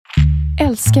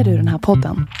Älskar du den här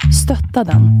podden? Stötta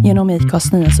den genom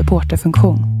IKAs nya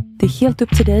supporterfunktion. Det är helt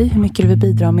upp till dig hur mycket du vill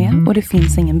bidra med och det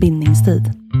finns ingen bindningstid.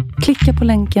 Klicka på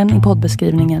länken i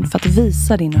poddbeskrivningen för att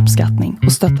visa din uppskattning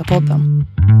och stötta podden.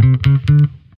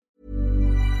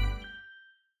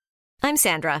 I'm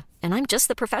Sandra, and I'm just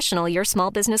the professional your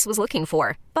small business was looking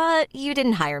for. But you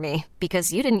didn't hire me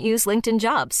because you didn't use LinkedIn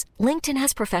Jobs. LinkedIn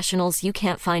has professionals you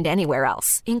can't find anywhere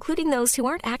else, including those who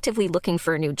aren't actively looking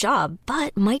for a new job,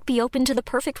 but might be open to the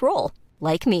perfect role,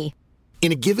 like me.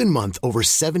 In a given month, over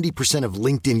 70% of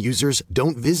LinkedIn users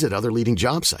don't visit other leading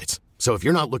job sites. So if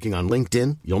you're not looking on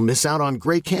LinkedIn, you'll miss out on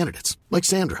great candidates like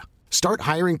Sandra. Start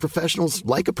hiring professionals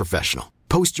like a professional.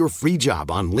 Post your free job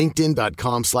on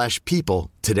linkedin.com/people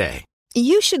today.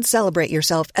 You should celebrate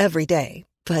yourself every day,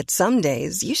 but some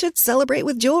days you should celebrate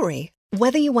with jewelry.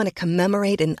 Whether you want to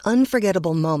commemorate an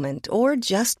unforgettable moment or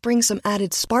just bring some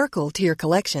added sparkle to your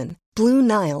collection, Blue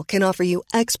Nile can offer you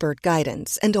expert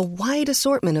guidance and a wide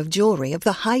assortment of jewelry of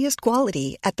the highest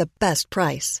quality at the best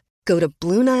price. Go to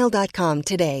BlueNile.com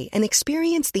today and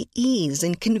experience the ease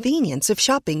and convenience of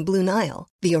shopping Blue Nile,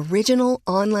 the original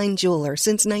online jeweler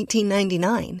since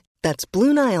 1999. That's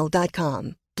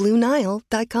BlueNile.com.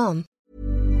 BlueNile.com.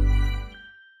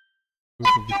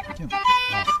 Vilken? Jag vet inte.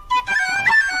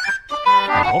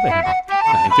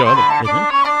 Nej, inte jag heller. Vet ni?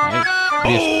 Nej.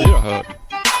 PS4 hör.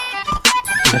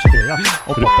 PS4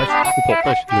 och Poppers. Och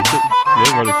Poppers. Det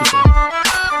var riktigt bra.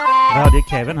 Vi hade ju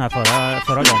Kevin här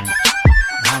förra gången.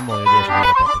 Han var ju det som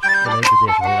hade Poppers. Eller inte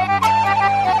det som hade,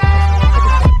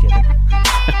 men Kevin.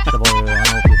 Det var ju,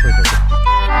 han åkte ju sjukt.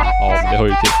 Ja, det hör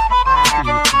ju till.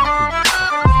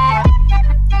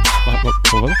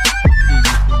 Vad var det?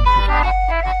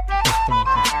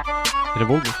 Är det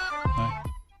Volvo? Nej.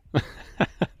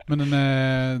 Men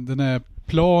den är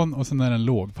plan och sen är den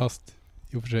låg, fast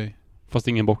i och för sig. Fast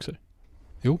ingen boxer.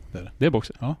 Jo, det är det. Det är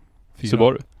boxer. Ja. 4.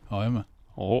 Subaru. Ja, jag är med.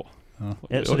 Ja.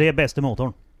 Så det är bästa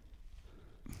motorn.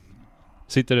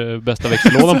 Sitter det bästa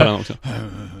växellådan på den också?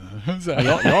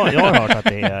 Jag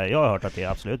har hört att det är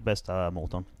absolut bästa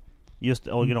motorn. Just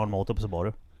originalmotor på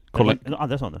Subaru. Kolla.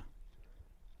 Andra sönder.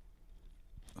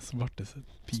 Så vart det så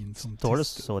pinsamt. Står det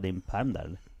så din pärm där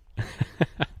eller?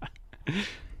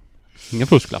 Inga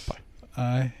fusklappar.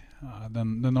 Nej, ja,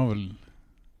 den har väl...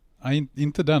 Nej,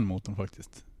 inte den motorn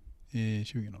faktiskt. I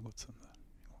 20 har gått sönder.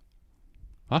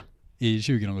 Va? I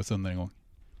 20 har gått sönder en gång.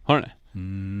 Har den det?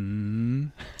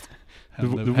 Du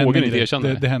vågar inte erkänna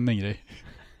det? Det hände en grej.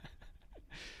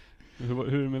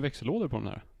 Hur är det med växellådor på den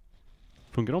här?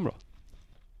 Funkar de bra?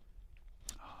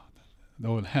 Det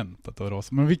har väl hänt att det har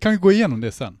rasat. Men vi kan ju gå igenom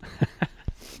det sen.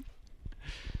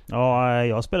 Ja,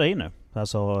 jag spelar in nu.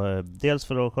 Alltså, dels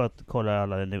för att kolla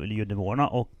alla ljudnivåerna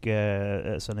och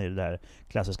sen är det där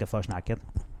klassiska försnacket.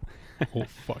 Oh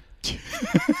fuck.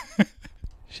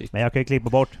 Shit. Men jag kan ju klippa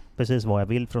bort precis vad jag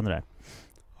vill från det där.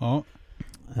 Ja.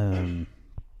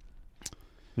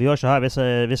 Vi gör så här,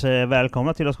 vi säger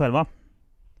välkomna till oss själva.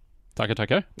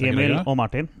 Tackar. Emil och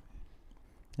Martin.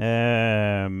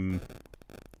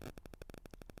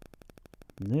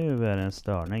 Nu är det en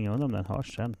störning. Jag undrar om den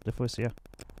hörs sen. Det får vi se.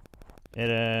 Är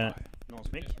det någon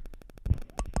smick?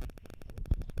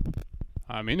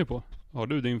 Jag är inne på. Har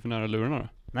du din för nära lurarna då?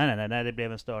 Nej, det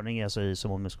blev en störning alltså,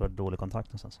 som om det skulle vara dålig kontakt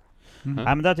någonstans. Mm. Nej,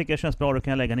 men där tycker jag känns bra. Då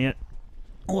kan jag lägga ner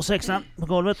H6 på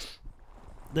golvet.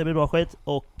 Det blir bra skit.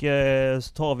 Och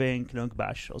så tar vi en klunk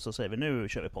bärs och så säger vi nu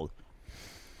kör vi podd.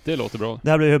 Det låter bra. Det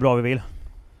här blir hur bra vi vill.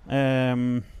 Ja,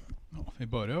 vi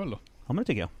börjar väl då. Ja, men det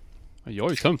tycker jag. Jag har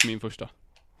ju tömt min första.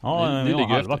 Ja, ni vi har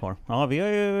ligger halva efter. kvar. Ja,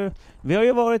 vi har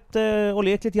ju varit och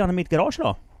lekt lite grann i mitt garage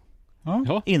då.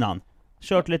 Ja. Innan.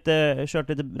 Kört lite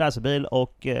racerbil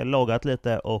och lagat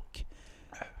lite och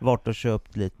varit och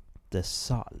köpt lite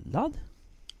sallad.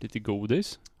 Lite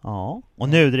godis. Ja. Och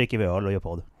nu dricker vi öl och gör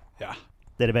podd. Ja.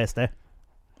 Det är det bästa.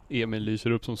 Emil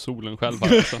lyser upp som solen själv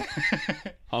här alltså.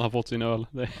 Han har fått sin öl.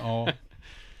 Ja,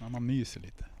 man myser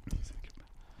lite.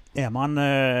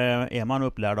 Är man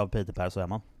upplärd av Peter Per så är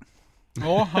man.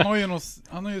 Ja,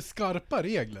 han har ju skarpa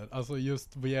regler. Alltså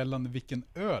just vad gällande vilken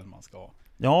öl man ska ha.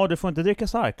 Ja, du får inte dricka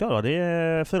starkare då. Det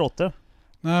är för råttor.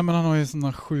 Nej, men han har ju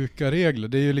såna sjuka regler.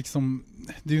 Det är ju liksom...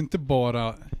 Det är ju inte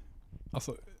bara...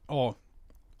 Alltså, ja.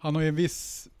 Han har ju en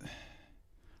viss...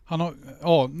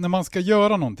 när man ska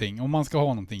göra någonting, om man ska ha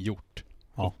någonting gjort.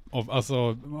 Ja.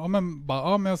 Alltså, men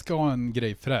jag ska ha en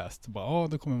grej fräst.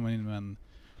 Då kommer man in med en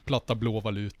platta blå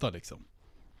valuta liksom.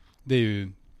 Det är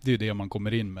ju det man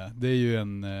kommer in med. Det är ju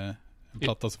en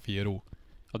platta Sofiero.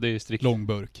 Ja, det är strikt.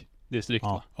 Långburk. Det är strikt,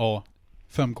 va? Ja.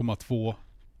 5,2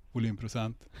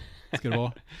 volymprocent ska det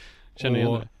vara. Känner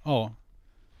igen det. Ja.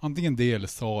 Antingen det eller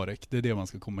Sarek. Det är det man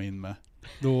ska komma in med.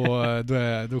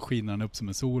 Då skiner den upp som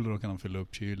en sol och då kan de fylla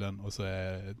upp kylen och så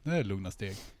är det lugna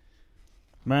steg.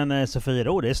 Men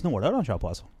Sofiero, det är snålare de kör på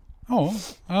alltså.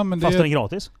 Ja, men det Fast den är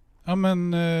gratis.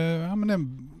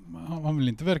 han vill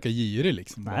inte verka girig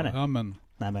liksom. Nej.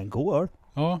 Nej men god öl.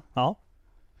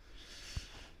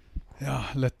 Ja,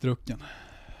 lättdrucken.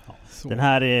 Ja. Så. Den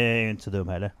här är ju inte så dum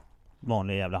heller.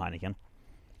 Vanlig jävla Heineken.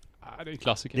 Nej, det är en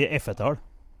klassiker. Det är F1-öl.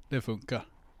 Det funkar.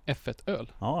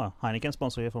 F1-öl? Ja, Heineken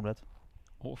sponsrar ju Formel 1.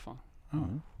 Åh fan. Ja,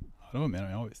 det var mer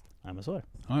än jag visste. Nej men så är det.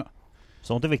 Ja.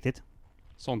 Sånt är viktigt.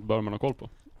 Sånt bör man ha koll på.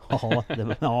 Ja,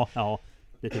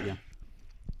 det tycker jag.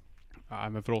 Nej,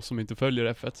 men för oss som inte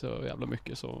följer F1 så jävla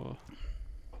mycket så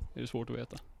är det svårt att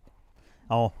veta.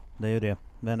 Ja, det är ju det.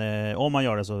 Men om man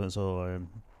gör det så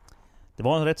det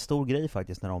var en rätt stor grej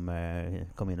faktiskt när de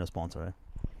kom in och sponsrade.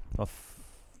 Det var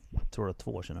tror det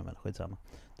 2 år sedan eller skitsamma.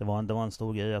 Det var en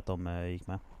stor grej att de gick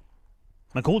med.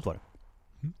 Men coolt var det.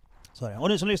 Så är det. Och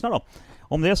ni som lyssnar då.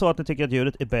 Om det är så att ni tycker att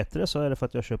ljudet är bättre så är det för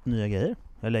att jag har köpt nya grejer.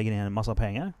 Jag lägger ner en massa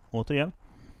pengar återigen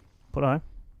på det här.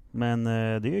 Men det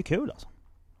är ju kul alltså.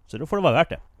 Så då får det vara värt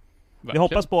det. Verkligen. Jag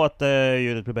hoppas på att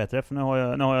ljudet blir bättre för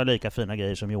nu har jag lika fina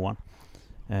grejer som Johan.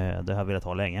 Det har jag velat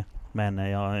ha länge. Men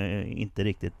jag har inte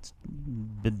riktigt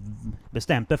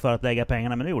bestämt mig för att lägga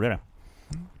pengarna, men det gjorde det.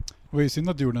 Det var ju synd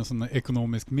att du gjorde en sån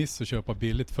ekonomisk miss att köpa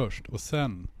billigt först och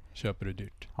sen köper du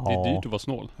dyrt. Ja. Det är dyrt att vara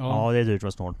snål. Ja, det är dyrt att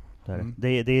vara snål. Det är, Mm.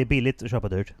 det är billigt att köpa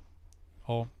dyrt.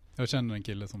 Ja, jag känner en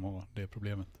kille som har det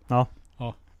problemet. Ja.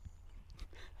 Ja.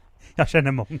 Jag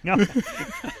känner många.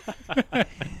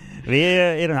 Vi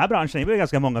är, i den här branschen är vi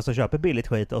ganska många som köper billigt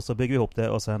skit och så bygger vi ihop det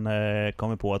och sen kommer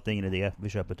vi på att det är ingen idé. Vi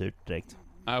köper dyrt direkt.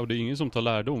 Nej, och det är ingen som tar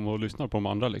lärdom och lyssnar på de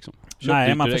andra liksom. Köp Nej,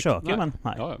 dyrt man direkt. försöker men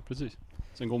nej. Ja, precis.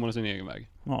 Sen går man sin egen väg.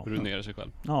 Ja. Ruinerar sig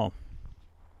själv. Ja.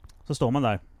 Så står man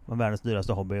där med världens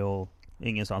dyraste hobby och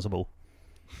ingenstans att bo.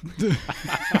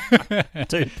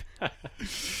 Typ.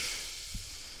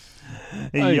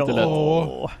 är inte lätt.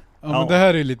 Ja, men det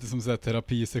här är lite som så här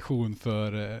terapisession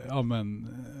för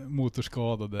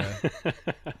motorskadade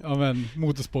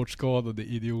motorsportskadade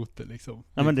idioter liksom.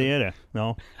 Ja men det är det.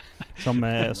 Ja.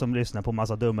 Som lyssnar på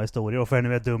massa dumma historier och får ännu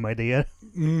mer dumma idéer.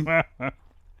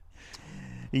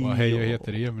 Hej, jag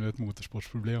heter Emil, ett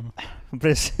motorsportsproblem.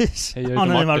 Precis. Hej, jag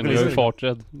heter Martin och jag är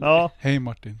farträdd. Ja. Hej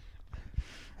Martin.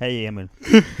 Hej Emil.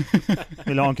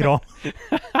 Vill du ha en kram?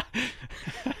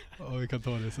 Ja, vi kan ta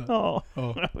det sen. Ja.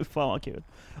 Ja. Fan vad kul.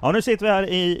 Ja, nu sitter vi här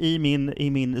i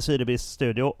min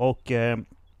Syrebrist-studio och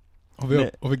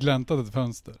Har vi gläntat ett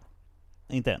fönster?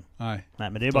 inte än. Nej. Nej,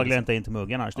 men det är bara att glänta in till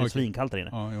muggen annars. Det är svinkallt där inne.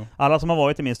 Ja, jo. Alla som har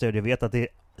varit i min studio vet att det är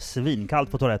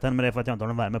svinkallt på toaletten, men det är för att jag inte har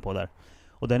någon värme på där.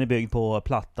 Och den är byggd på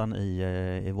plattan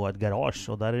i vårt garage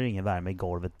och där är det ingen värme i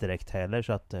golvet direkt heller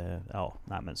så att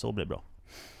nej men så blir det bra.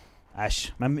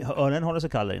 Äsch, men öronen håller sig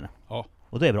kall där inne. Ja.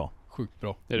 Och det är bra. Sjukt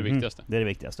bra. Det är det viktigaste. Det är det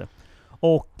viktigaste.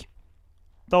 Och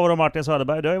David och Martin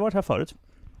Söderberg, du har ju varit här förut.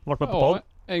 Varit med på podd.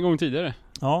 En gång tidigare.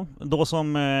 Ja, då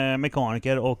som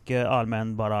mekaniker och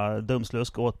allmän bara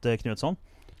dumslusk åt Knutsson.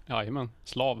 Jajamän,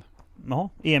 slav. Ja,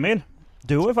 Emil,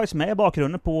 du var ju faktiskt med i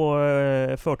bakgrunden på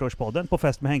 40-årspodden på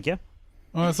Fest med Henke.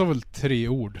 Ja, jag sa väl 3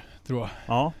 ord, tror jag.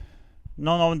 Ja.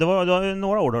 Det var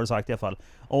några ord har du sagt i alla fall.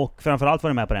 Och framförallt var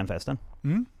du med på den festen.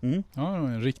 Mm. Mm. Ja, det var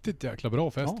en riktigt jäkla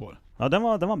bra fest var det. Ja, den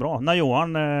var bra. När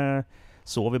Johan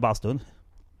sov i bastun.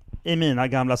 I mina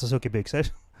gamla Suzuki-byxor.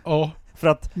 Ja, För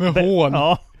att med hål.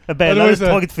 Ja, Bella hade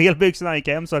tagit fel byxor när han gick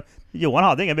hem så Johan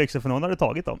hade inga byxor för någon hade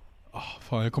tagit dem.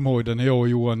 Fan, jag kommer ihåg det när jag och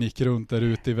Johan gick runt där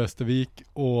ute i Västervik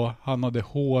och han hade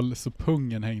hål så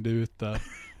pungen hängde ut där.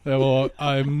 Det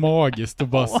var magiskt att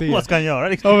bara se. Vad ska han göra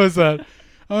liksom? Ja, men så här,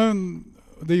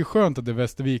 det är ju skönt att det är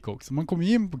Västervik också. Man kommer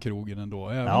ju in på krogen ändå,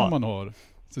 även om man har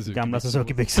Suzuki gamla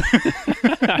Suzuki-byxor.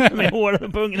 Med hål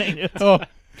och pungen hängde ut. Ja.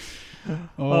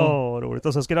 Roligt.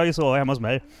 Och så skulle jag ju sova hemma hos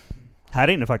mig. Här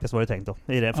inne faktiskt var det tänkt då.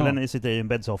 För den sitter i en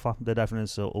bäddsoffa. Det är därför den är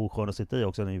så oskön att sitta i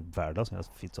också. Den är ju värdelös, den här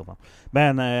fittsoffan.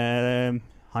 Men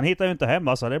han hittade ju inte hem.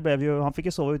 Alltså. Det blev ju, han fick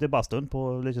ju sova ute i bastun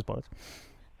på Lysekilsbadet.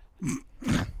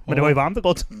 Men det var ju varmt och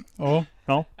gott. Ja.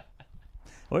 Det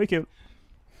var ju kul.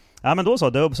 Ja men då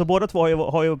så båda två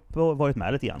har ju varit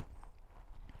med lite grann.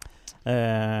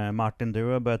 Martin, du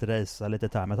har börjat racea lite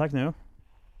Time-Attack nu.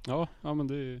 Ja, men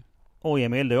det är... Och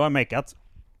Emil, du har meckat.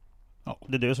 Ja.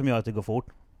 Det är du som gör att det går fort.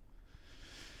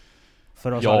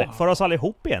 För oss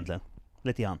allihop egentligen.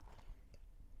 Lite grann.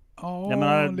 Ja, jag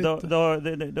menar,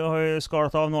 lite. du har ju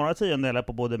skalat av några tiondelar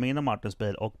på både min och Martins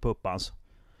bil och Puppans.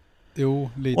 Jo,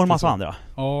 lite. Och en massa så. andra.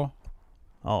 Ja,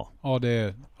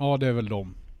 det är väl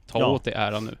dem. Ta åt det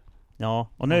ära nu. Ja,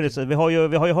 och nu är det så, vi har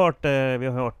ju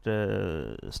hört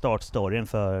startstoryn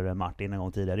för Martin en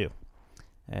gång tidigare ju.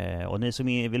 Och ni som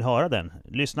vill höra den,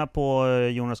 lyssna på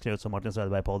Jonas Knutsson och Martin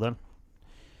Söderberg-podden.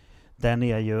 Den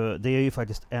är ju, det är ju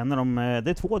faktiskt en av de,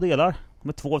 det är 2 delar. De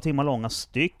är 2 timmar långa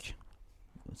styck.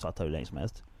 Satt här hur länge som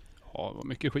helst. Ja, det var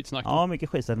mycket skitsnack. Ja, mycket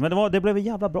skitsnack. Men det blev en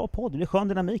jävla bra podd. Det blev skön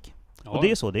dynamik. Ja. Och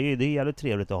det är så, det är jävligt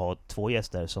trevligt att ha 2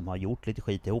 gäster som har gjort lite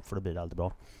skit ihop, för då blir det alltid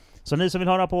bra. Så ni som vill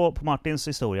höra på Martins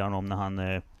historia om när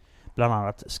han bland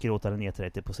annat skrotade en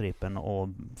E30 på strippen och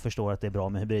förstår att det är bra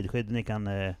med hybridskydd,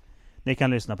 ni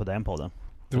kan lyssna på den podden.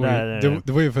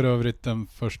 Det var ju för övrigt den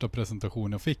första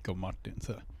presentationen jag fick av Martin.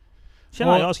 Så.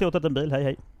 Tjena, jag har skrotat en bil,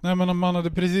 hej. Nej, men om man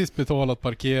hade precis betalat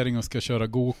parkering och ska köra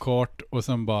go-kart och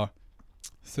sen bara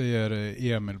säger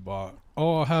Emil bara,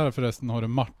 ja här förresten har du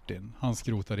Martin, han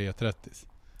skrotar E30.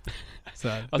 Så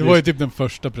här. Det var ju typ den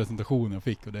första presentationen jag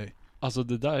fick av dig. Alltså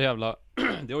det där jävla,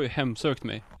 det har ju hemsökt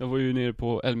mig. Jag var ju nere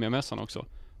på Elmia-mässan också.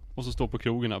 Och så står på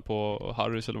krogarna på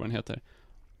Harrys eller vad den heter.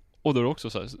 Och då är det också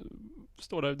så här,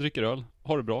 står där, dricker öl,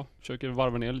 har det bra, försöker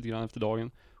varva ner lite grann efter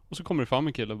dagen. Och så kommer det fram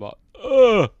en kille och bara,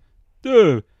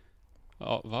 du!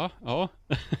 Ja, va? Ja.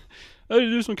 Är det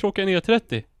du som krockar en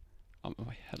E30? Ja, men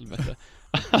vad i helvete.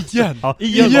 Igen! Ja,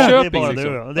 I det är Jönköping bara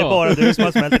liksom. du. Det är bara du som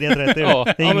har smält en E30.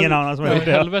 Ja, det är ingen annan som har gjort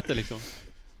det. Helvete liksom.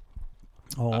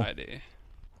 Ja. Nej, det är...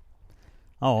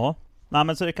 Ja. Nej,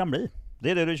 men så det kan bli.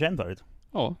 Det är det du känner förut.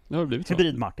 Ja, det har blivit så.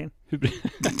 Hybrid-Martin. Hybrid.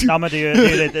 Ja, men det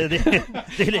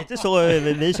är lite så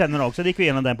vi känner också. Det gick vi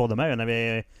igenom den podden med när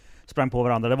vi sprang på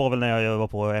varandra. Det var väl när jag var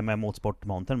på MM Motorsport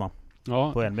Mountain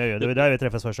Ja. på Elmia. Det var där vi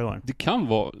träffades första gången. Det kan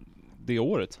vara det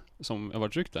året som jag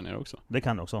varit ryckt där nere också. Det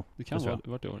kan det också. Det kan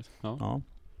vara det året. Ja. Ja,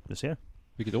 du ser.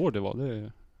 Vilket år det var, det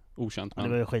är okänt. Ja,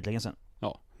 Men... det var skitlänge sedan.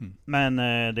 Ja. Men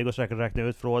det går säkert att räkna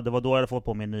ut. För det var då jag hade fått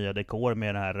på min nya dekor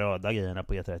med den här röda grejerna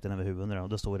på E30 över huvudet. Och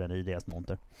då stod den i deras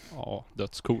monter. Ja,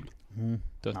 dödscool.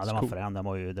 Ja, den var frän.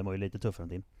 Den var ju lite tuffare än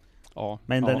din. Ja.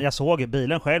 Men ja. jag såg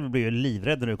bilen själv, blev ju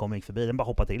livrädd när du kom in förbi. Den bara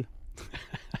hoppade till.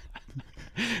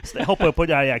 Så jag hoppade upp på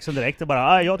Jerry Jackson direkt och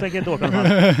bara, jag tänker inte åka med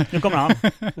han. Nu kommer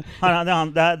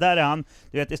han. Där är han.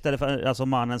 Du vet, istället för alltså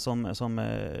mannen som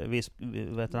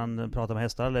vet han pratar med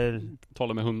hästar eller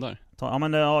Talar med hundar. ja,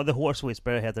 men The Horse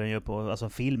Whisperer heter den ju på alltså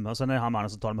film, och sen är det han mannen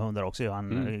som talar med hundar också,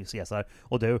 han Cesar.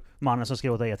 Och du, mannen som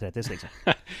skrotar E30 liksom.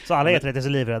 Så alla E30 är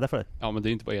livrädda för det. Ja, men det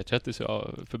är inte bara E30 så jag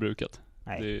har förbrukat.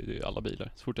 Nej. Det är alla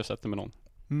bilar. Så fort jag sätter med någon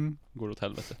går det åt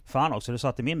helvete. Fan också, du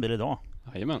satt i min bil idag.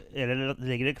 Jajamän.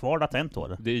 Ligger det kvar latent då?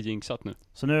 Eller? Det är jinxat nu.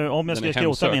 Så nu, om jag Den är skulle skrota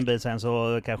hemsökt. min bil sen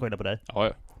så kan jag skylla på dig.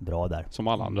 Ja. Bra där. Som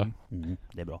alla andra.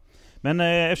 Det är bra. Men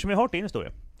eftersom vi har hört din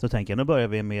historia så tänker jag, nu börjar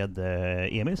vi med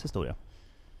Emils historia.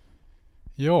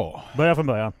 Ja, Börja från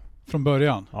början. från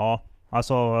början. Ja,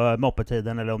 alltså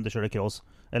moppetiden eller om du körde cross.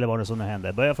 Eller vad det som nu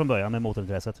hände. Börja från början med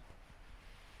motorintresset.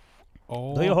 Ja.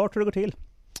 Du har ju hört hur det går till.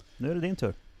 Nu är det din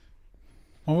tur.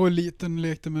 Man var liten och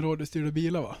lekte med radiostyrda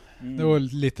bilar, va? Det var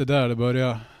lite där det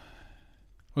började.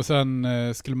 Och sen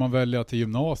skulle man välja till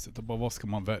gymnasiet och bara, vad ska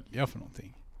man välja för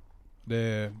någonting?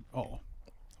 Det, ja.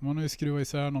 Man har ju skruvat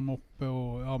isär någon moppe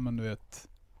och, ja men du vet.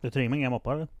 Du trimmer inga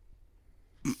moppar eller?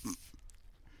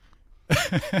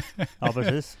 Ja,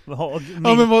 precis.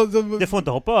 Du får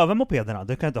inte hoppa över mopederna.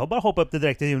 Du kan inte bara hoppa upp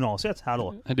direkt till gymnasiet.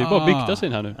 Hallå. Det är bara att bykta sig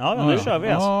in här nu. Ja, nu kör vi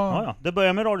alltså. Ja. Det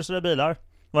börjar med radiostyrda bilar.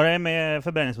 Var det med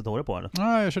förbränningsmotorer på eller?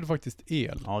 Nej, jag körde faktiskt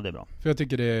el. Ja, det är bra. För jag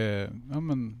tycker det är, ja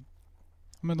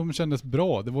men de kändes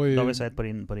bra. Det var ju... Det har vi sett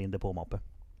på din depåmoppe.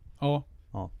 Ja.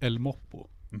 Ja. El-moppo.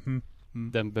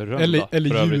 Den berömda.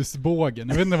 Eller ljusbågen.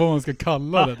 Jag vet inte vad man ska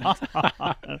kalla den.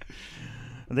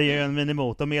 Det är ju en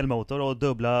minimotor med elmotor och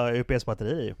dubbla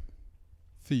UPS-batterier ju.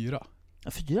 4.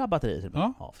 4 batterier till.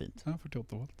 Ja. Ja, fint. Ja,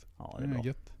 48 volt. Ja, det är bra.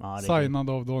 Gött. Ja, det är Signad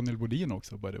av Daniel Bodin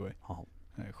också, by the way. Ja.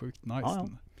 Det är sjukt nice. Ja.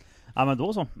 Ja, men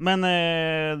då så. Men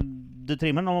du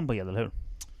trimmar någon moped, eller hur?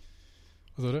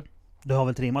 Vad sa du? Du har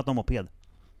väl trimmat någon moped?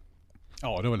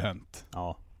 Ja, det har väl hänt.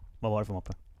 Ja. Vad var det för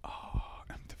moppe?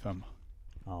 MT5.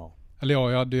 Ja. Eller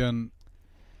ja, jag hade ju en...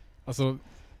 Alltså...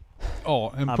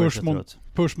 Ja, en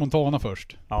Push Montana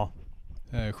först. Ja.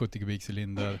 70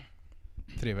 kubikcylinder.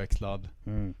 3-växlad.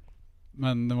 Mm.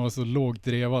 Men den var så lågt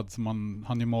drevad så man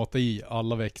hann ju mata i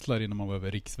alla växlar innan man var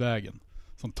över riksvägen.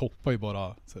 Som toppar ju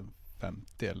bara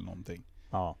 50 eller någonting.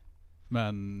 Ja.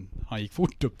 Men han gick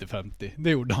fort upp till 50. Det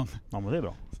gjorde han. Ja, men det är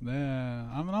bra. Så det,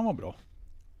 ja, men han var bra.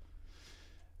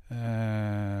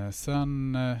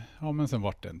 Sen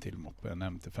vart det en till moppe, en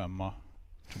MT5.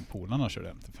 Som polarna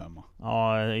körde MT5.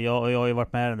 Ja, jag har ju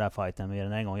varit med i den där fighten mer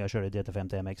än en gång. Jag körde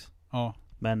DT50 MX. Ja.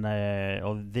 Men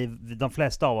och de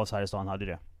flesta av oss här i stan hade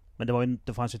det. Men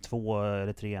det fanns ju 2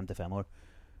 eller 3 MT5-or.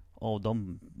 Och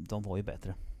de var ju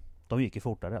bättre. De gick ju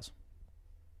fortare alltså.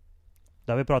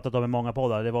 Det har vi pratat om i många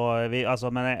poddar.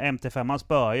 Men MT5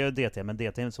 spöar ju DT, men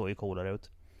DT såg ju coolare ut.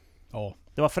 Ja.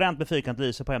 Det var fränt med fyrkantigt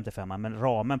lyse på MT5, men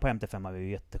ramen på MT5 var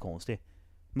ju jättekonstig.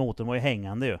 Motorn var ju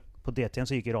hängande ju. På DT:n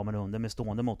så gick ju ramen under med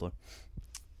stående motor.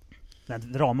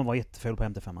 Den ramen var jätteful på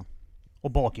MT5.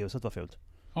 Och bakljuset var fult.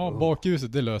 Ja,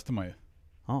 bakljuset, det löste man ju.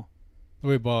 Ja. Det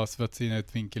var ju bara att svetsa in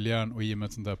ett vinkeljärn och i med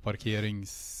ett sånt där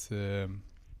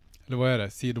eller vad är det?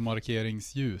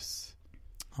 Sidomarkeringsljus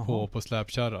på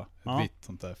släpkärra. Ett vitt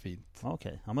sånt där fint.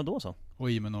 Okej, ja men då så.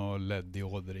 Och i med några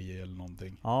LED-dioder i eller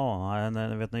någonting. Ja,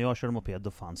 jag vet när jag körde moped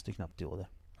då fanns det knappt dioder.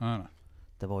 Nej.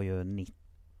 Det var ju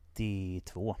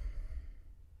 92.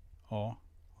 Ja.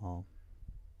 Ja.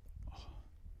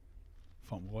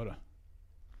 Fan, vad var det?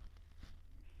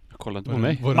 Jag kollar inte på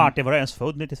mig. Martin, var du ens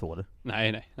född 92 eller?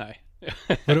 Nej.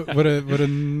 Var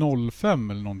det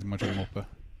 05 eller någonting man körde moppe?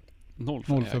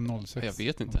 05, 06. Jag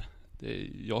vet inte.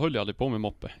 Jag höll ju aldrig på med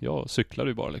moppe. Jag cyklade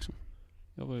ju bara liksom.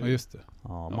 Jag var ju, Ja, just det.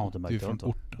 Ja, Du är mountainbike från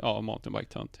tönt. orten. Ja,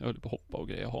 mountainbike-tönt. Jag höll på att hoppa och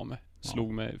grejer, ha med.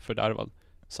 Slog mig fördärvad.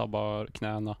 Sabbar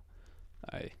knäna.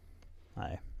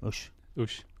 Nej, usch.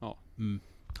 Ja.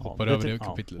 Hoppar Ja, över det ja.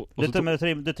 kapitlet. Och så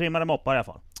Du trimmade moppar i alla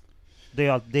fall. Det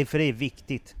är för det är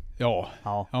viktigt. Ja.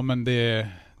 Ja. Ja, men det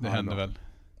Ja, händer bra. väl.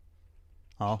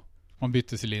 Ja. Man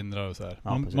bytte cylindrar och så här.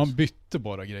 Ja, precis. Man bytte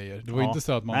bara grejer. Det var Ja. inte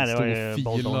så att man Nej, det var stod ju och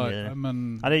bolt-on-grejer. filade.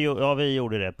 Men, Ja, vi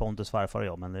gjorde det. Pontus farfar och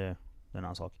jag, men det är en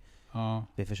annan sak. ja.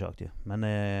 Vi försökte ju.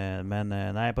 Men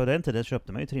nej, på den tiden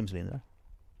köpte man ju trimcylindrar.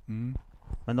 Mm.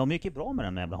 Men de gick ju bra med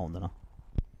den jävla Honderna.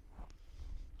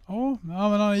 Ja,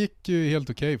 men han gick ju helt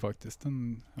okej faktiskt.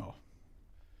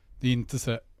 Det är inte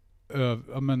så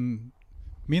men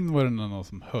min var den enda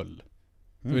som höll.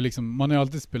 Det var liksom, man har ju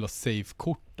alltid spelat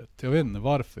safe-kortet. Jag vet inte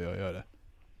varför jag gör det.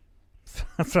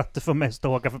 För att du får mest att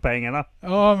åka för pengarna.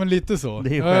 Ja, men lite så. Det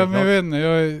är ju ja, självklart. men jag vet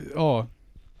inte, ja,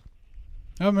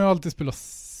 men jag har alltid spelat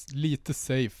lite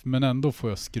safe, men ändå får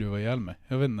jag skruva ihjäl mig.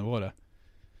 Jag vet inte vad det är.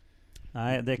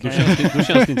 Nej, det Då kan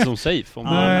känns det inte som safe. Om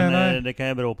Nej. det kan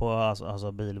ju bero på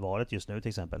alltså bilvalet just nu till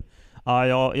exempel.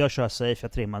 Ja, jag kör safe,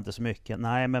 jag trimmar inte så mycket.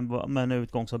 Nej, men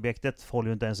utgångsobjektet håller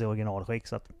ju inte ens i originalskick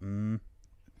så att Men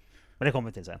det kommer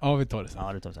vi till sen. Ja, vi tar det sen.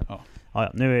 Ja, det tar vi sen. Ja.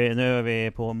 Ja, nu är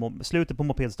vi på slutet på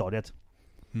mopedstadiet.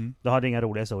 Du hade inga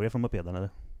roliga historier från mopeden eller?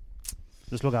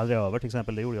 Du slog aldrig över till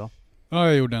exempel, det gjorde jag. Ja,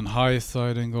 jag gjorde en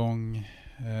highside en gång.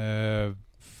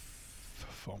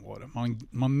 Fan var det?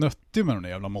 Man nötte ju med de där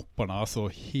jävla mopparna alltså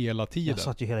hela tiden. Jag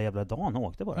satt ju hela jävla dagen och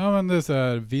åkte bara. Ja, men det är så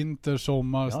här vinter,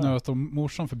 sommar, Ja. snöstorm.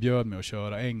 Morsan förbjöd mig att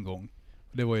köra en gång.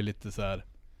 Det var ju lite så här.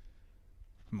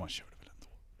 Man körde väl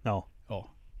ändå.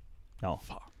 Ja,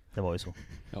 Fan. det var ju så.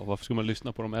 Ja, varför ska man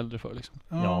lyssna på de äldre för liksom?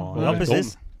 Ja, nej.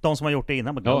 precis. De som har gjort det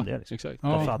innan, men glömde det liksom. Exakt.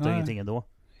 Ja, Jag fattar nej. ingenting ändå.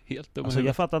 Helt dum. Alltså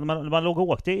jag fattar att man låg och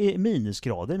åkte i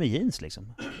minusgrader med jeans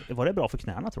liksom. Var det bra för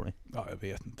knäna tror ni? Ja, jag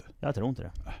vet inte. Jag tror inte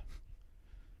det.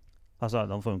 Alltså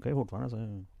de funkar ju fortfarande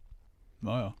så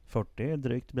Ja. 40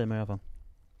 drygt blir man i alla fall.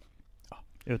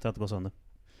 Utan att gå sönder.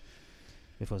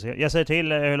 Vi får se. Jag säger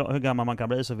till hur gammal man kan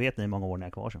bli så vet ni hur många år ni är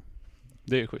kvar sen.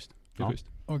 Det är schysst. Det är Ja. schysst.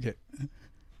 Okej.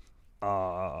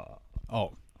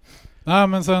 Ja. Nej,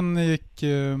 men sen gick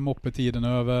moppetiden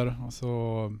över och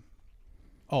så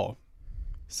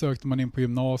sökte man in på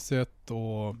gymnasiet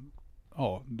och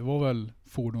det var väl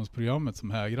fordonsprogrammet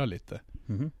som hägrade lite.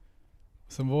 Mhm.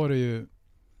 Sen var det ju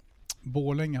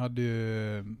Borlänge hade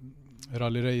ju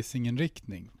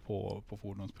rally-racing-inriktning på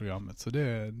fordonsprogrammet så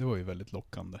det var ju väldigt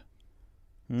lockande.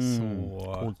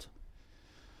 Coolt.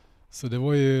 Så det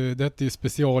var ju, det hette ju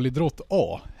specialidrott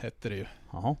A hette det ju.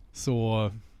 Jaha.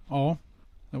 Så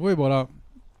det var ju bara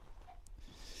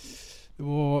det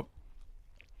var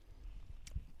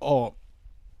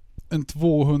en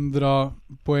 200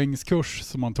 poängskurs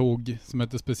som man tog som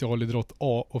hette specialidrott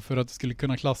A och för att det skulle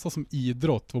kunna klassas som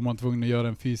idrott var man tvungen att göra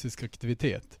en fysisk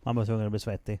aktivitet. Man var tvungen att bli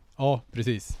svettig. Ja,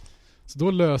 precis. Så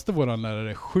då löste våran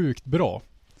lärare sjukt bra.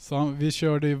 Så vi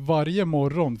körde varje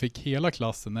morgon, fick hela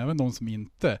klassen, även de som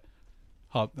inte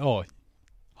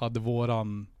hade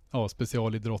våran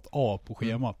specialidrott A på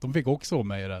schemat. De fick också vara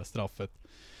med i det här straffet.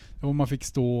 Och man fick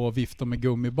stå och vifta med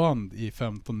gummiband i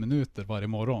 15 minuter varje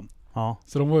morgon. Ja.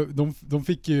 Så de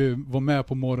fick ju vara med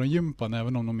på morgongympan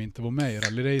även om de inte var med i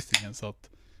rallyracingen. Så att,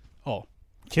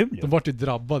 Kul ju. de vart ju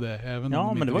drabbade även om de Ja,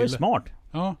 inte men det var ju ville. smart.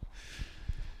 Ja.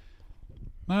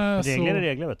 Nej, Regler är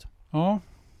regler vet du. Ja.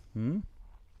 Mm.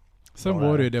 Sen Bra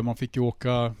var det där. ju det, man fick ju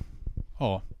åka,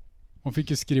 man fick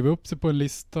ju skriva upp sig på en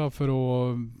lista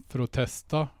för att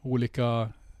testa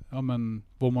olika,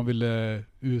 vad man ville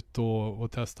ut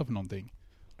och testa för någonting.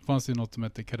 Det fanns ju något som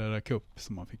hette Carrera Cup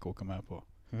som man fick åka med på.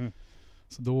 Mm.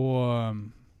 Så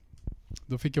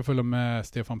då fick jag följa med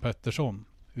Stefan Pettersson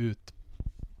ut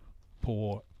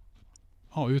på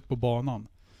banan.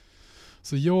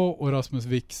 Så jag och Rasmus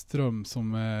Wikström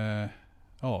som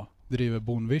driver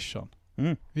Bonvision.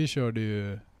 Mm. Vi körde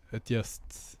ju ett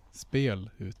gästspel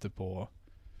ute på...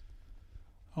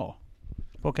 Ja.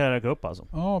 På Carrera Cup alltså.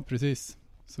 Ja, precis.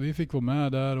 Så vi fick vara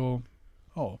med där och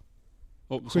ja,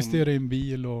 Och justera in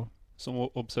bil och... som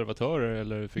observatörer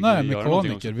eller fick Nej, ni göra någonting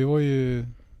mekaniker. också? Vi var ju...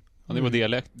 Ja, ni var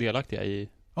delaktiga i...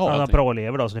 Ja, de allting.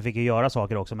 pro-elever då, så ni fick ju göra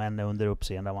saker också, men under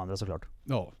uppseende av andra såklart.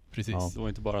 Ja, precis. Ja. Det var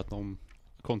inte bara att de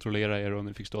kontrollerade er och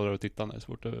ni fick stå där och titta när det så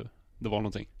fort det var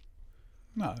någonting.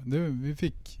 Nej, vi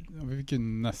fick ju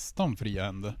nästan fria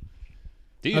händer.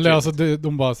 Det är ju Eller trevligt. alltså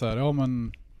de bara så här, ja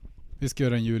men vi ska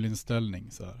göra en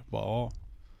julinställning så här. Bara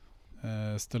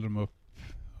ja. Ställer de upp.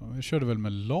 Ja, vi körde väl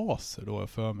med laser då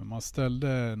för mig. Man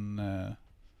ställde en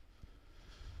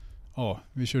ja,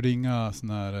 vi körde inga sån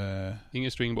här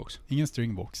Ingen stringbox. ingen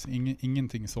stringbox,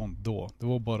 ingenting sånt då. Det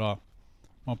var bara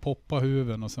man poppade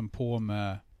huven och sen på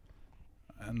med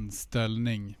en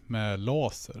ställning med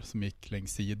laser som gick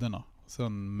längs sidorna.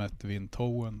 Sen mätte vi in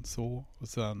towen så och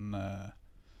sen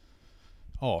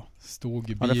ja, stod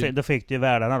i Ja, bil. då fick du ju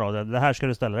värdarna då. Det här ska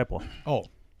du ställa dig på. Ja,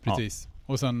 precis.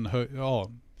 Och sen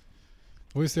ja,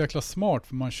 det var ju så jäkla smart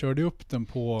för man körde upp den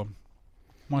på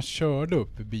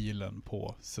bilen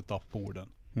på setup-borden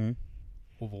Mm.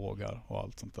 och vågar och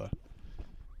allt sånt där.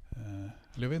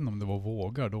 Eller jag vet inte om det var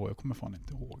vågar då, jag kommer fan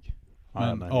inte ihåg.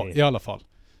 Men ja, i alla fall.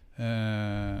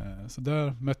 Så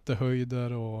där mätte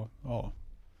höjder och ja,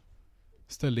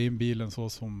 ställde in bilen så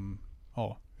som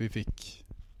ja, vi fick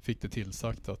det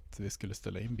tillsagt att vi skulle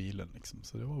ställa in bilen liksom.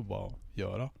 Så det var bara att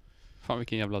göra. Fan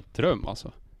vilken jävla dröm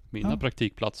alltså. Mina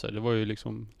praktikplatser, det var ju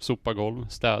liksom sopa golv,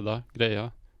 städa,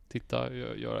 greja, titta,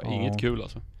 göra inget kul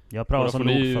alltså. Jag pratade som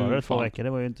Bara får ni lokförare 2 fan- veckor, det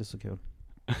var ju inte så kul.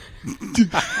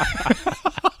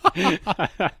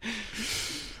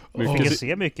 Vi fick ju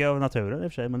se mycket av naturen i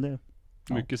och för sig, men det...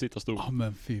 Mycket sitta stol. Ja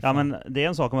men fy Ja, fan. men det är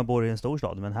en sak om man bor i en stor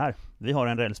stad, men här. Vi har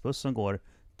en rälsbuss som går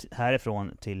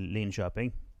härifrån till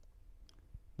Linköping.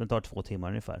 Den tar 2 timmar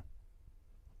ungefär.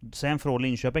 Sen från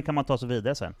Linköping kan man ta sig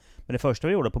vidare sen. Men det första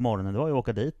vi gjorde på morgonen, det var ju att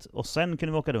åka dit. Och sen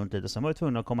kunde vi åka runt lite. Sen var vi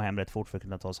tvungna att komma hem rätt fort för att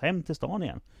kunna ta oss hem till stan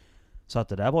igen. Så att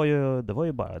det där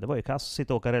var ju kass.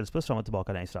 Sitta och åka rälsbuss fram och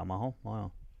tillbaka längst fram. Jaha,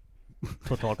 ja.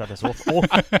 Total katastrof. Och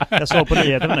jag såg på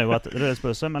nyheterna nu att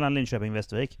rälsbussen mellan Linköping och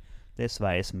Västervik, det är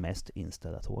Sveriges mest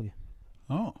inställda tåg.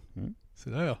 Ja, Mm. så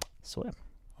där ja. Så är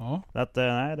Ja, det. Att,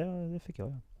 nej, det fick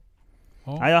jag.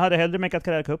 ja. Nej, jag hade hellre mekat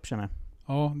Carrera Cup, känner jag.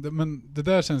 Ja, men det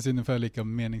där känns ungefär lika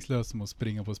meningslöst som att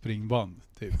springa på springband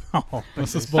typ. Ja, Och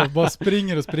så bara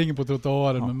springer på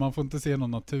trottoaren Ja. men man får inte se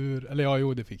någon natur. Eller ja,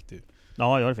 jo det fick du.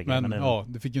 ja, det fick jag. Men ja,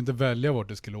 du fick ju inte välja vart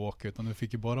du skulle åka utan du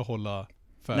fick ju bara hålla nej,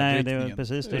 det färdriktningen. är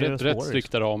precis. Det är ju Rätt svårt.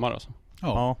 strikta ramar alltså.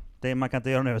 Ja, man kan inte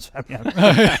göra några översvämningar.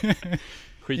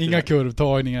 Skit i Inga det.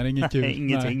 kurvtagningar, inget kul.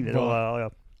 Ingenting. Nej, Det var, bara,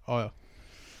 ja.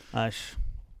 ja. Äsch.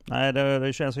 Nej,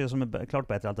 det känns ju som ett klart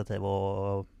bättre alternativ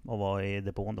att vara i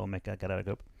depån då och meka Carrera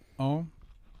Cup. Ja.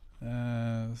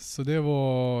 Så det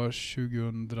var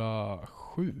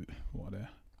 2007 var det.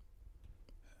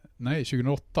 Nej,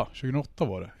 2008. 2008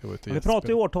 var det. Jag var ute och Vi pratade ju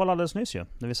gästspelade. årtal alldeles nyss ju.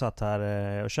 När vi satt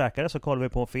här och käkade så kollade vi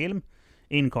på film.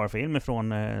 In-car-film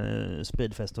från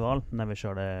Speedfestival. När vi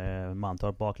körde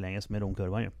Mantorp baklänges med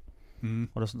romkurvan ju. Mm.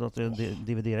 Och då så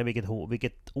dividerade vilket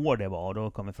år det var. Och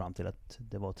då kom vi fram till att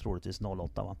det var troligtvis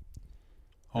 08 va?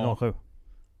 Ja. 07.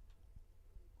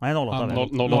 Nej 08 Ja, väl? 08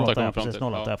 kom vi ja, fram precis, till.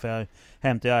 08 Ja. för jag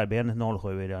hämtade RBn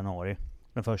 07 i januari.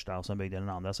 Den första och sen byggde jag den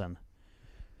andra sen.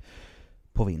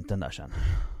 På vintern där sen.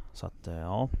 Så att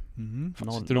ja. Mm.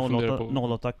 Sitter du och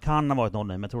funderar 08 kan ha varit 09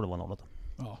 men jag tror det var 08.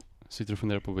 Ja. Sitter och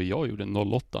funderar på vad jag gjorde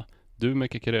 08. Du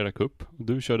mekade Carrera Cup. Och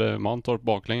du körde Mantorp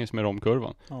baklänges med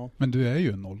romkurvan. Ja. Men du är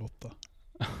ju en 08.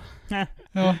 Nej.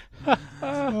 Ja.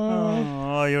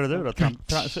 Vad gjorde du då?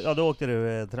 Ja då åkte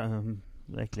du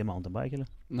äcklig mountainbike eller?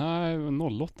 Nej,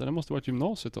 08. Det måste varit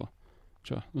gymnasiet då.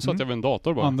 Tror jag. Då satt jag vid en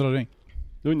dator bara. Andra ring.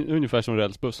 Det är ungefär som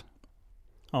rälsbuss.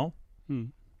 Ja.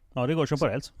 Mm. Ja det går som på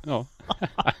räls. Ja.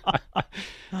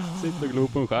 Sitter och glor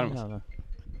på en skärm. Jävlar.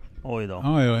 Oj då.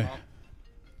 Oj, oj.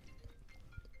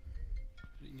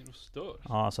 Ringer och stör.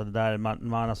 Ja, alltså det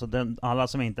där, alla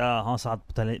som inte har satt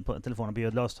på telefonen på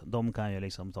ljudlöst, de kan ju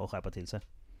liksom ta och skärpa till sig.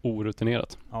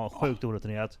 Orutinerat. Ja, sjukt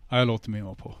orutinerat. Ja, jag låter mig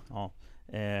vara på. Ja.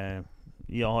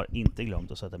 Jag har inte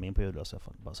glömt att sätta mig in på ljudlöst,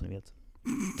 bara så ni vet.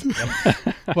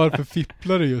 Varför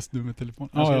fipplar du just nu med telefonen?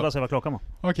 Jag skulle Ja. bara se vad klockan var.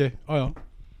 Okej, ja.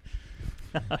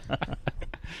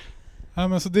 Ja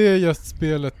men så det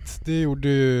gästspelet, det gjorde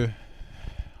ju...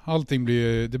 Allting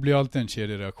det blir alltid en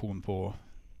kedjereaktion på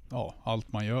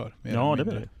allt man gör. mer Ja, eller det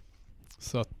blir mindre. det.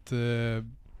 Så att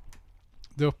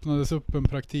det öppnades upp en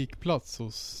praktikplats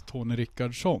hos Tony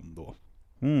Rickardsson då,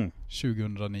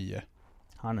 2009.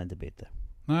 Han är inte bitter.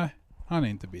 Nej, han är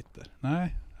inte bitter.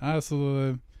 Nej,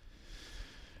 Så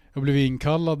jag blev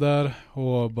inkallad där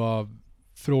och bara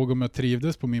frågade om jag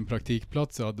trivdes på min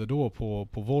praktikplats jag hade då på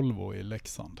Volvo i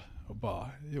Leksand. Och bara,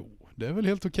 jo, det är väl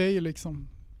helt okej liksom.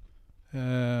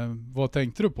 Vad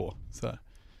tänkte du på? Så här.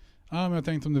 Men jag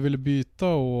tänkte om du ville byta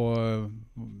och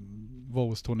vara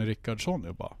hos Tony Rickardsson.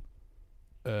 Jag bara,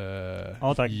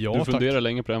 ja tack. Ja, du funderar tack.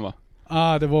 länge på den va?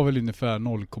 Det var väl ungefär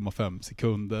 0,5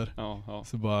 sekunder. Ja.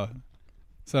 Så bara,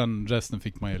 sen resten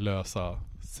fick man ju lösa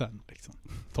sen liksom.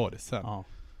 Ta det sen. Ja.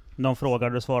 De frågar,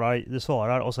 du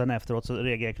svarar och sen efteråt så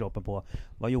reagerar kroppen på,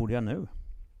 vad gjorde jag nu?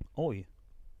 Oj.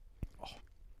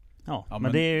 Ja,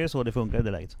 men det är ju så det funkar i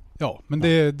det läget. Ja, men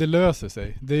det löser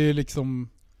sig. Det är liksom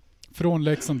från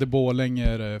Leksand till Borlänge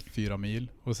är det 4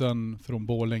 mil. Och sen från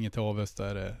Borlänge till Avesta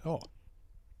är det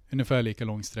ungefär lika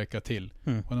lång sträcka till.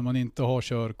 Och när man inte har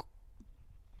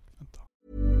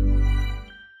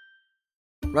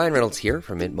Ryan Reynolds here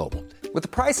from Mint Mobile. With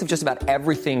the price of just about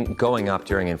everything going up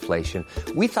during inflation,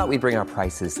 we thought we'd bring our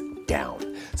prices down.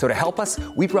 So to help us,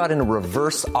 we brought in a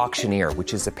reverse auctioneer,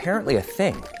 which is apparently a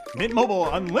thing. Mint Mobile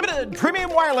Unlimited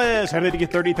Premium Wireless. How to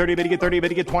get 30, 30, bit to get 30, bit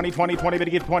to get 20, 20, 20, bit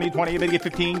to get 20, 20, bit to get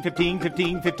 15, 15,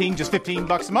 15, 15, just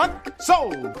 $15 a month?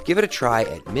 Sold! Give it a try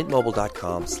at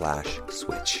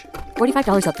mintmobile.com/switch.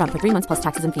 $45 up front for 3 months plus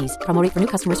taxes and fees. Promo rate for new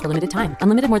customers for limited time.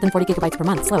 Unlimited more than 40 gigabytes per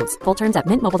month slows. Full terms at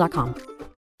mintmobile.com.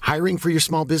 Hiring for your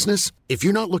small business? If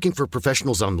you're not looking for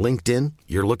professionals on LinkedIn,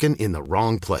 you're looking in the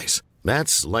wrong place.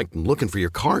 That's like looking for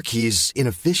your car keys in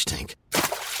a fish tank.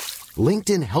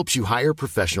 LinkedIn helps you hire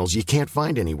professionals you can't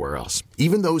find anywhere else,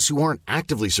 even those who aren't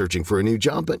actively searching for a new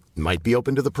job but might be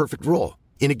open to the perfect role.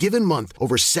 In a given month,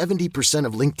 over 70%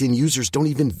 of LinkedIn users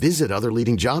don't even visit other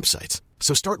leading job sites.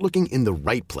 So start looking in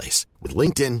the right place. With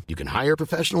LinkedIn, you can hire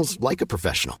professionals like a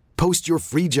professional. Post your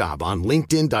free job on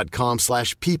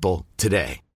linkedin.com/people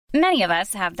today. Many of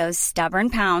us have those stubborn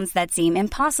pounds that seem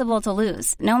impossible to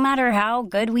lose, no matter how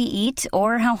good we eat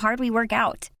or how hard we work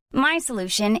out. My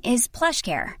solution is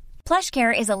PlushCare.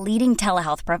 PlushCare is a leading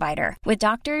telehealth provider with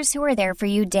doctors who are there for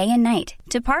you day and night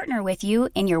to partner with you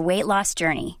in your weight loss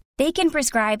journey. They can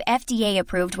prescribe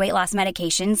FDA-approved weight loss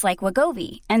medications like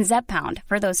Wegovy and Zepbound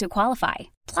for those who qualify.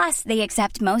 Plus, they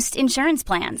accept most insurance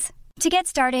plans. To get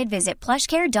started, visit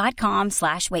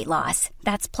plushcare.com/weightloss.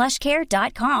 That's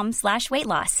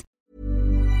plushcare.com/weightloss.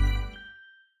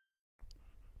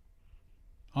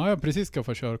 Ja, jag precis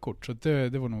skaffat körkort så det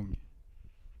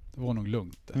var nog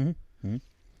lugnt.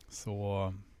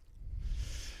 Så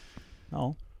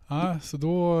så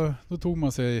då tog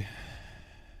man sig,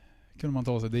 kunde man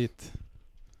ta sig dit.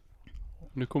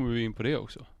 Nu kommer vi in på det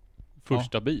också.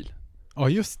 Första bil. Ja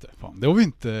just det, fan. Det har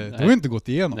vi inte gått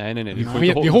igenom. Nej.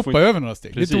 Vi hoppar över några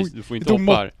steg. Precis, vi tog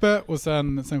moppe och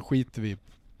sen skiter vi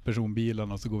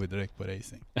personbilen och så går vi direkt på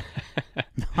racing.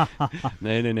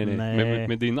 nej.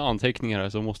 Med dina anteckningar här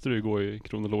så måste du gå i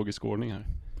kronologisk ordning här.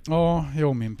 Ja, jag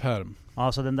och min perm.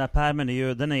 Ja, så den där permen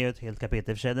är ju ett helt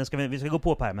kapitel för sig. Vi ska gå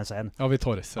på permen sen. Ja, vi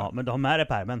tar det sen. Ja, men du har med dig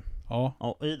permen. Ja.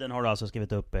 Och i den har du alltså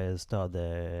skrivit upp stöd,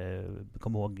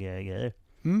 kom ihåg grejer.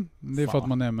 Det är för att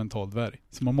man är mental dvärg.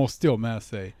 Så man måste ju ha med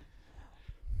sig.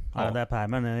 Ja, den där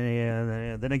permen,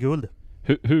 den är guld.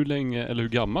 Hur länge, eller hur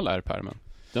gammal är permen?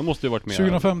 Den måste ju varit med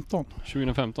 2015.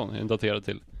 2015 är den daterad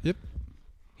till. Japp.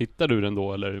 Hittade du den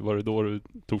då eller var det då du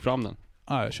tog fram den?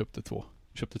 Ja, jag köpte 2.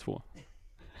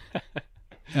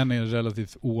 En är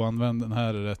relativt oanvänd, den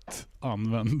här är rätt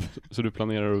använd. Så du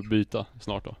planerar att byta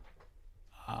snart då?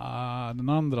 Den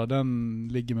andra, den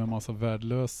ligger med en massa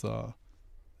värdelösa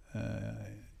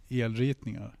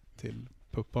elritningar till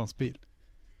puppans bil.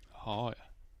 Ja.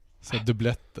 Så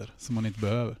dubbletter som man inte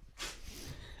behöver.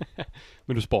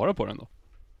 Men du sparar på den då?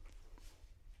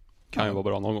 Kan ju vara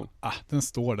bra någon gång. Den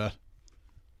står där.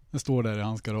 Den står där i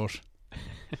hans garage.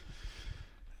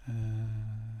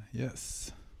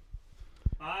 Yes.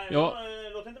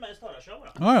 Låt inte mig störa, kör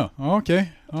bara. Ja,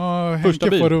 okej. Ja,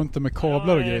 Henke får runt det med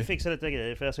kablar och grejer. Jag fixar lite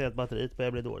grejer för jag ser att batteriet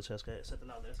börjar bli dåligt så jag ska sätta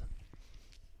laddare sen.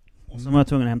 Och så var jag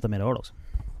tvungen att hämta mer rör också.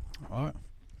 Ja.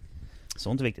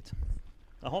 Sånt är viktigt.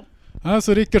 Jaha.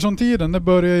 Alltså Rickardsson-tiden, det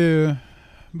börjar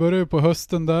ju på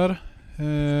hösten där.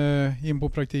 In på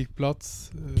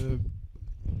praktikplats.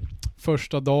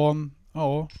 Första dagen,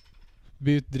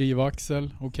 byt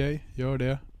drivaxel. Okej, gör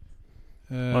det.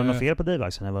 Var det något fel på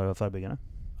drivaxeln eller var det förebyggande?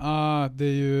 Det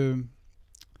är ju...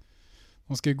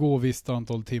 De ska ju gå visst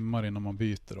antal timmar innan man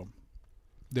byter dem.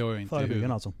 Det har jag inte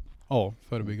förebyggande alltså? Ja,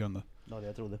 förebyggande. Ja, det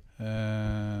jag trodde.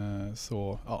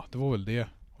 Så, det var väl det.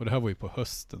 Och det här var ju på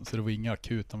hösten, så det var inga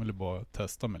akut. Han ville bara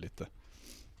testa mig lite.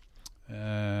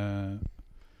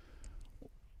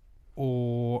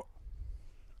 Och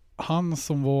han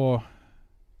som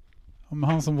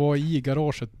var i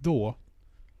garaget då,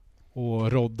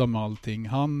 och rodda med allting.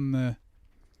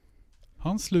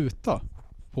 Han slutade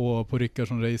på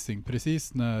Rickardsson Racing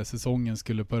precis när säsongen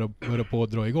skulle börja på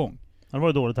att dra igång. Det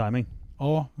var dålig timing.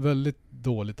 Ja, väldigt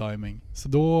dålig timing. Så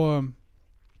då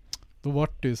var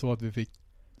det ju så att vi fick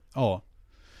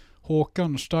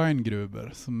Håkan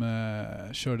Steingruber som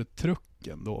körde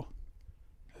trucken då.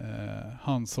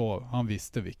 Han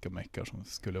visste vilka meckar som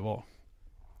skulle vara.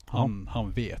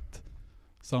 Han vet.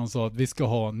 Så han sa att vi ska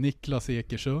ha Niklas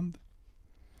Ekersund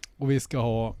och vi ska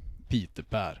ha Peter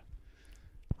Per.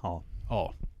 Ja.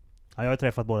 Ja. Ja, jag har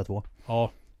träffat båda två.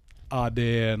 Ja. Ja,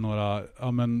 det är några,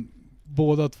 ja men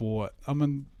båda två, ja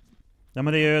men det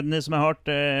är ju ni som har hört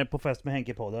på Fest med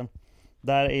Henke-podden.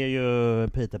 Där är ju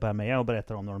Peter Per med och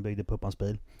berättar om när de byggde Puppans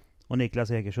bil. Och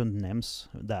Niklas Ekersund nämns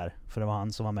där, för det var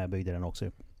han som var med och byggde den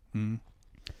också. Mm.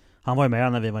 Han var ju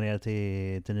med när vi var nere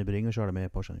till Nybring och körde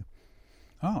med Porsche nu.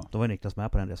 Ja. Då var Niklas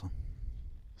med på den resan.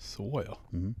 Så ja.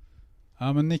 Mm.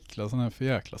 Ja men Niklas, han är för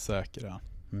jäkla säker. Ja.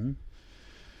 Mm.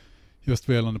 Just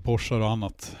velande Porsche och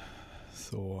annat.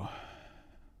 Så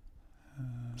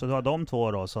det var de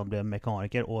två då som blev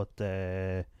mekaniker åt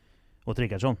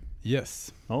Rickardsson?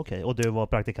 Yes. Okej, och du var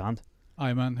praktikant?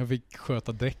 Jajamän, jag fick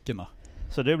sköta däckerna.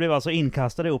 Så du blev alltså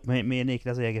inkastad ihop med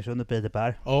Niklas Egersund och Peter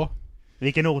Per? Ja.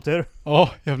 Vilken otur! Ja,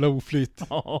 jävla oflyt.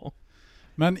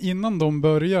 Men innan de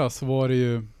började så var det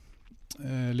ju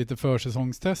lite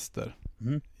försäsongstester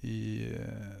i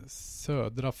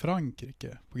södra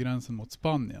Frankrike på gränsen mot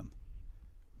Spanien.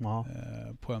 Ja.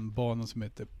 På en bana som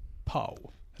heter Pau,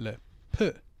 eller P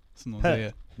som de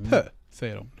säger.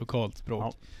 Säger de, lokalt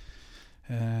språk.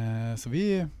 Ja. Så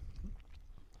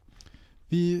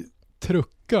vi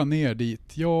truckade ner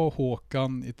dit. Jag och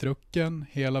Håkan i trucken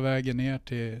hela vägen ner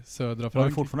till södra Frankrike. Var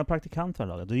du fortfarande praktikant för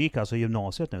laget? Du gick alltså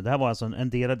gymnasiet nu. Det här var alltså en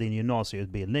del av din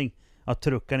gymnasieutbildning. Att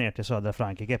trucka ner till södra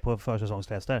Frankrike på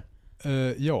försäsongstester.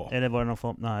 Ja. Eller var det någon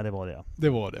form? Nej, det var det. Ja. Det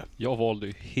var det. Jag valde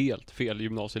ju helt fel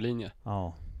gymnasielinje.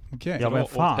 Ja. Okej. Ja, men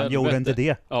fan, gjorde inte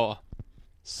det? Ja.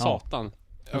 Satan.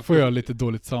 Jag får jag lite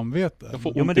dåligt samvete. Jag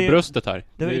får ont i bröstet här.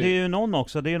 Det är ju någon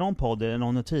också, det är ju någon podd,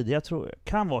 någon tidigare, jag tror,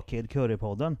 kan vara Kid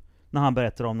Curry-podden. När han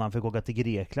berättar om när han fick åka till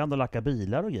Grekland och lacka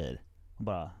bilar och grejer. Och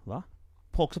bara, va?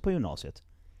 Också på gymnasiet.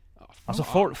 Alltså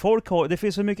folk har, det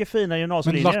finns så mycket fina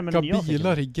gymnasielinjer. Men lacka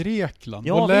bilar i Grekland?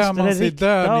 Ja, vad lär man sig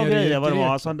där nere i Grekland? Vad det var.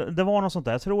 Alltså, det var något sånt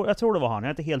där. Jag tror det var han, jag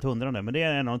är inte helt hundra nu. Men det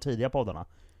är en av de tidiga poddarna.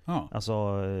 Ja.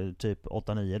 Alltså typ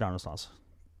 8-9 där någonstans.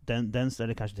 Den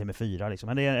eller kanske till och med 4 liksom.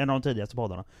 Men det är en av de tidigaste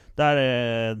poddarna.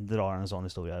 Där drar en sån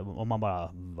historia. Om man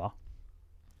bara, va?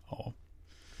 Ja.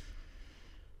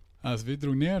 Alltså vi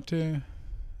drog ner till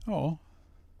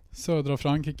södra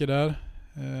Frankrike där.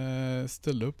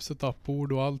 Ställde upp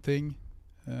setupbord och allting.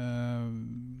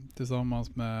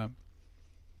 Tillsammans med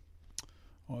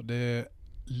det är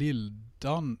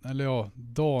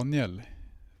Daniel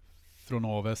från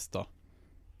Avesta.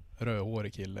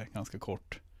 Rödhårig kille, ganska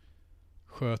kort.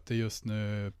 Sköter just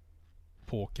nu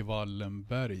Åke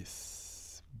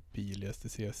Wallenbergs bil i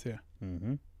STCC.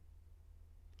 Mhm.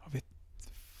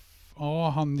 Ja,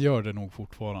 han gör det nog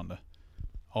fortfarande.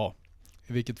 Ja,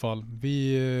 i vilket fall.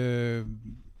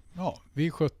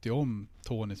 Vi skötte om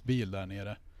Tonys bil där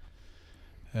nere.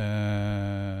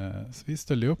 Så vi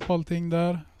ställde upp allting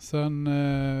där. Sen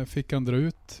fick han dra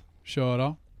ut,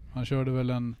 köra. Han körde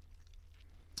väl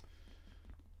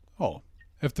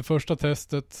efter första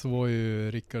testet så var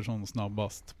ju Rickardsson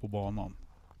snabbast på banan.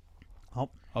 Ja.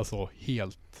 Alltså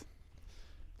helt.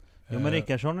 Jo, men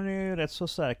Rickardsson är ju rätt så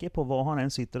säker på vad han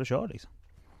än sitter och kör liksom.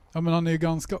 Ja, men han är ju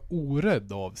ganska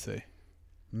orädd av sig.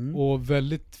 Och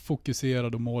väldigt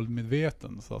fokuserad och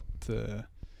målmedveten. Så att, det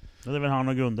är väl han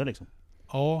och Gunde liksom.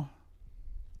 Ja.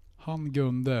 Han,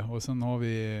 Gunde, och sen har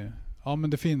vi... Ja, men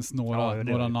det finns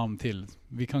några namn till.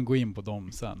 Vi kan gå in på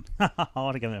dem sen.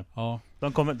 Ja, det kan vi. Ja.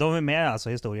 De är med alltså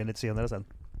i historien lite senare sen.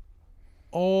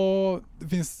 Ja, det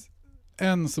finns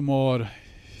en som har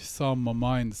samma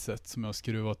mindset som jag har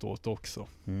skruvat åt också.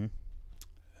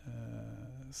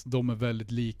 Så de är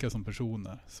väldigt lika som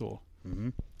personer. Så.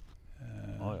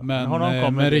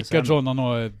 Men Rickardsson, han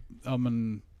har... Ja,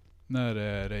 men när det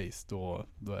är race, då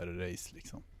är det race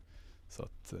liksom. Så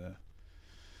att...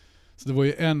 Så det var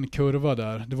ju en kurva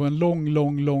där. Det var en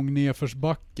lång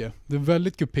nedförsbacke. Det är en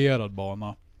väldigt kuperad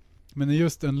bana. Men det är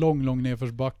just en lång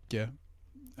nedförsbacke.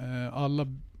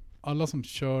 Alla som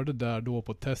körde där då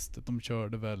på testet, de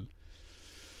körde väl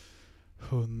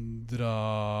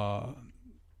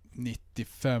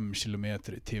 195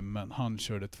 kilometer i timmen. Han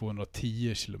körde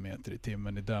 210 kilometer i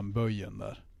timmen i den böjen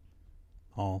där.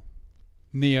 Ja.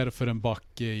 Ner för en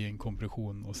backe i en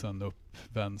kompression och sen upp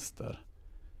vänster.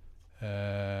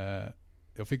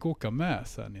 jag fick åka med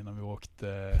sen innan vi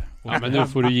åkte. Ja, men nu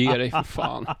får du ge dig för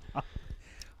fan.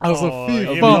 Alltså fy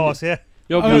fan. Gymnasiet.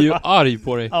 Jag blir ju arg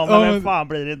på dig. Ja, men vem fan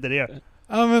blir det inte det?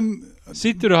 Ja, men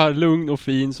Sitter du här lugn och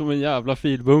fin som en jävla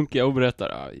filbunke och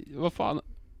berättar, aj, vad fan.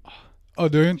 ja,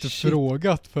 du har ju inte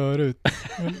frågat förut.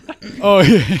 Men,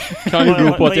 oj. Kan ju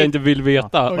bero på att jag inte vill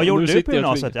veta. Vad Nu gjorde du sitter på jag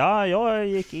gymnasiet? Ja, jag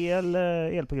gick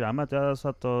elprogrammet. Jag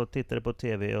satt och tittade på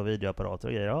tv och videoapparater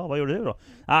och grejer. Ja, vad gjorde du då?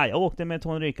 Jag åkte med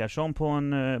Tony Rickardsson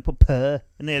på Pö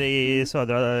nere i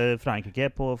södra Frankrike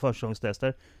på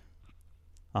försäsongstester.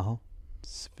 Jaha.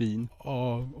 Svin.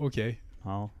 Ja, okej.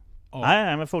 Ja. Ja.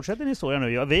 Nej, men fortsätt din historia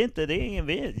nu. Jag är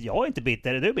inte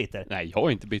bitter. Är du bitter? Nej, jag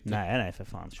är inte bitter. Nej, för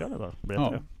fan. Kör det bara.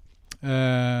 Berätta Ja.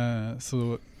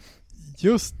 Så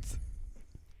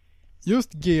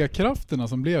just G-krafterna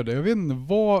som blev det. Jag vet inte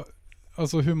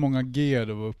hur många G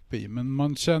det var uppe i, men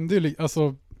man kände ju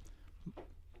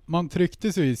man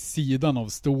tryckte sig i sidan av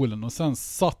stolen och sen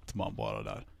satt man bara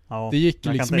där. Ja, det gick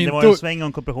liksom det inte. var en sväng och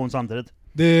en kompression samtidigt.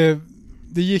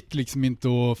 Det gick liksom inte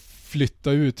att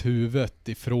flytta ut huvudet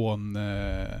ifrån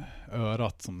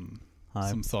örat som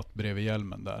satt bredvid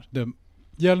hjälmen där.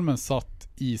 Hjälmen satt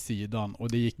i sidan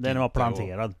och det gick den var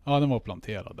planterad. Ja, den var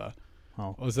planterad där.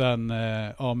 Ja. Och sen,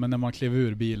 men när man klev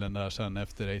ur bilen där sen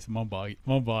efter race,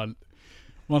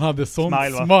 man hade sån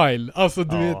smile. Alltså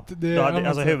du vet,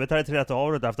 huvudet hade trillat av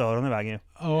och efter öronen i vägen.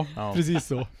 Ja, precis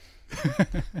så.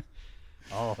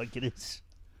 Ja, gris.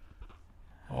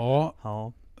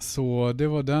 Ja. Så det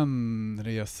var den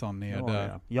resan ner där.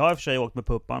 Ja. Jag har i och för sig åkt med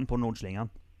puppan på Nordslingan.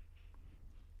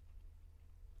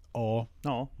 Ja.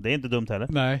 Ja, det är inte dumt heller.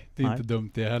 Nej, det är inte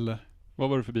dumt det heller. Vad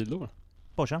var det för bil då?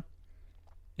 Porsche.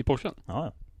 I Porschen?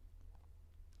 Ja.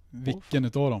 Vilken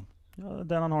utav dem? Ja,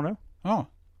 den han har nu. Ja.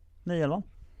 911.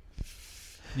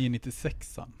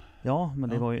 996an. Ja, men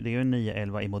det är ju en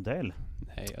 911 i modell.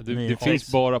 Nej, det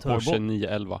finns bara Porsche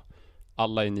 911.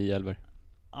 Alla är 911.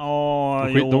 Ja,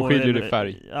 de skiljer i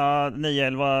färg. Ja,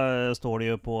 911 står det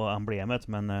ju på emblemet,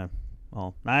 men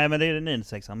ja. Nej, men det är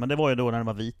 996an. Men det var ju då när den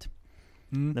var vit.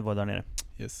 Det var där nere.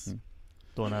 Yes.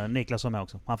 Då när Niklas var med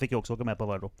också. Han fick ju också åka med på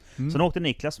varv då. Sen åkte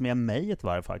Niklas med mig ett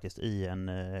varv faktiskt i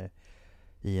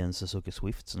en Suzuki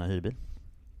Swift, sån här hyrbil.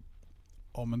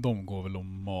 Ja, men de går väl att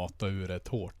mata ur rätt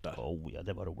hårt där. Ja,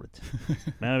 det var roligt.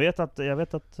 Men jag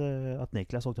vet att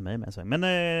Niklas åkte med en sväng. Men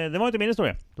det var inte min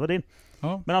historia. Det var din.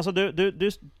 Ja. Men alltså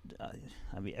du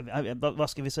vad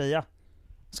ska vi säga?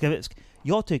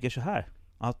 Jag tycker så här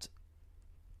att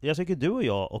jag tycker du och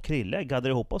jag och Krille gaddar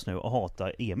ihop oss nu och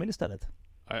hatar Emil istället.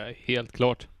 Helt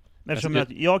klart. Eftersom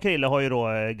jag och Krille har ju då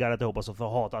gaddat ihop oss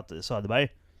och hatat Söderberg.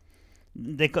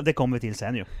 Det kommer vi till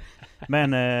sen ju.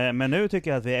 Men nu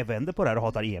tycker jag att vi vänder på det här och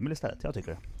hatar Emil istället. Jag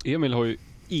tycker det. Emil har ju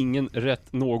ingen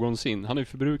rätt någonsin. Han har ju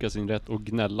förbrukat sin rätt att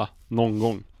gnälla någon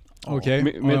gång.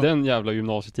 Okej. Med den jävla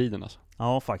gymnasietiden alltså.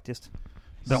 Ja, faktiskt.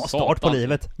 Bra start på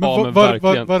livet. Men,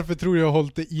 varför tror du jag har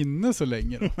hållit det inne så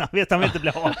länge då? Jag vet, han vill inte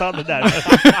bli hatad där.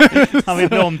 Han vill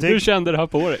bli omtyckt. Du kände det här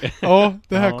på dig. Ja,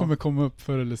 det här kommer komma upp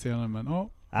förr eller senare, men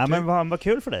men vad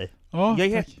kul för dig. Ja,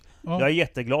 jag är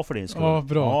jätteglad för din skull. Ja,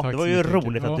 bra. Tack det var ju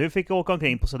roligt att du fick åka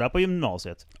omkring på sådär på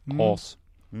gymnasiet. As.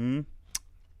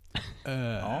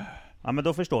 Ja, men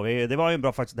då förstår vi. Det var ju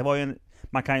bra faktiskt. Det var ju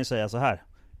man kan ju säga så här.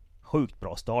 Sjukt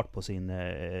bra start på sin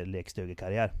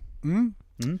lekstugekarriär.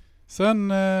 Sen,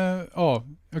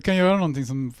 jag kan göra någonting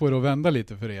som får att vända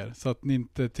lite för er. Så att ni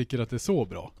inte tycker att det är så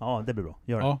bra. Ja, det blir bra.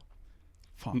 Gör det. Ja.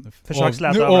 Fan,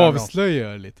 nu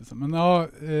avslöjar jag lite. Men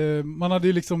man hade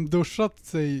ju liksom duschat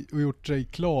sig och gjort sig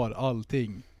klar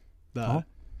allting där. Ja.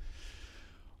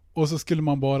 Och så skulle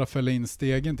man bara fälla in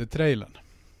stegen till trailern.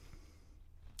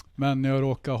 Men jag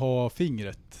råkade ha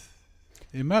fingret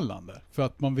emellan där. För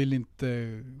att man vill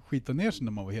inte skita ner sig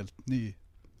när man var helt ny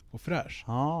och fräsch.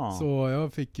 Så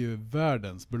jag fick ju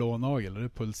världens blånagel och det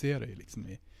pulserade ju liksom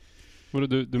i.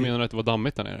 Du menar att det var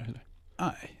dammigt där nere? Eller?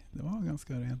 Nej, det var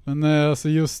ganska rent. Men alltså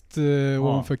just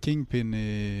ovanför Kingpin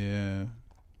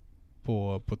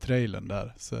på trailern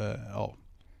där.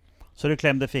 Så du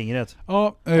klämde fingret?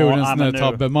 Ja, jag gjorde en sån här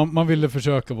tabbe. Man ville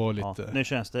försöka vara lite. Nu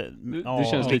känns det. Det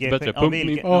känns lite bättre.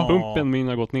 Pumpen min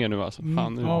har gått ner nu alltså.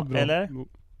 Fan, nu. Ja, bra. Eller?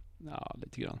 Ja,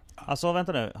 lite grann. Alltså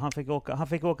vänta nu. Han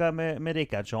fick åka med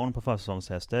Rickardsson på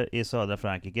försäsongshäster i södra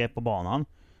Frankrike på banan.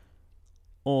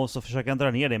 Och så försöker han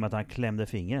dra ner det med att han klämde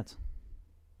fingret.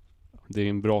 Det är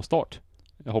en bra start.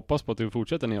 Jag hoppas på att du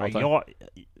fortsätter neråt här.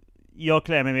 Jag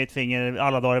klämmer mitt finger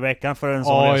alla dagar i veckan för en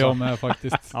sån resa. Ja, jag med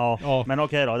faktiskt. Men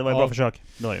okej då, det var ett bra försök.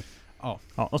 Det var ju. Ja.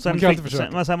 Och sen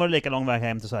var det lika lång väg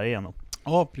hem till Sverige igen då.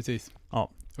 Ja, precis. Ja.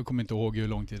 Jag kommer inte ihåg hur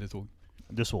lång tid det tog.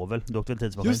 Du sov väl? Du åkte väl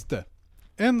tidsmaskin? Just det.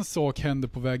 En sak hände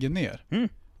på vägen ner.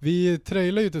 Vi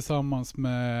trailade ju tillsammans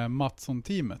med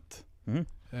Mattsson-teamet.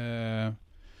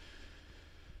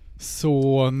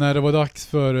 Så när det var dags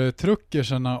för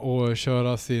truckersarna att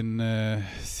köra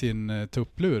sin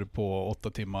tupplur på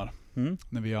 8 timmar.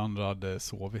 När vi andra hade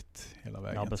sovit hela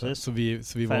vägen. Ja, precis. Så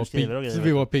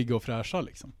vi var pigga och fräscha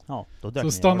liksom. Ja,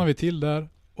 så stannade vi till där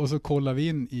och så kollade vi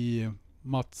in i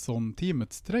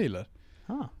Mattsson-teamets trailer.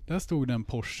 Där stod det en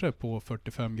Porsche på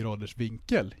 45 graders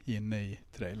vinkel inne i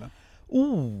trailern.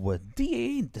 Det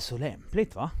är inte så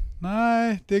lämpligt, va?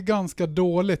 Nej, det är ganska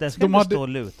dåligt. Den ska inte stå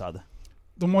lutad.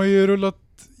 De har ju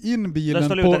rullat in bilen. Den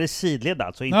står lutad i sidled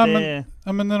alltså, inte...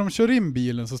 Nej, men när de kör in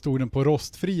bilen så stod den på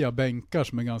rostfria bänkar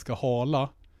som är ganska hala.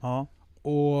 Ja.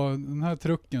 Och den här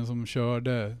trucken som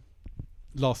körde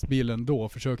lastbilen då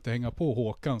försökte hänga på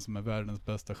Håkan som är världens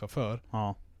bästa chaufför.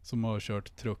 Ja. Som har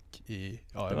kört truck i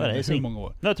hur många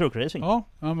år. Det var truckracing. Ja,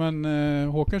 men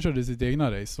Håkan körde sitt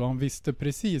egna race så han visste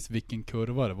precis vilken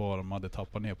kurva det var de hade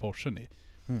tappat ner Porschen i.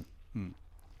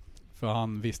 För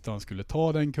han visste att han skulle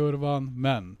ta den kurvan,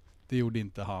 men det gjorde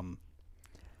inte han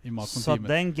i Mattsson-teamet.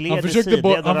 Så den gled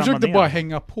han försökte bara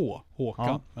hänga på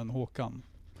Håkan, men Håkan...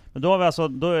 Men då har vi alltså,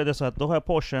 då är det så att då har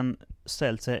Porschen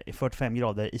ställt sig i 45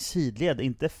 grader i sidled,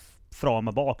 inte fram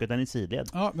och bak utan i sidled.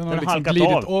 Ja, den har liksom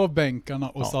glidit av bänkarna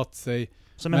och satt sig.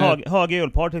 Som en höger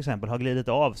hjulpar till exempel har glidit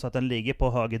av så att den ligger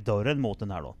på höger dörren mot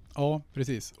den här då. Ja,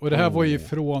 precis. Och det här var ju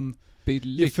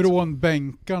ifrån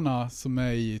bänkarna som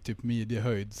är i typ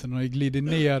midjehöjd. Så den har ju glidit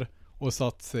ner och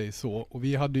satt sig så. Och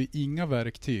vi hade ju inga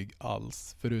verktyg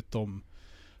alls förutom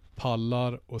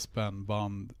pallar och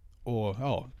spännband och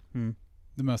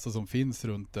det mesta som finns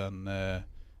runt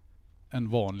en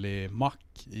vanlig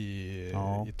mack i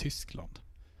Tyskland.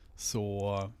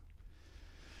 Så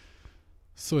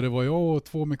det var jag och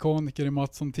 2 mekaniker i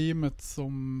Mattsson-teamet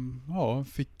som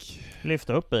fick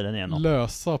lyfta upp bilen igen och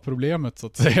lösa problemet så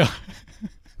att säga.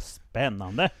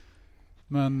 Spännande.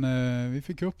 Men vi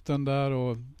fick upp den där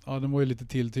och den var ju lite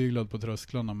tilltyglad på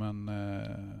trösklarna men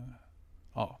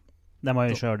den var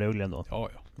ju körduglig då. Ja.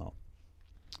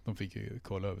 De fick ju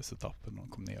kolla över setupen när de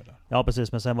kom ner där. Ja,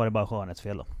 precis. Men sen var det bara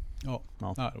skönhetsfel då. Ja.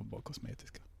 Nej, det var bara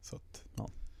kosmetiska. Så att...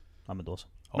 Ja, men då så.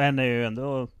 Ja. Men det är ju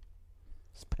ändå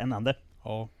spännande.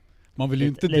 Ja. Man vill ju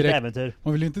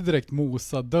inte direkt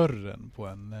mosa dörren på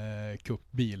en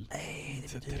kuppbil. Nej,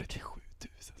 det är 37 000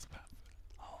 spänn.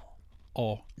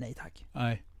 Ja. Nej tack.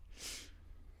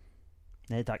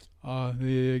 Nej tack. Ja, det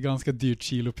är ganska dyrt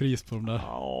kilopris på de där.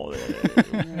 Ja,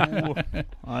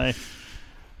 nej.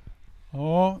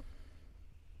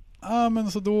 Ja,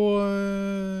 men så då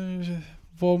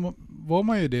var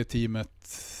man ju det teamet.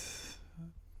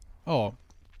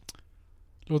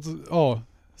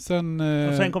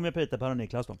 Sen kom ju Peter, Per och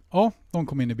Niklas då. Ja, de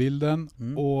kom in i bilden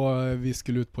och vi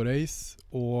skulle ut på race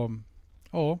och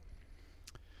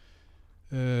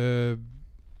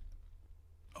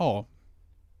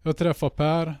jag träffar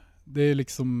Per. Det är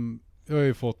liksom, jag har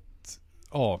ju fått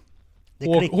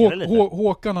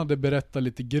Håkan hade berättat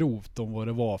lite grovt om vad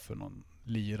det var för någon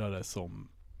lirare som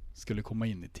skulle komma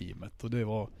in i teamet. Och det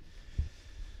var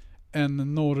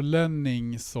en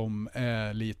norrlänning som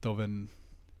är lite av en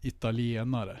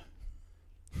italienare.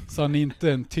 Så han är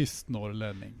inte en tyst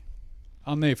norrlänning.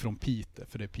 Han är från Piteå,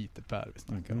 för det är Peter Per vi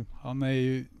snackar om. Han är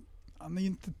ju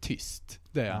inte tyst.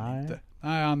 Det är han inte.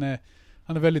 Nej, han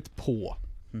är väldigt på.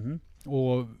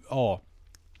 Och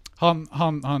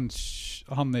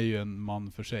han är ju en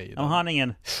man för sig. Ja, han är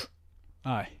ingen...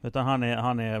 Nej. Utan han är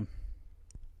han är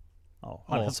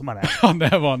som han är. Han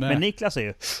är vad han är. Men Niklas är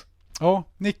ju... Ja,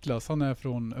 Niklas, han är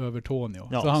från Övertorneå.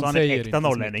 Ja, så han är äkta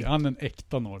norrlänning. Han är en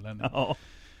äkta norrlänning. Ja.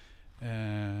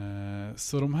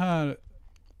 Så de här...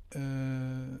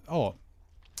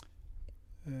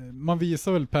 man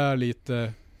visar väl Per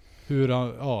lite hur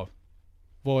han...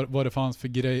 vad det fanns för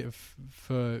grej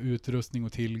för utrustning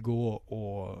och tillgå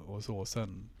och så.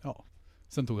 Sen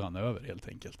tog han över helt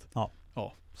enkelt. Ja.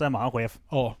 Sen var han chef.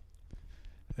 Ja.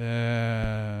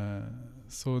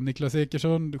 Så Niklas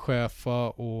Ekersund chefa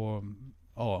och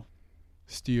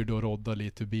styrde och rodda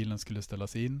lite hur bilen skulle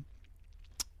ställas in.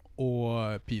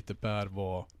 Och Peter Per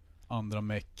var andra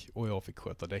meck och jag fick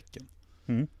sköta däcken.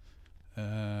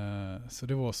 Så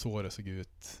det var så det såg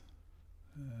ut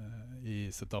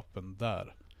i setupen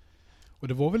där. Och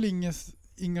det var väl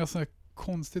inga så här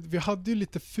konstigt. Vi hade ju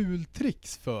lite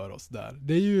fultricks för oss där.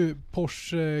 Det är ju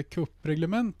Porsche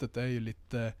Cup-reglementet är ju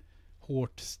lite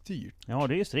hårt styrt. Ja,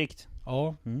 det är ju strikt.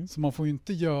 Ja, så man får ju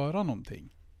inte göra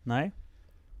någonting. Nej.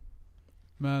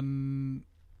 Men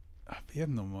jag vet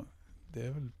inte om det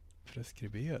är väl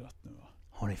preskriberat nu, va?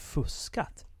 Har ni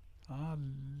fuskat? Ja,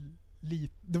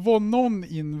 lite. Det var någon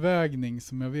invägning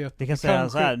som jag vet. Vi kan säga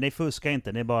så här, ni fuskar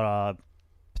inte, ni bara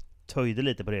töjde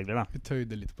lite på reglerna. Vi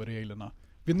töjde lite på reglerna.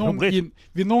 Roligt.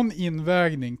 Vid någon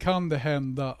invägning kan det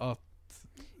hända att...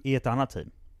 I ett annat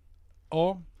team.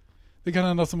 Ja, det kan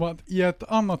hända som att i ett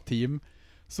annat team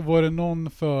så var det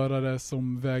någon förare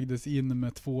som vägdes in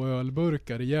med 2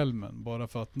 ölburkar i hjälmen. Bara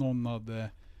för att någon hade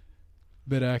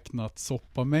beräknat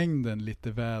soppamängden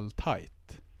lite väl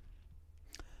tajt.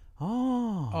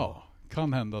 Ja,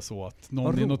 kan hända så att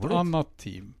någon i något annat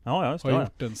team har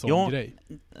gjort en sån grej.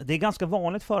 Det är ganska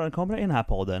vanligt förekommande i den här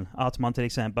podden att man till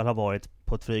exempel har varit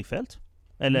på ett flygfält.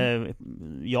 Eller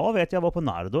jag var på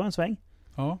Nardo en sväng.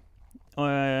 Ja.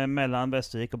 Mellan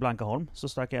Västervik och Blankaholm så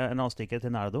stack jag en avstickare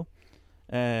till Nardo.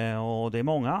 Och det är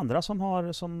många andra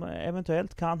som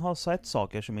eventuellt kan ha sett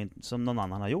saker som någon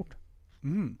annan har gjort.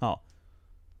 Ja.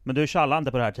 Men du tjallade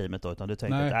inte på det här teamet då, utan du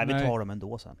tänkte att vi tar dem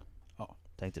ändå sen. Ja.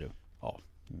 Tänkte du? Ja.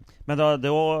 Men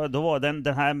då var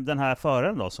den här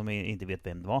föraren då, som vi inte vet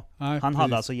vem det var. Nej, han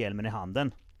hade alltså hjälmen i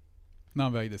handen. När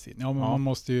han vägdes in. Ja, men man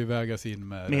måste ju vägas in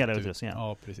med hela utrustningen.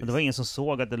 Ja, precis. Men det var ingen som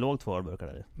såg att det låg 2 ölburkar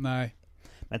där. Nej.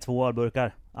 Men 2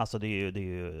 ölburkar, alltså det är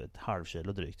ju ett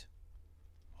halvkilo drygt.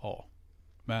 Ja.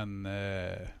 Men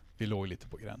vi låg lite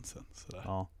på gränsen. Sådär.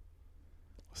 Ja.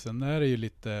 Och sen är det ju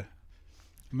lite...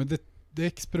 Men det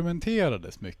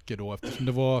experimenterades mycket då, eftersom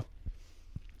det var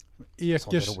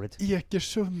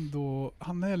Ekersund och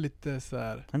han är lite så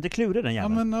här. Han är inte klurig den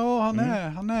jäveln. Ja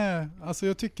men han är alltså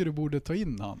jag tycker du borde ta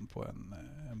in han på en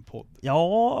podd.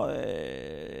 Ja,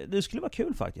 det skulle vara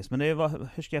kul faktiskt, men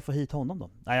hur ska jag få hit honom då?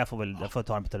 Nej, jag får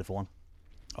ta honom på telefon.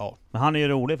 Ja. Men han är ju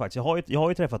rolig faktiskt. Jag har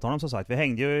ju träffat honom som sagt. Vi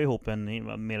hängde ju ihop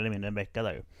mer eller mindre en vecka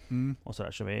där ju. Och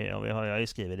sådär, så jag har ju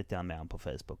skrivit lite grann med honom på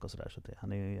Facebook och sådär, så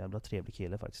han är ju en jävla trevlig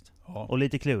kille faktiskt. Ja. Och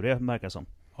lite klurig märker det som.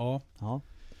 Ja. Ja.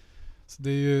 Så det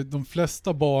är ju de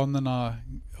flesta banorna,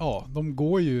 de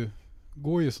går ju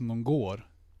som de går.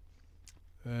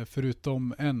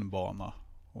 Förutom en bana,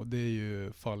 och det är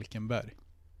ju Falkenberg.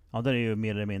 Ja, det är ju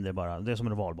mer eller mindre bara, det är som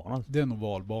en ovalbana. Det är en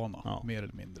ovalbana, mer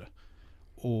eller mindre.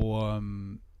 Och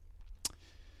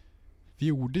vi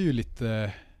gjorde ju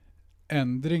lite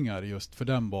ändringar just för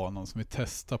den banan som vi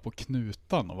testade på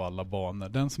Knutan av alla banor.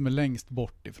 Den som är längst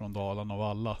bort ifrån Dalarna av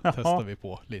alla testar vi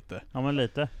på lite. Ja, men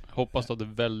lite. Hoppas att det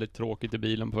är väldigt tråkigt i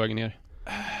bilen på vägen ner.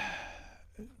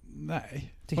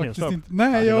 Nej. Faktiskt inte.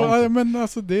 Nej, men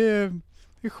alltså det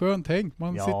är skönt tänk.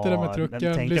 Man sitter där med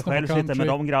trucken, lyssnar själv på country. Sitter med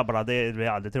de grabbarna, det blir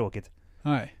aldrig tråkigt.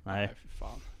 Nej. För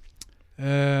fan.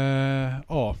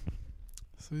 Ja.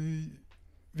 Så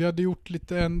vi hade gjort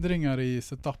lite ändringar i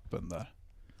setupen där.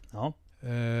 Ja.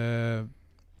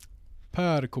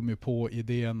 Per kom ju på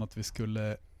idén att vi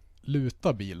skulle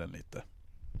luta bilen lite.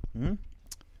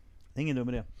 Ingen dum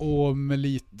idé. Och med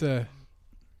lite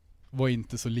var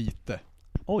inte så lite.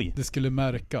 Oj. Det skulle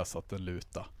märkas att den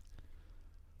luta.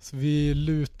 Så vi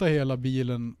lutade hela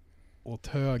bilen åt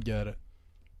höger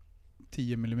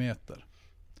 10 mm.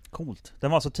 Coolt.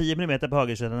 Den var alltså 10 mm på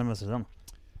högersidan än vänstersidan.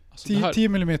 Alltså 10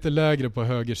 mm lägre på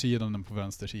högersidan än på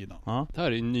vänstersidan. Ja. Det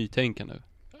här är nytänkande.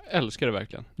 Jag älskar det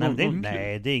verkligen. Nej,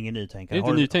 det är ingen nytänkande. Det är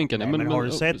inte nytänkande. Men har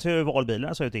du sett hur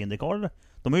valbilarna ser ut i Indycar?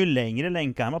 De har ju längre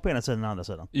länkarmar på ena sidan än andra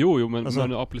sidan. Jo, men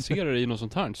man applicerar det i något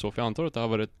sånt här så, för jag antar att det här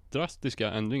var rätt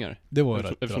drastiska ändringar. Det var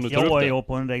rätt drastiskt. Ja,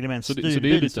 på en reglementsstyrd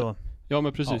bil så... Ja,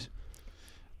 men precis.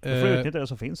 Ja. Du får utnyttja det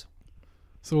som finns.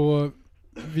 Så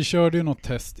vi körde ju något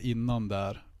test innan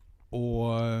där. Och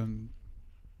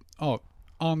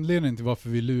anledningen till varför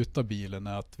vi lutar bilen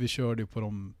är att vi körde på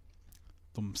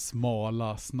de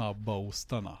smala, snabba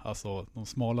ostarna. Alltså de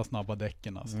smala, snabba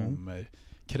däcken som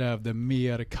krävde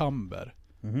mer camber.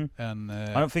 Än,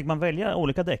 fick man välja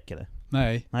olika däck eller?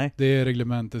 Nej. Det är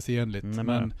reglementesenligt.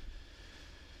 Men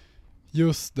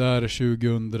just där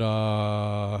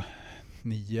 2009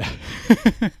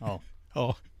 ja.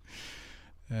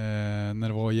 När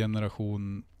det var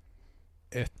generation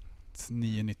 1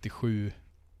 997.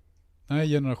 Nej,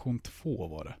 generation 2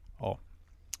 var det.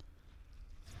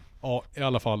 Ja, i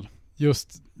alla fall.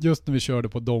 Just när vi körde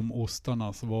på de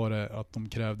ostarna så var det att de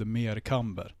krävde mer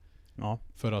camber. Ja.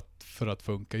 För att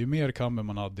funka. Ju mer camber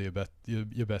man hade ju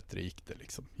bättre gick det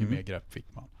liksom. Ju mer grepp fick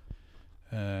man.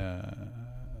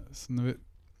 Så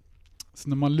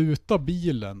när man lutar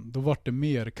bilen, då var det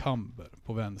mer camber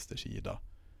på vänster sida.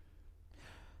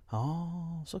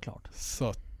 Ja, såklart. Så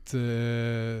att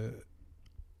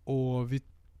och vi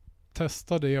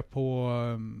testade det på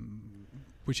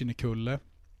Kinnekulle.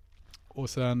 Och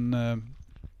sen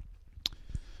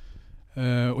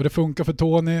och det funkar för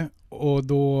Tony, och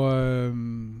då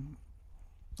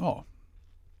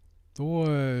då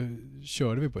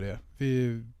körde vi på det.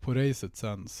 På racet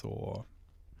sen så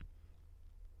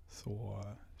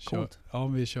Coolt. Ja,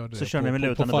 vi körde Så det körde ni med på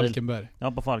lutande bil? Falkenberg.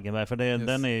 Ja, på Falkenberg. För Yes.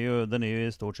 den är ju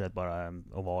i stort sett bara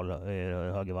oval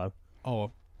högervarv.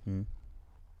 Ja. Mm.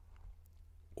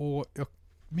 Och jag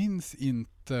minns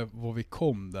inte vad vi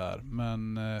kom där,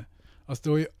 men alltså det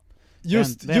var ju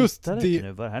just Vänta det. lite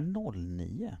nu, var det här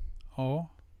 09? Ja.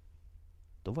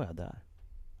 Då var jag där.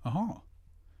 Aha.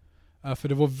 Ja, för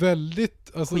det var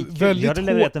väldigt, alltså Skitkul. väldigt Jag hade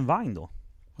levererat en vagn då.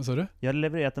 Vad sa du? Jag hade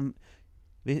levererat en...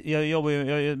 Jag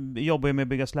jobbade ju med att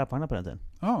bygga släpvagnar på den tiden.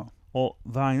 Ja. Och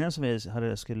vagnen som vi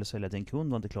skulle sälja till en kund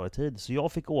var inte klar i tid. Så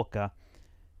jag fick åka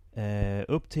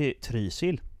upp till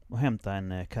Trysil och hämta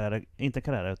en Carrera, inte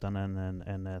Carrera utan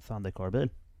en Thundercar-bil.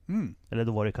 Mm. Eller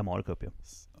då var det Camaro Cup ju.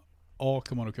 Ja,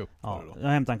 Camaro Cup. Ja, jag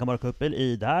hämtade en Camaro Cup-bil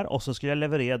i där och så skulle jag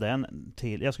leverera den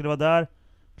till... Jag skulle vara där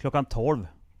klockan 12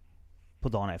 på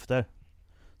dagen efter.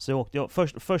 Så jag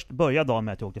först började dagen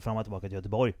med att jag åkte fram och tillbaka till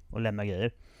Göteborg och lämnade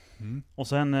grejer. Mm. Och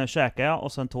sen käkade jag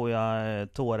och sen tog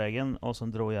jag Touaregen och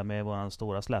sen drog jag med våran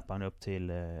stora släpvagn upp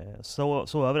till...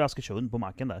 Så över Askersund på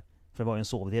macken där. För det var ju en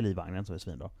sovdel i vagnen så det är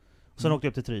svinbra. Och sen åkte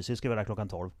jag upp till Trysil, skulle vara där klockan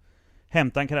 12.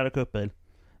 Hämtade en Carrera Cup-bil.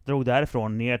 Drog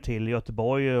därifrån ner till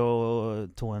Göteborg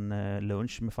och tog en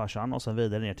lunch med farsan och sen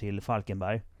vidare ner till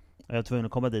Falkenberg. Jag var tvungen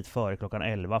att komma dit före klockan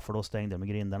 11 för då stängde de med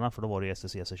grindarna för då var det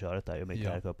STCC-köret där med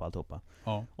Carrera Cup och alltihopa.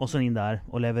 Ja. Och sen in där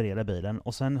och leverera bilen.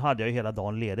 Och sen hade jag ju hela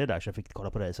dagen ledig där så jag fick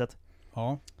kolla på racet.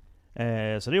 Ja.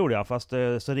 Så det gjorde jag, fast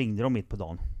så ringde de mitt på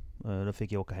dagen. Då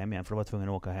fick jag åka hem igen för då var jag tvungen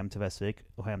att åka hem till Västervik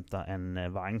och hämta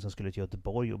en vagn som skulle till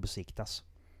Göteborg och besiktas.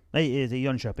 Nej, till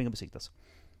Jönköping och besiktas.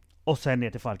 Och sen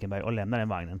ner till Falkenberg och lämna den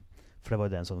vagnen. För det var ju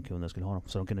den som kunden skulle ha dem.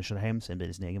 Så de kunde köra hem sin bil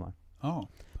i sin egen vagn. Ja.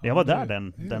 Jag var där det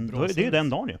är ju den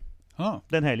dagen ju. Ja.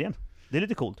 Den helgen. Det är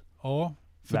lite coolt. Ja.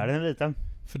 Världen är liten.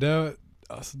 För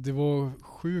det var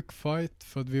sjuk fight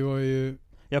för att vi var ju...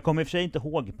 Jag kommer i och för sig inte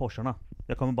ihåg Porscharna.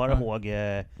 Jag kommer bara ihåg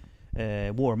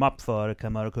warm-up för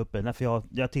Camaro Cup-bilen. För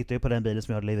jag tittade ju på den bilen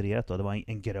som jag hade levererat då. Det var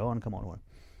en grön Camaro.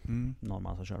 Någon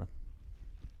man som körde.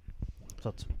 Så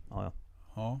att, ja.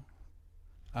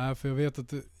 Ja, för jag vet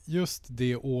att just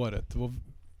det året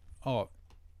var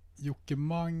Jocke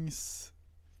Mangs,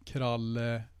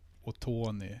 Kralle och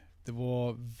Tony. Det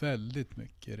var väldigt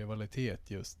mycket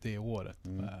rivalitet just det året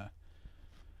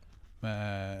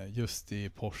med just i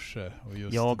Porsche och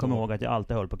just jag kommer ihåg att jag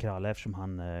alltid höll på Kralle eftersom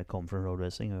han kom från road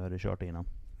racing och jag hade kört innan.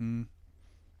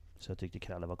 Så jag tyckte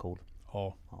Kralle var cool.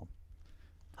 Ja.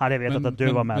 Hade jag vetat att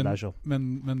du var med där så.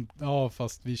 Men ja,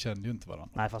 fast vi kände ju inte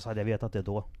varandra. Nej, fast hade jag vetat det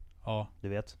då. Ja. Du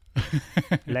vet.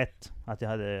 Lätt att jag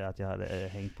hade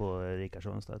hängt på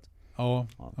Rickardsson istället. Ja,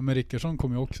 men Rickardsson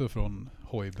kom ju också från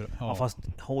hoj. Ja, fast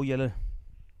hoj eller...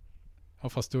 Ja,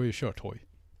 fast du har ju kört hoj.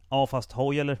 Ja, fast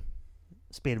hoj eller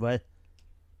speedway.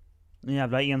 En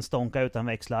jävla enstånka utan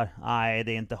växlar. Nej,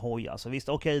 det är inte hoj alltså. Visst,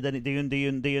 okej, det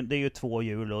är ju två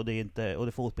hjul och det är inte och det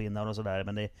är fotbindar och sådär,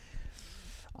 men det är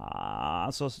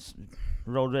alltså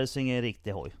road racing är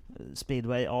riktig hoj.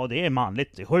 Speedway, ja det är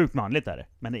manligt, det är sjukt manligt är det.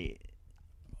 Men det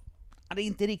är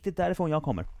inte riktigt därifrån jag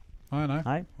kommer.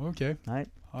 Nej. Okej. Nej.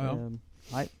 Ja.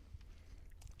 Nej.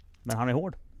 Men han är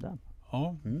hård. Där.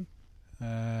 Ja.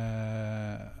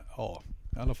 Ja,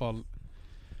 i alla fall.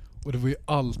 Och det var ju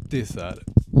alltid så här.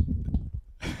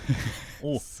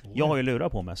 Jag har ju lurar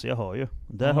på mig så jag hör ju.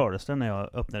 Där hördes det när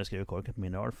jag öppnade skruvkorken på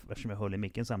min rör eftersom jag höll i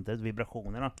micken samtidigt.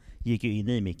 Vibrationerna gick ju in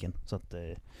i micken så att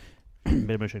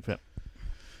ber om ursäkt för det.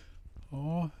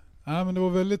 Ja, men det var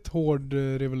väldigt hård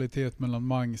rivalitet mellan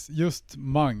Mangs. Just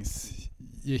Mangs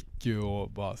gick ju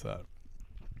och bara så här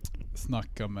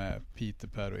snacka med Peter,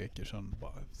 Per och Ekersson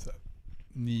bara så här,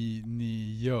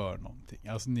 ni gör någonting.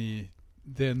 Alltså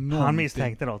det är någonting. Han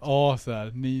misstänkte något. Ja, så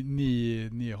här,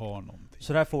 ni har någonting.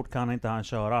 Så där fort kan inte han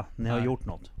köra. Ni har gjort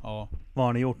något. Ja. Vad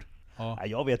har ni gjort? Ja. Nej,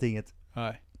 jag vet inget.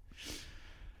 Nej.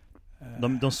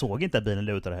 De såg inte att bilen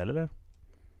lutade heller där.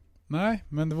 Nej,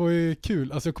 men det var ju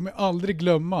kul. Alltså jag kommer aldrig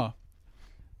glömma.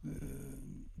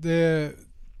 Det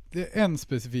är en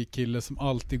specifik kille som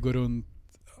alltid går runt.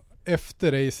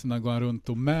 Efter racerna går han runt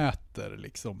och mäter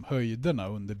liksom höjderna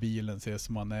under bilen. Ser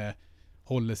som man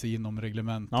håller sig inom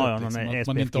reglementet. Ja,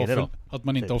 liksom, att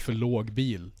man inte har för låg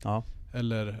bil. Ja.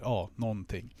 Eller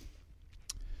någonting.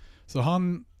 Så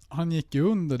han gick ju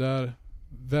under där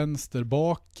vänster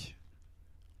bak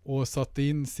och satte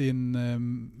in sin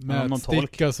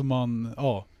mätsticka som man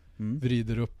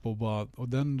vrider upp och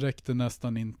den räckte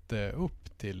nästan inte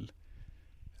upp till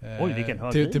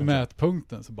till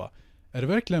mätpunkten. Så bara, är det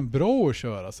verkligen bra att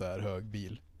köra så här hög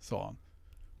bil? Sa han.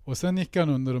 Och sen gick han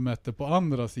under och mätte på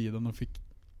andra sidan och fick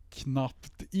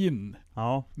knappt in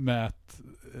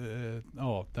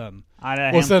den.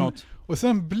 Nej, Och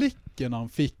sen blicken han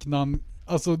fick när han,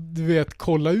 alltså du vet,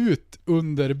 kolla ut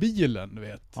under bilen, du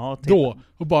vet. Ja, då,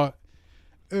 och bara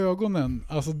ögonen,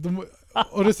 alltså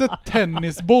har du sett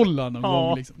tennisbollar någon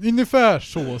gång liksom? Ungefär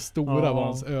så stora var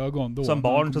hans ögon då. Som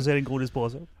barn så ser en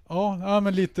godispåse. Ja,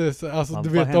 men lite så, alltså Man du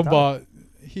får vet, de hämta bara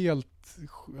helt,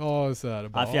 ja så här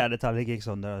bara. Ja, fjärde tallrik gick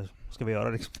sönder. Ska vi göra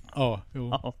liksom? Ja, jo,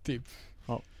 Ja. typ.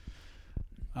 Ja.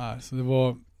 Nej, så det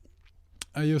var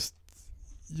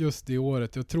just det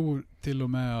året, jag tror till och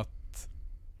med att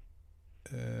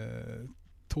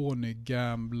Tony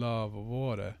gambla, vad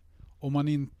var det? Om man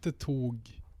inte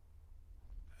tog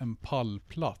en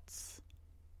pallplats.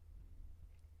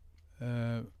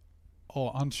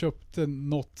 Ja, han köpte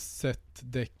något set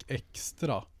däck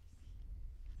extra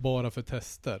bara för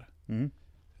tester.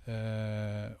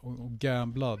 Och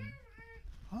gamblad.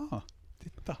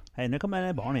 Titta. Hej, nu kommer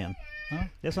det barn igen. Ja.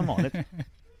 Det är som vanligt.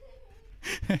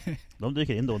 De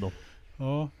dyker in då och då.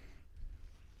 Ja.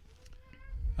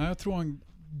 Nej, jag tror han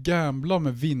gamblar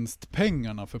med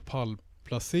vinstpengarna för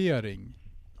pallplacering.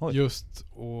 Oj. Just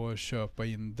att köpa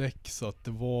in däck, så att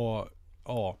det var,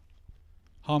 ja,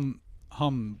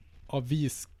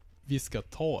 vi ska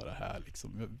ta det här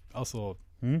liksom. Alltså,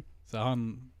 så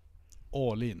han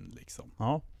all in liksom.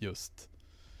 Ja. Just.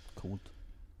 Coolt.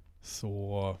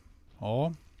 Så,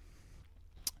 ja.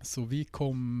 Så vi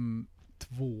kom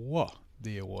 2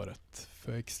 det året.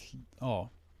 För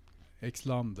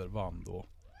Xlander vann då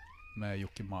med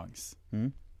Jocke Mangs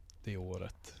det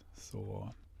året. Så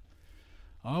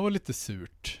ja, det var lite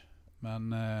surt.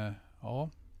 Men ja.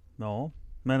 Ja,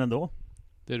 men ändå.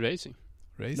 Det är racing.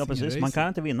 Ja, precis. Man kan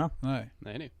inte vinna.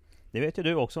 Nej. Det vet ju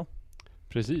du också.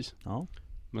 Precis. Ja.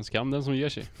 Men skam den som ger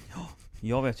sig.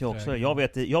 Jag vet ju också. Jag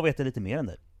vet det lite mer än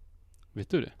dig. Vet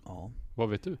du det? Ja. Vad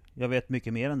vet du? Jag vet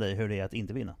mycket mer än dig hur det är att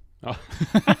inte vinna. Ja.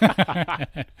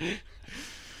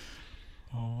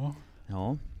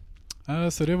 Ja.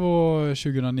 Så det var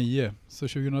 2009. Så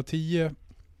 2010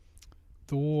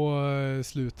 då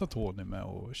slutade Tony med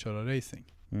att köra racing.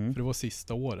 För det var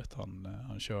sista året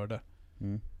han körde.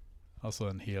 Alltså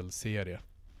en hel serie.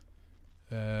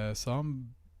 Så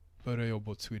han började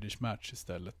jobba åt Swedish Match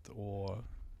istället och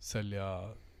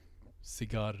sälja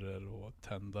cigarrer och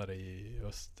tändare i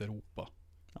Östeuropa.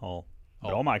 Ja.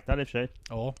 Bra marknad i och för sig.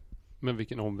 Ja. Men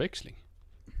vilken omväxling.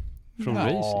 Från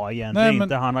racing? Ja, egentligen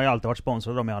inte. Han har ju alltid varit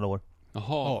sponsrad dem i alla år.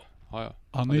 Jaha. Ja.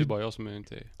 Han är ju bara jag som är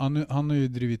inte... Han har ju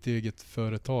drivit eget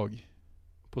företag.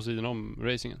 På sidan om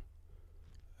racingen?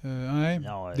 Nej,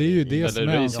 det är ju det som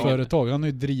är hans företag. Han har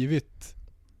ju drivit...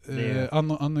 Han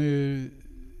har ju...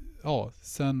 Ja,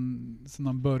 sen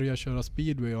han började köra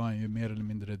speedway har han ju mer eller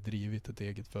mindre drivit ett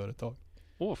eget företag.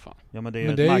 Fan. Ja, men det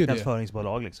är ju ett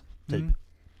marknadsföringsbolag liksom. Typ.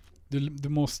 Du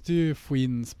måste ju få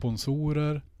in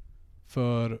sponsorer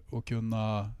för att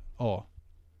kunna... Ja.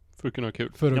 För att kunna ha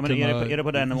kul. Ja, men är det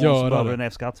på den nivån så behöver du en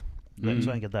F-skatt.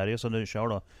 Så enkelt är det ju. Så du kör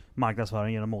då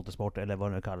marknadsföring genom motorsport eller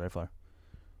vad du nu kallar det för.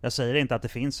 Jag säger inte att det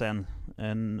finns en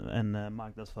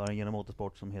marknadsföring genom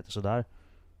motorsport som heter sådär.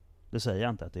 Det säger jag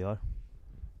inte att det gör.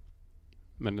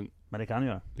 Men det kan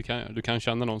göra. Du kan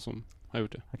känna någon som har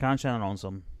gjort det. Jag kan känna någon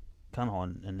som kan ha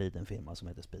en liten firma som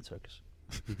heter Speed Circus.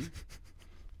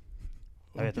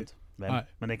 Jag vet inte vem,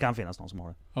 men det kan finnas någon som har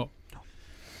det. Ja.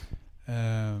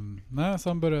 Nej, så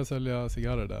han började sälja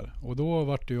cigarrer där. Och då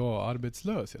vart jag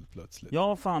arbetslös helt plötsligt.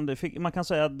 Ja, fan, man kan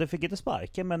säga att det fick inte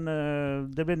sparken, men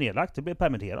det blev nedlagt, det blev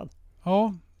permitterad.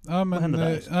 Ja, men vad hände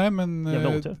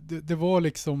där? Det var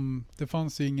liksom, det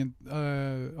fanns ju ingen,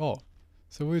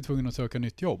 så jag var ju tvungen att söka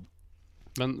nytt jobb.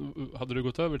 Men hade du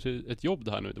gått över till ett jobb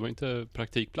det här nu? Det var inte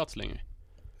praktikplats längre?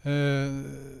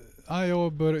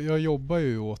 Jag jobbar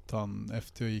ju åt han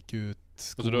efter jag gick ut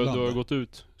skolan. Så du har gått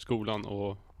ut skolan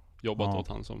och jobbat åt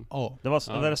han som... Ja. Det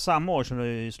var det samma år som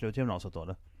du slutade gymnasiet då,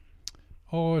 eller?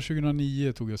 Ja,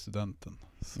 2009 tog jag studenten.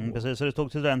 Precis, så du tog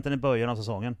studenten i början av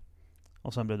säsongen.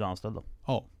 Och sen blev du anställd då?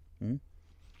 Ja.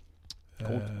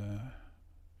 Coolt.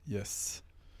 Yes.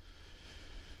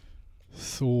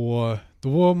 Så då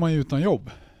var man ju utan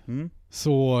jobb.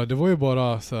 Så det var ju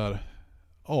bara så här.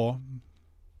 Ja,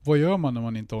 vad gör man när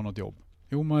man inte har något jobb?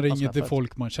 Jo, man ringer till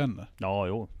folk man känner. Ja,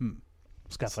 jo.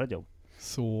 Skaffa ett jobb.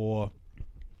 Så,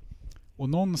 och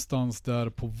någonstans där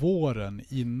på våren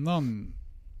innan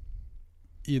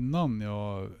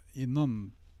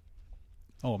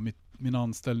min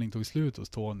anställning tog slut hos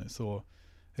Tony, så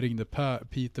ringde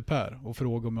Peter Per och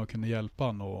frågade om jag kunde hjälpa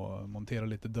han och montera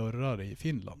lite dörrar i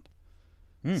Finland.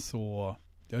 Så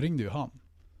jag ringde ju han.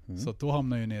 Så att då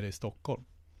hamnade jag nere i Stockholm.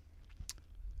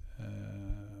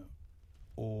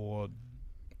 Och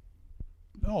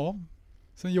ja,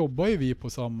 sen jobbar ju vi på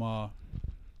samma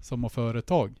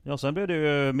företag. Ja, sen blev du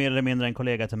ju mer eller mindre en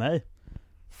kollega till mig.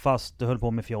 Fast du höll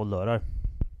på med fjolldörrar.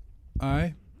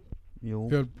 Nej, Jo.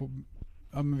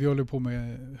 vi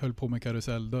höll på med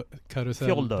karusell.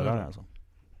 Fjolldörrar alltså.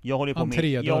 Jag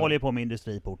håller på med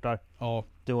industriportar. Ja.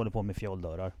 Du håller på med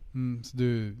fjolldörrar. Så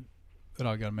du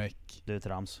raggar meck. Du är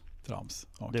trams.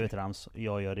 Okay. Du är trams.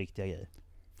 Jag gör riktiga grejer.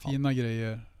 Fina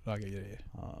grejer, ragga grejer.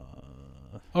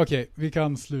 Okej, vi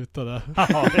kan sluta där.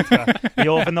 Ja, det tror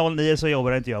jag. För 09 så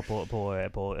jobbade inte jag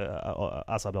på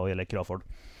Asabla eller Crawford.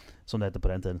 Som det hette på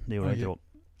den tiden. Det gjorde jag inte då.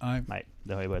 Nej,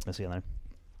 det har jag börjat med senare.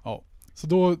 Ja,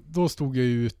 så då stod jag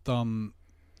ju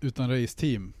utan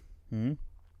race-team. Mm.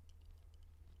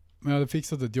 Men jag hade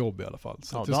fixat ett jobb i alla fall.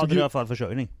 Så ja, då hade du i alla fall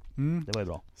försörjning. Det var ju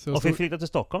bra. Och fick flytta till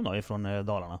Stockholm då ifrån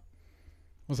Dalarna.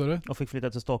 Vad sa du? Och fick flytta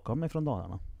till Stockholm ifrån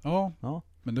Dalarna. Ja.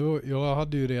 Men jag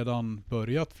hade ju redan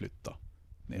börjat flytta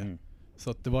ner.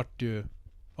 Så att det vart ju,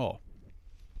 ja.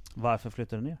 Varför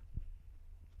flyttade du ner?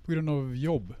 På grund av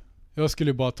jobb. Jag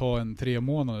skulle bara ta en 3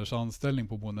 månaders anställning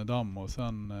på Bonedam och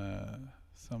sen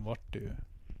vart det ju.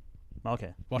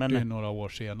 Okej. Vart det ju några år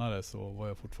senare så var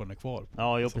jag fortfarande kvar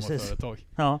på precis. företag.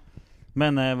 Ja.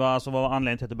 Men vad var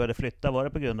anledningen till att du började flytta? Var det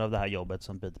på grund av det här jobbet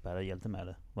som Peter Per hjälpte med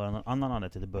det? Var det någon annan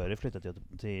anledning till att du började flytta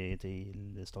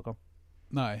till Stockholm?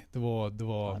 Nej, det var...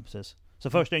 Ja, precis. Så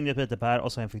först ringde Peter Per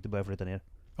och sen fick du börja flytta ner?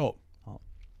 Ja.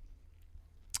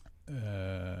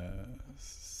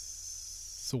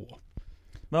 Så.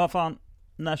 Men vad fan,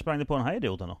 när sprang du på den här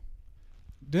idioten då?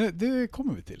 Det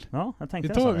kommer vi till. Ja, jag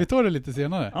tänkte vi tar det lite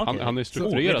senare. Okay. Han är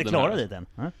strukturerad. Så, klara dit än.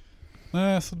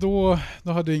 Nej, så då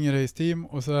hade jag ingen race-team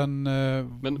och sen...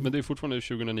 Men det är fortfarande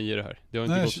 2009 det här. Det har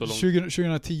inte gått så långt.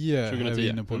 2010 är vi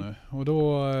inne på nu. Och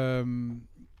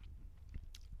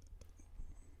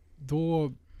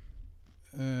då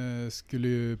skulle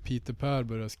ju Peter Per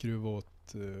börja skruva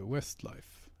åt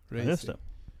Westlife Racing. Just det.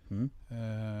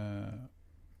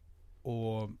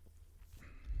 Och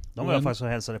de var jag faktiskt och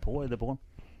hälsade på i depån.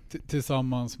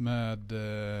 Tillsammans med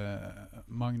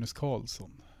Magnus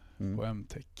Karlsson på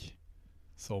M-Tech.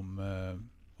 Som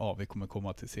vi kommer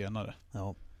komma till senare.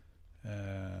 Ja.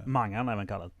 Mangan även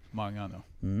kallad. Mangan, ja.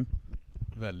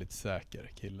 Väldigt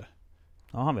säker kille.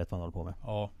 Ja, han vet vad han håller på med.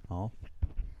 Ja.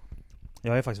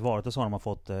 Jag har ju faktiskt varit hos honom och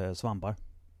fått svampar.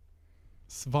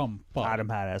 Svampar? Nej, de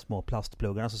här små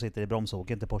plastpluggarna som sitter i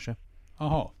bromsåken till Porsche.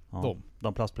 Jaha,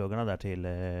 de plastpluggarna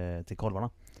där till kolvarna.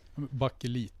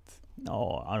 Bakelit.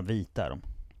 Ja, vita är de.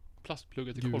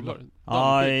 Plastpluggar till kolvar?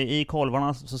 Ja, i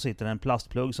kolvarna så sitter en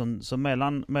plastplugg som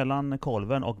mellan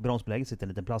kolven och bromsbelägget sitter en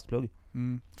liten plastplugg.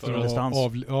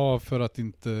 För att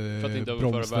inte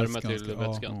överföra värme till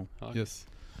vätskan. Ja. Yes.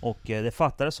 Och det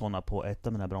fattades sådana på ett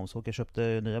av mina bromsåk. Jag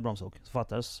köpte nya bromsåk. Så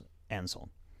fattades en sån.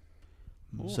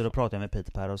 Så då pratade jag med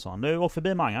Peter Per och sa: nu åk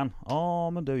förbi Mangan. Ja,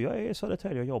 men du, jag är i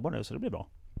Södertälje och jobbar nu så det blir bra.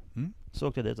 Så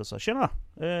åkte jag dit och sa: tjena,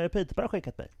 Peter Per har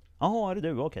skickat mig. Jaha, är det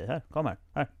du? Okej, här, kom här.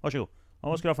 Här, varsågod. Ja,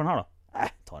 vad ska du ha för den här då?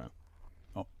 Ta den.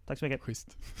 Ja, tack så mycket.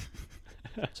 Schysst.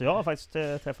 Så jag har faktiskt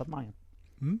träffat Mangan.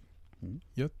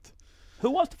 Gött.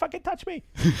 Who wants to fucking touch me?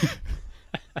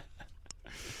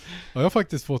 Jag har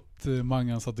faktiskt fått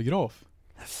Mangans autograf.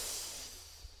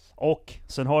 Och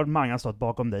sen har Mangan stått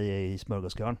bakom dig i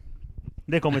smörgåskön.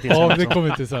 Det kommer till sen. Ja, det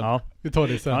kommer till sen. Ja. Vi tar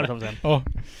det sen. Ja, det tar vi sen. Ja.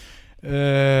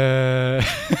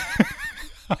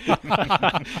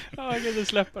 Jag kan inte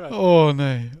släppa det.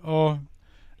 Nej. Ja.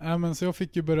 Men så jag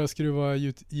fick ju börja skruva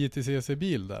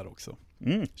JTCC-bil där också.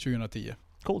 2010.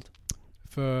 Coolt.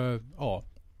 För,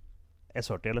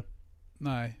 S40 eller?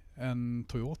 Nej, en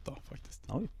Toyota faktiskt.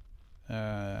 Oj.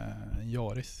 En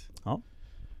Yaris. Ja.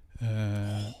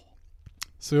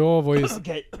 Så jag var ju...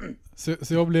 Okay.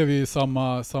 Så jag blev ju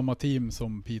samma team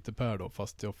som Peter Per då,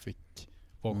 fast jag fick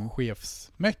vara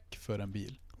chefsmäck för en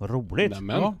bil. Vad roligt.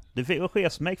 Ja. Du fick vara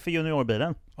chefsmäck för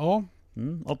juniorbilen. Ja.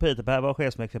 Och Peter Per var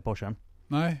chefsmäck för Porschen.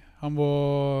 Nej, han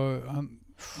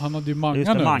hade ju Mangan.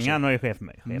 Just det, Mangan var ju chef för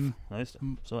mig. Ja, just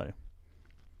det. Så är det.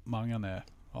 Mangan är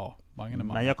Mangan.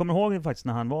 Nej, jag kommer ihåg faktiskt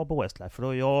när han var på Westlife. För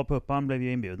då jag och Puppan blev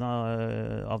ju inbjudna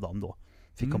av dem då.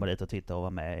 Fick komma dit och titta och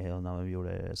vara med när vi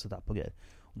gjorde setup och grejer.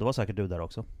 Och då var säkert du där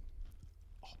också.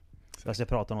 Fast jag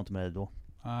pratade inte med dig då.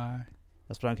 Nej.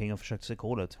 Jag sprang kring och försökte se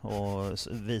cool ut och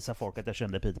visa folk att jag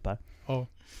kände Peter Per. Ja.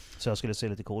 Så jag skulle se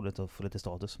lite cool ut och få lite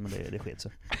status, men det sket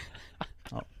sig.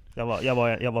 Ja. Jag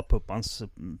var Puppans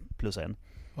 +1.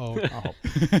 Ja. Jaha.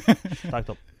 Tack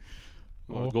då.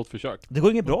 Gott försök. Det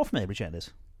går inget bra för mig att bli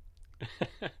kändis.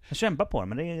 Jag kämpar på det,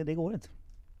 men det går inte.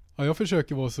 Ja, jag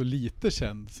försöker vara så lite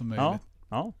känd som möjligt.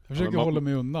 Ja. Jag försöker hålla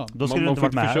mig undan. Då skulle man du får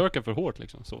inte inte försöka för hårt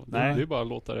liksom. Så. Det är bara att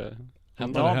låta det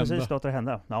hända. Ja, precis. Låta det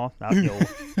hända. Ja, jo,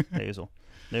 det är ju så.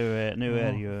 Nu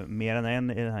är det ju mer än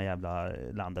en i det här jävla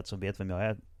landet som vet vem jag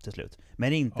är till slut.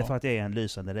 Men inte för att jag är en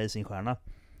lysande racingstjärna.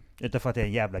 Utan för att jag är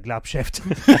en jävla glappkäft.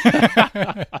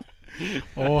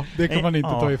 Ja, det kan man inte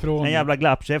ta ifrån. En jävla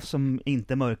glappchef som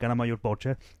inte mörkar när man gjort bort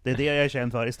sig. Det är det jag är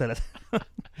känd för istället.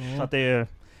 Så att det är...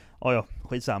 Ja,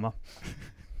 skitsamma.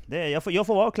 Jag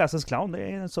får vara klassens clown, det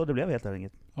är så det blev helt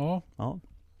enkelt. Ja,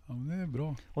 det är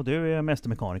bra. Och du är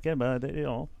mästermekaniker, men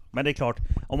det är klart,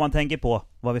 om man tänker på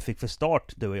vad vi fick för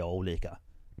start, du och jag, olika.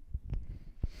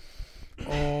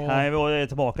 Nej, vi var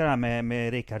tillbaka där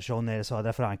med Rickardsson i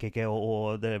södra Frankrike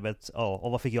och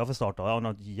vad fick jag för start då? Ja,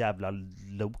 något jävla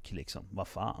lok liksom. Vad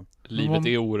fan. Livet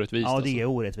är orättvist. Ja, det är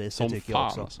orättvist, som tycker fan, jag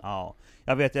också. alltså. Ja.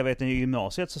 Jag vet i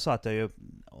gymnasiet så satt jag ju,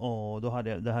 och då hade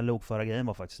jag, det här lokföra grejen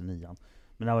var faktiskt 9.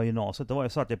 Men när jag var i gymnasiet, då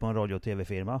satt jag på en radio- och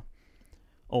tv-firma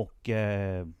och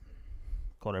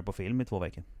kollade på film i 2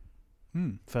 veckor.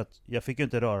 För att jag fick ju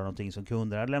inte röra någonting som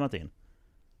kunder hade lämnat in.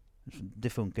 Det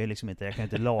funkar ju liksom inte. Jag kan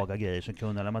inte laga grejer som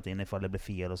kunder hade lämnat in ifall det blev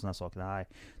fel och såna saker. Nej,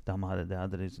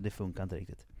 det funkar inte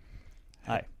riktigt.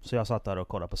 Nej, så jag satt där och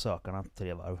kollade på sökarna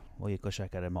 3 varv och gick och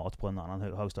käkade mat på en annan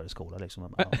högstadieskola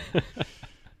liksom.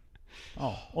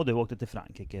 Ja, och du åkte till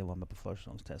Frankrike och var med på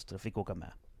försäsongstester och fick åka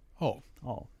med. Ja,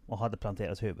 och hade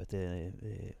planterat huvudet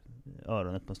i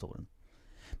öronet på stolen.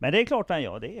 Men det är klart, det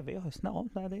är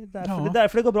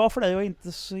därför det går bra för dig och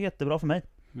inte så jättebra för mig.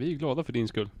 Vi är glada för din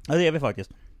skull. Ja, det är vi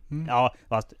faktiskt. Ja,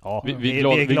 fast vi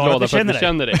är glada för att vi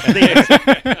känner dig.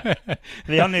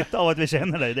 Vi har nytta av att vi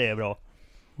känner dig, det är bra.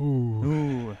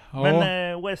 Ja.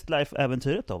 Men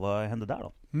Westlife-äventyret då, vad hände där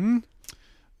då?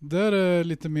 Där är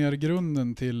lite mer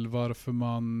grunden till varför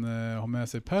man har med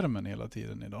sig permen hela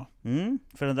tiden idag.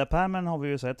 För den där permen har vi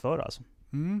ju sett förr alltså.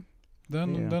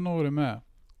 Den har varit med.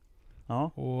 Ja.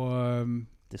 Och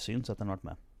det syns att den har varit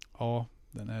med. Ja,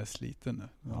 den är sliten nu.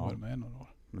 Den har varit med några år.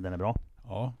 Men den är bra.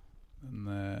 Ja.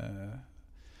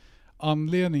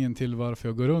 Anledningen till varför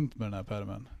jag går runt med den här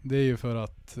permen, det är ju för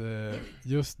att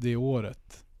just det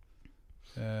året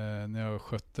när jag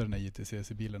skötte den här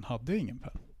JTCC-bilen hade jag ingen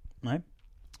perm. Nej.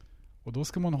 Och då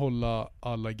ska man hålla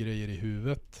alla grejer i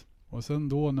huvudet. Och sen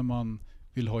då när man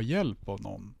vill ha hjälp av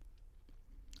någon,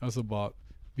 alltså bara,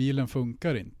 bilen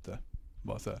funkar inte.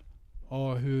 Bara så här,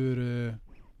 ja,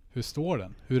 hur står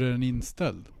den? Hur är den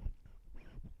inställd?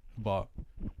 Bara,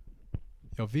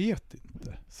 jag vet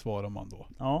inte, svarar man då.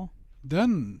 Ja.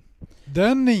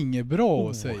 Den är inget bra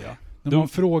att säga. När man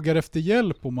frågar efter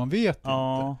hjälp och man vet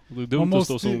inte. Det är dumt att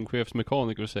stå som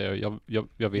chefsmekaniker och säga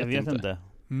jag vet inte.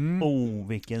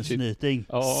 Vilken snyting.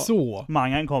 Ja. Så.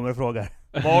 Mangan kommer och frågar,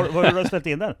 var har du ställt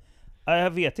in den?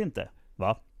 Jag vet inte.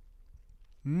 Va?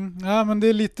 Ja, men det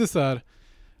är lite så här.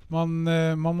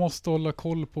 Man måste hålla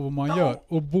koll på vad man gör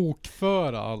och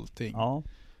bokföra allting. Ja.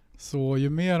 Så ju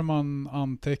mer man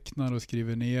antecknar och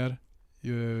skriver ner,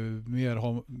 ju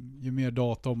mer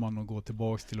data om man går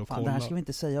tillbaks till att kolla. Det här ska vi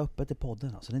inte säga öppet i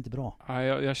podden, alltså det är inte bra. Nej,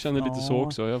 jag känner lite så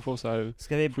också. Jag får så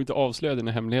här, får inte avslöja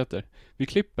dina hemligheter. Vi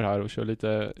klipper här och kör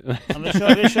lite...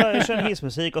 vi kör en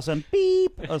hissmusik och sen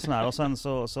beep och sån här, och sen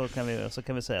så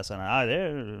kan vi säga så här,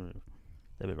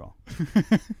 det blir bra.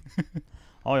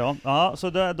 Ja, så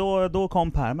då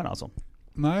kom permen alltså.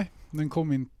 Nej, den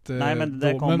kom inte. Nej, men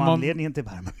det kom anledningen till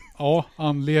permen. Ja,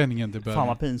 anledningen till permen. Fan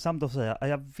vad pinsamt att säga.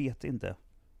 Jag vet inte.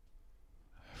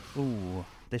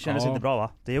 Det kändes inte bra,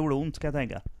 va? Det gjorde ont, kan jag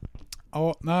tänka.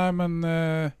 Ja, nej men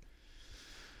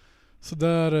så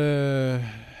där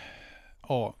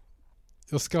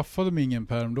jag skaffade mig ingen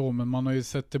perm då, men man har ju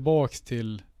sett tillbaks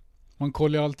till, man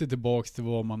kollar ju alltid tillbaks till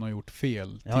vad man har gjort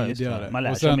fel tidigare. Man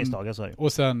lär sig misstag, så.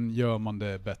 Och sen gör man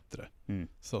det bättre.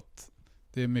 Så att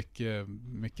det är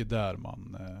mycket där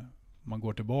man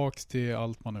går tillbaks till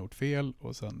allt man har gjort fel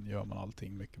och sen gör man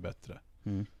allting mycket bättre.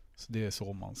 Så det är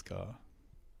så man ska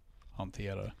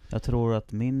hantera det. Jag tror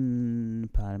att min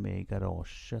perm är i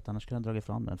garaget, annars kan jag dra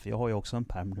fram den, för jag har ju också en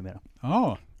perm numera.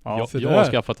 Ja, jag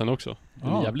har skaffat den också.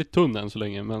 Den är jävligt tunn än så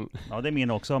länge, men... Ja, det är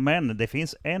min också, men det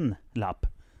finns en lapp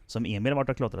som Emil har varit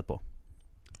och klottrat på.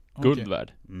 Guld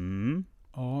värd.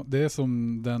 Ja, det är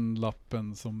som den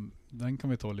lappen som, den kan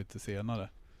vi ta lite senare.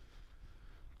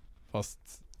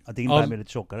 Fast din perm är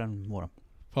lite tjockare än våra.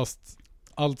 Fast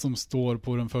allt som står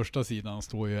på den första sidan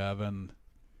står ju även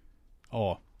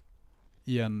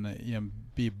i en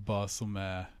bibba som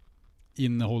är,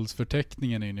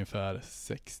 innehållsförteckningen är ungefär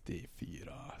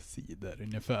 64 sidor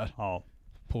ungefär. Ja.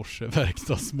 Porsche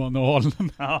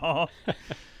verkstadsmanualen. Ja.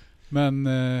 Men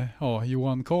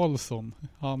Johan Karlsson,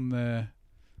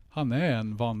 han är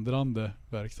en vandrande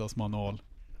verkstadsmanual.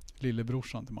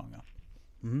 Lillebrorsan till Mangan.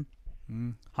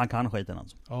 Han kan skiten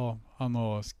alltså. Ja, han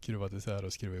har skruvat isär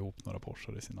och skruvat ihop några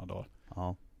Porsche i sina dagar.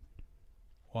 Ja.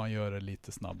 Och han gör det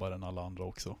lite snabbare än alla andra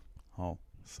också. Ja.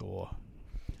 Så.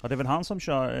 Ja, det är väl han som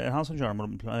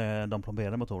kör de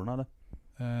plomberade motorerna, eller?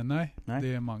 Nej,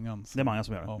 det är Mangan. Det är Mangan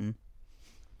som gör det. Ja.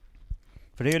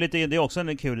 För det är ju lite, det är också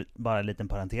en kul, bara en liten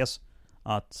parentes,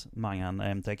 att Mangan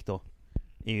M-Tech då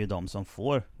är ju de som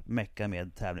får mecka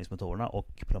med tävlingsmotorerna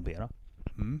och plombera.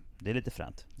 Mm. Det är lite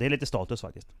fränt. Det är lite status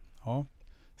faktiskt. Ja.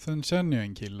 Sen känner jag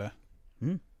en kille.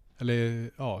 Mm.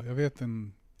 Eller ja, jag vet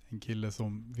en kille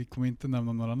som, vi kommer inte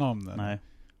nämna några namn än. Nej.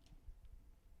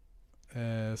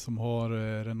 Som har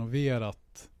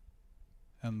renoverat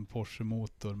en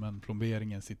Porsche-motor men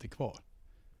plomberingen sitter kvar.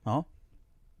 Ja.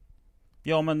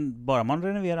 Ja, men bara man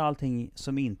renoverar allting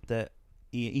som inte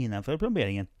är innanför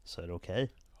plomberingen så är det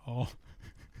okej. Ja.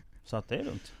 Så att det är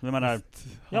lugnt. Jag menar,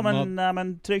 ja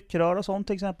men tryckrör och sånt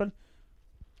till exempel.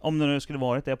 Om det nu skulle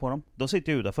varit det på dem. Då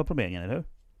sitter ju utanför plomberingen, eller hur?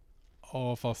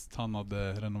 Ja, fast han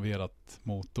hade renoverat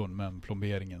motorn men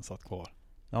plomberingen satt kvar.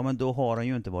 Ja, men då har han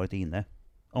ju inte varit inne.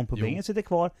 Om plomberingen sitter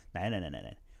kvar,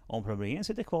 nej. Om plomberingen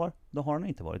sitter kvar, då har han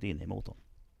inte varit inne i motorn.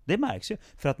 Det märks ju,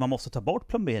 för att man måste ta bort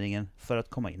plomberingen för att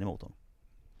komma in i motorn.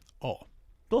 Ja.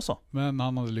 Då så. Men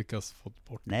han hade lyckats få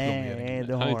bort plomberingen. Nej,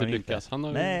 det har han inte lyckats.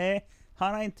 Nej,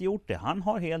 han har inte gjort det. Han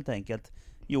har helt enkelt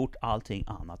gjort allting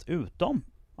annat utom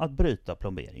att bryta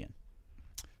plomberingen.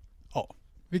 Ja,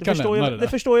 vi kan lämna det där. Det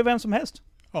förstår ju vem som helst.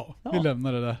 Ja, vi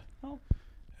lämnar det där. Ja.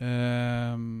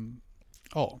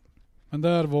 Ja, men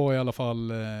där var i alla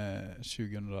fall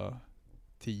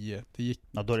 2010. Det gick...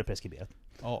 Ja, då är det preskriberat.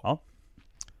 Ja.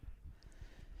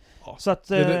 Så att,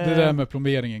 det där med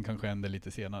plomberingen kanske hände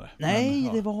lite senare. Nej,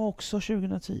 men, det var också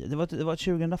 2010. Det var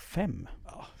 2005.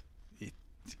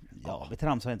 Ja, vi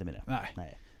tramsar inte med det.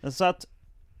 Nej. Så att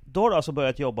då har du alltså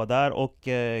börjat jobba där och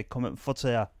fått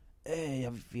säga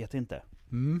jag vet inte.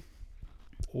 Mm.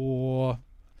 Och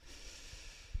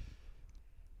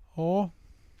ja.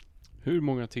 Hur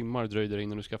många timmar dröjde det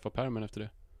innan du skaffade pärmen efter det?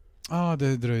 Ja,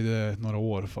 det dröjde några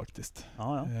år faktiskt.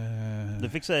 Ja. Du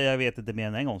fick säga jag vet inte mer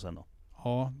än en gång sen då.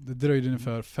 Ja, det dröjde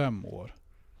ungefär 5 år.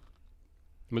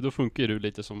 Men då funkar ju du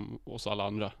lite som oss alla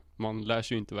andra. Man lär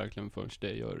sig ju inte verkligen förrän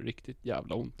det gör riktigt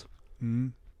jävla ont.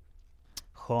 Mm.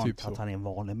 Skönt typ att han är en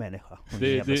vanlig människa.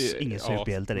 Det är ingen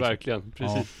superhjälte liksom. Verkligen,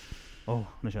 precis. Ja.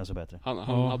 Nu känns det bättre.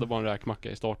 Han hade bara en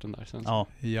räkmacka i starten där sen.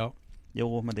 Ja.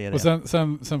 Jo, men det är och det.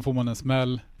 Sen får man en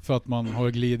smäll för att man har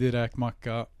glidit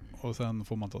räkmacka och sen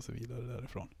får man ta sig vidare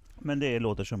därifrån. Men det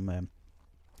låter som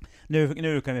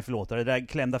nu kan vi förlåta det där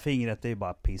klämda fingret, det är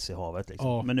bara piss i havet liksom.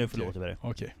 Ja, men nu förlåter vi det.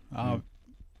 Okej. Ja,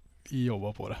 vi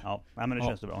jobbar på det. Ja, men nu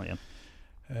känns det bra igen.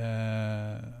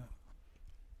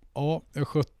 Ja, jag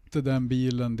skötte den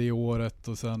bilen det året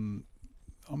och sen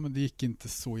men det gick inte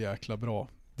så jäkla bra.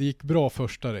 Det gick bra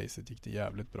första racet, gick det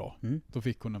jävligt bra. Då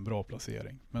fick hon en bra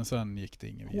placering. Men sen gick det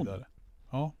ingen vidare.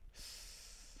 Ja.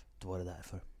 Då var det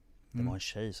därför. Det var en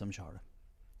tjej som körde.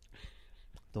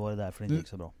 Då var det därför det inte gick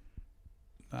så bra.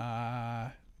 Nej,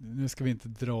 nu ska vi inte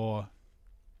dra...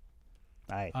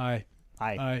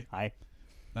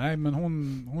 Nej, men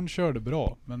hon körde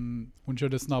bra. Men hon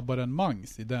körde snabbare än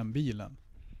Mangs i den bilen.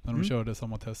 När de körde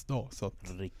samma testdag. Så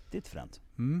att... Riktigt fränt.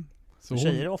 Så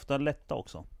tjejer är ofta lätta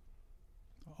också.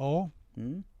 Ja.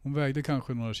 Hon vägde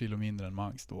kanske några kilo mindre än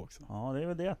Mangs då också. Ja, det är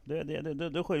väl det.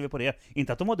 Då skyller vi på det.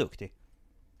 Inte att de var duktig.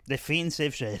 Det finns i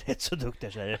och för sig rätt så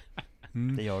duktiga tjejer.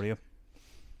 Det gör det ju.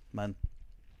 Men...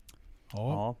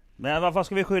 Ja. Men vad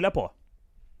ska vi skylla på?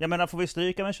 Jag menar, får vi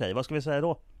stryka med en tjej? Vad ska vi säga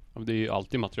då? Ja, men det är ju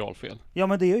alltid materialfel. Ja,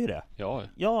 men det är ju det. Ja.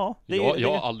 Jag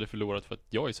har aldrig förlorat för att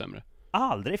jag är sämre.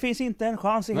 Aldrig, finns inte en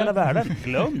chans i hela världen.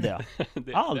 Glöm det.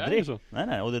 Aldrig. Det är så.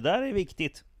 Nej, och det där är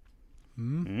viktigt.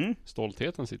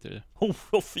 Stoltheten sitter i.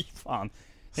 Fy fan.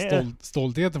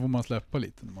 Stoltheten får man släppa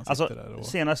lite när man sitter där och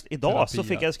senast idag så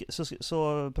fick jag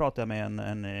så pratade jag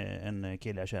med en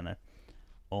kille jag känner.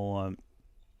 Och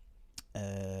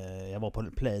jag var på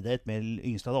playdate med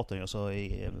yngsta dottern och så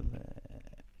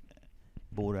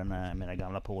bor en mina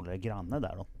gamla polare granne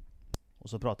där då. Och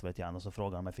så pratade vi lite grann och så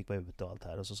frågade han om jag fick vara ute och allt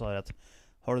här. Och så sa jag att,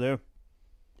 hör du,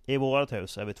 i vårt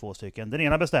hus är vi 2 stycken. Den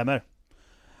ena bestämmer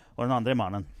och den andra är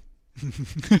mannen.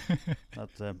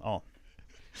 Att, ja.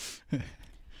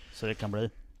 Så det kan bli.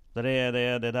 Det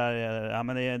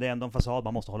är ändå en fasad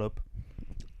man måste hålla upp.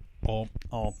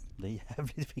 Ja, det är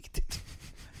jävligt viktigt.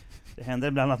 Det händer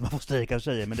ibland att man får stryka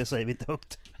tjejer, men det säger vi inte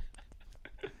högt.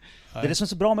 Det är det som är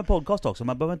så bra med podcast också.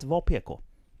 Man behöver inte vara PK.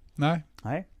 Nej.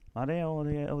 Ja,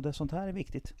 det sånt här är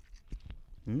viktigt.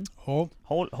 Ja.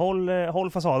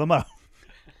 Håll fasaden bara.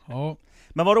 Ja.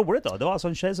 Men vad roligt då. Det var alltså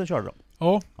en tjej som körde då.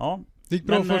 Ja. Det gick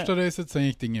bra första racet, sen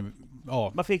gick det ingen...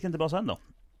 Ja. Varför gick det inte bra sen då?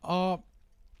 Ja.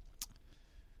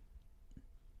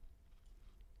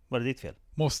 Var det ditt fel?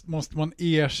 Måste man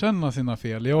erkänna sina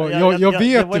fel? Jag vet det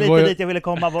var lite dit jag ville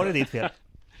komma. Var det ditt fel?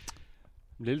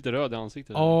 Blir lite röd i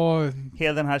ansiktet.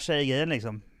 Hela den här tjejgrejen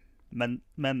liksom.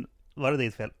 Men var det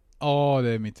ditt fel? Ja, det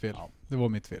är mitt fel. det var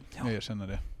mitt fel. Jag erkänner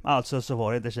det. Alltså så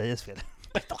var det inte tjejens fel.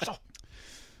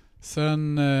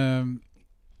 Sen...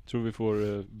 Tror vi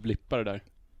får blippa det där.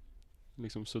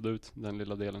 Liksom sudda ut den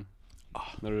lilla delen.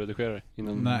 När du redigerar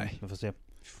innan. Nej. Vi får se.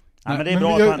 Nej, men det är, men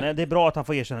bra jag- att han, det är bra att han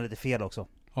får erkänna lite fel också.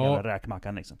 Ja. Jävla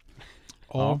räkmackan liksom.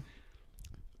 Ja.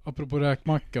 Apropå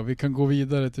räkmacka, vi kan gå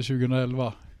vidare till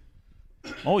 2011.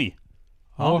 Oj!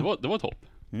 Ja, Det var ett hopp.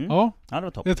 Mm. ja, Ja, det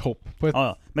var topp. ett hopp. På ett, Ja,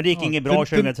 ja. Men det gick Ja, inget bra det-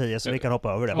 2010 så vi kan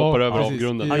hoppa över det. Hoppar över precis.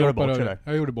 avgrunden. Jag Han gjorde hoppar bort sig över. där.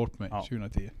 Jag gjorde bort mig Ja.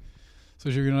 2010. Så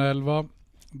 2011,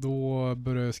 då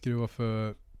började jag skruva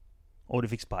för... Och du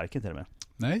fick sparken till och med.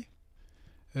 Nej.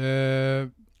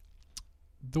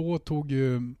 Då tog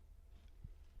ju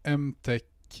MTech...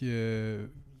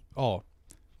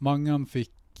 Mangan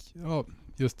fick... Ja,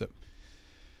 just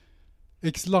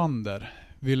det. Xlander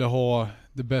ville ha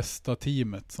det bästa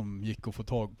teamet som gick att få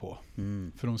tag på.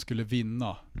 Mm. För de skulle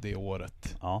vinna det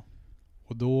året. Ja.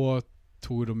 Och då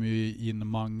tog de ju in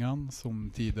Mangan som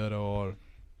tidigare har...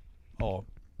 Ja,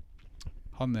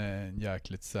 han är en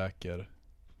jäkligt säker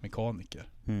mekaniker.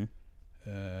 Mm.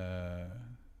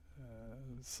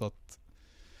 Så att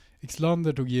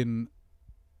Xlander tog in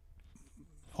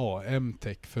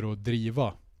MTech för att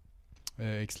driva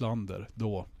Xlander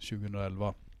då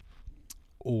 2011.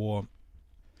 Och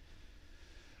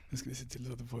nu ska vi se till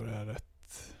så att du får det här rätt.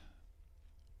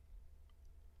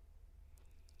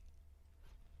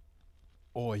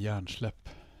 Hjärnsläpp.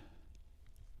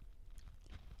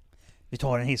 Vi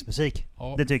tar en hissmusik.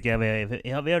 Ja. Det tycker jag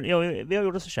vi har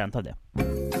gjort oss förtjänt av det.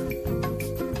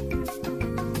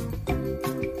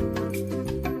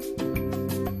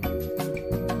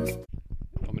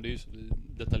 Ja, men det är ju så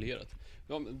detaljerat.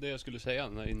 Ja, men det jag skulle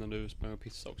säga innan du sprang och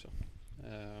pissade också.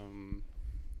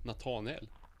 Nathaniel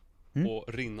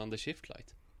och rinnande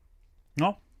shiftlight.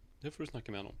 Ja. Det får du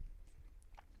snacka med honom om.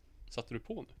 Satte du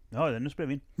på nu? Ja, nu spelar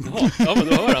vi in. Ja, men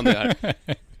då hör han det här.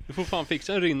 Du får fan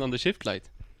fixa en rinnande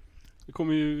shiftlight. Du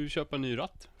kommer ju köpa en ny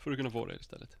ratt för att kunna få det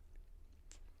istället.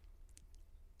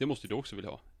 Det måste du också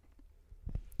vilja ha.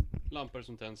 Lampor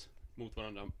som tänds mot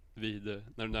varandra vid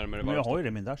när du närmar dig Men jag har ju varvstopp. det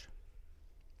i min dash.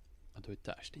 Ja, du är ett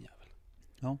dash din jävel.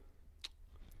 Ja.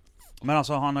 Men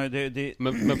alltså han har ju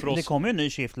Men för oss... det kommer ju en ny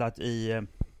shiftlight i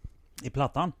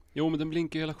plattan. Jo, men den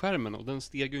blinkar ju hela skärmen och den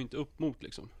steg ju inte upp mot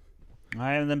liksom.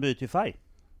 Nej, men den byter ju färg.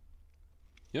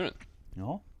 Gör den?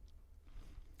 Ja.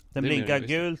 Den Det är blinkar mer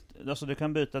gult, alltså du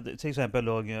kan byta, till exempel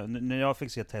då, när jag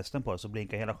fick se testen på det så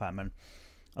blinkar hela skärmen.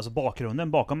 Alltså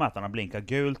bakgrunden bakom mätarna blinkar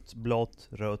gult, blått,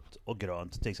 rött och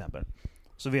grönt till exempel.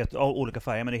 Så vet du, olika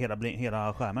färger, men det är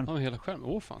hela skärmen. Ja, hela skärmen.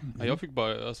 Åh fan. Ja, jag fick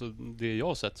bara, alltså det jag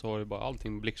har sett så har det bara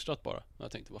allting blixtrat bara. Och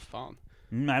jag tänkte, vad fan.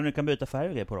 Nej, men du kan byta färg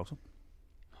och grejer på det också.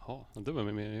 Ja, det var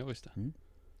mer än jag visste.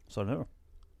 Så nu då?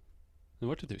 Nu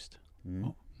vart det tyst. Mm.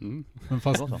 Mm. Men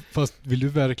fast vill du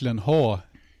verkligen ha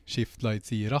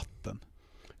shiftlights i ratten?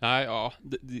 Nej, ja,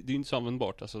 det är ju inte så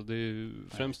användbart. Alltså det är ju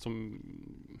främst som...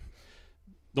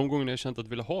 De gångerna jag känt att jag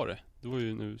ville ha det, det var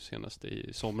ju nu senast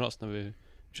i somras när vi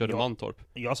körde Mantorp.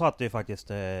 Jag satte ju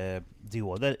faktiskt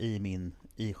dioder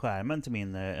i skärmen till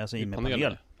min, alltså i min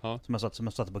panel. Ja. Som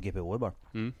jag satte på GPO bara.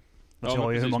 Mm. Alltså Ja, jag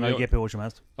har ju hur precis, många men GPO som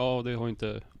helst. Ja, det har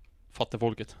inte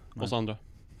fattigfolket, Nej. oss andra.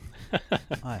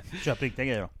 Nej, köp riktiga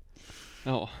grejer då.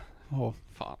 Ja, Ja,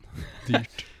 fan.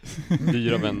 dyrt.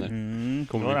 Dyra vänner. Det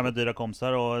Kommer var det här vi- med dyra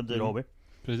kompisar och dyra hobby.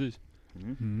 Precis.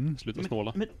 Sluta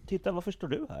snåla. Men titta, varför står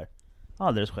du här?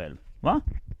 Alldeles själv. Va?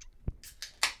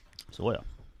 Så ja.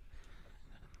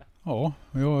 Ja,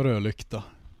 jag har rödlykta.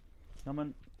 Ja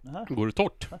men, här. Går det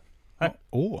torrt? Här.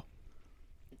 Åh.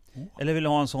 Eller vill du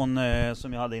ha en sån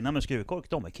som jag hade innan med skruvkork?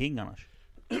 De är king annars.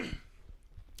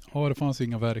 Ja, det fanns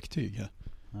inga verktyg här.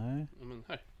 Nej. Ja, men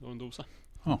här, du har en dosa.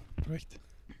 Ja, perfekt.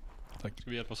 Tack. Ska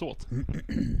vi hjälpas åt?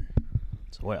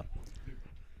 Så ja.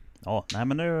 Ja, nej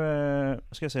men nu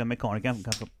ska jag se mekanikern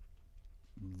kanske...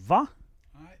 Va?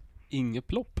 Inget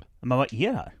plopp. Men vad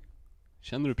är det här?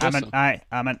 Känner du Nej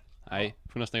pressen? men, Nej,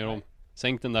 får nästan göra om.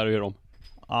 Sänk den där och gör om.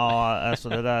 ja alltså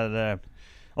det där...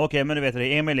 Okej, men du vet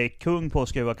det, Emil är kung på att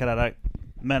skruva karader.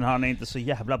 Men han är inte så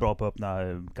jävla bra på att öppna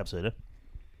kapsyler.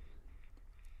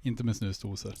 Inte med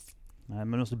snusdosor. Nej,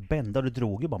 men du måste bända, du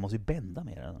drog ju bara, måste ju bända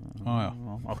mer. Ja.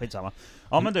 Ja, skitsamma.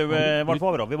 Ja men du, vart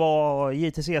var vi då? Vi var,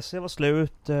 JTCC var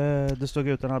slut, det stod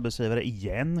ut en arbetsgivare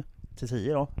igen till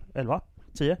 10 då, 11?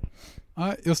 10?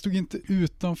 Nej, jag stod inte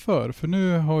utanför, för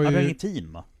nu har Ja, ju... det är inget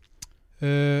team va?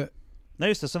 Nej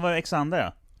just det, sen var det Xander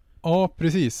ja. Ja,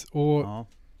 precis. Och Ja.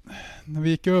 när vi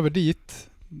gick över dit,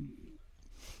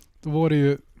 då var det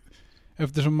ju,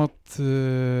 eftersom att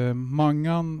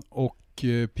Mangan och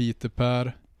Peter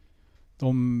Per,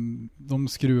 de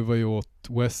skruvar ju åt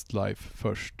Westlife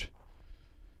först.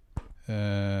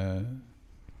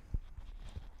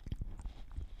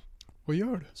 Vad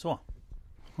gör du? Så.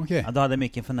 Okej. Ja, då hade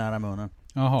micken för nära munnen.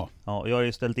 Jaha. Ja, jag har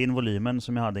ju ställt in volymen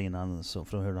som jag hade innan så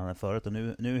från hur den hade förut. Och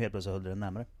nu helt plötsligt höll den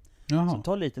närmare. Jaha. Så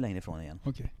ta lite längre ifrån igen.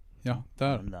 Okej. Ja,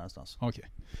 där. Där någonstans. Okej.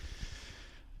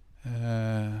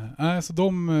 Nej, så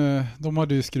de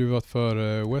hade ju skruvat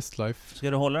för Westlife. Ska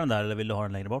du hålla den där eller vill du ha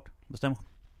den längre bort? Bestäm.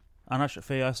 Annars,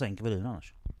 för jag sänker volymen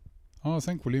annars. Ja,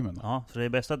 sänk volymen då. Ja, så det är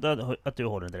bäst att du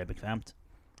håller den där bekvämt.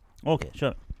 Okej,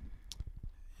 kör.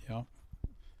 Ja.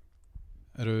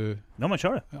 Är du... Ja, men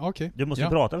kör det. Ja, okej. Du måste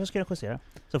prata för att ska jag justera.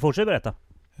 Så fortsätt berätta.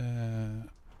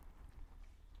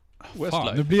 Westlife.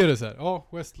 Fan, nu blir det så här. Ja,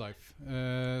 Westlife.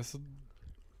 Så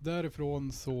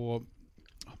därifrån så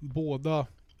både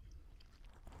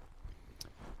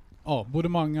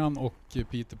Mangan och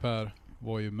Peter Per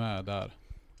var ju med där.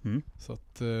 Mm. Så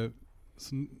att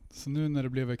så nu när det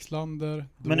blev Exlander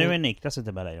då... Men nu är Niklas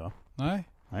inte med dig, va? Nej.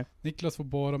 Nej. Niklas var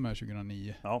bara med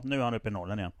 2009. Ja, nu är han uppe i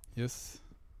Norrland igen. Yes.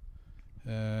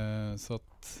 Så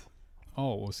att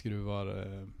och skruvar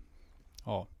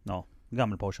Ja,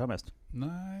 gammal Porsche mest.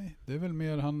 Nej, det är väl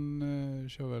mer han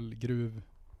kör väl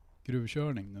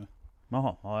gruvkörning nu.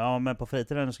 Jaha, ja, men på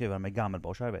fritiden skruvar han med gammal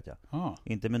Porsche, vet jag.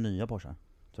 Inte med nya Porsche,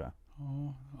 tror jag.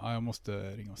 Ja, jag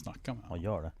måste ringa och snacka med honom.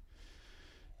 Ja, gör det.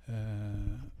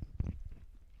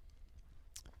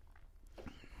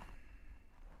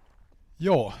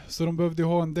 Ja, så de behövde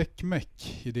ha en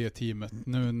däckmäck i det teamet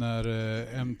nu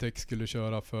när MTX skulle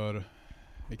köra för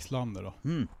Exlander då.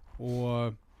 Mm.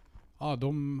 Och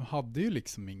de hade ju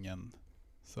liksom ingen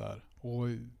så här.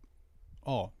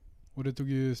 Och det tog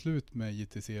ju slut med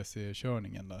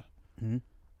JTCC-körningen där. Mm.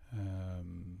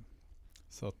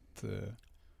 Så att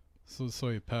så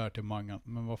sa ju Per till Mangan,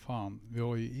 men vad fan, vi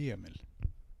har ju Emil.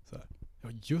 Så här. Ja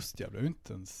just jävla, jag har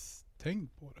inte ens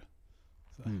tänkt på det.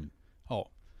 Så här. Ja.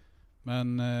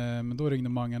 Men då ringde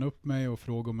Mangan upp mig och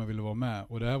frågade om jag ville vara med.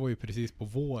 Och det här var ju precis på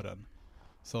våren.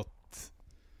 Så att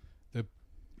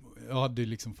jag hade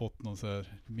liksom fått någon så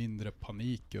här mindre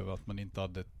panik över att man inte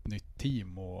hade ett nytt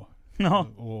team och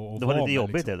det var lite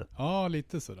jobbigt liksom. Det. Ja,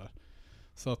 lite sådär.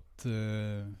 Så att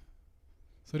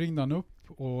så ringde han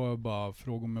upp och bara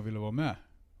frågade om jag ville vara med.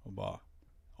 Och bara,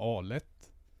 ja,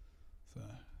 lätt.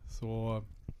 Så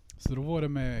då var det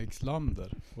med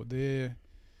Exlander. Och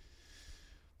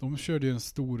de körde ju en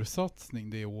stor satsning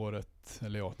det året.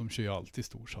 Eller ja, de kör ju alltid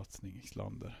stor satsning,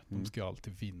 Exlander. De ska ju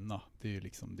alltid vinna. Det är ju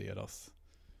liksom deras...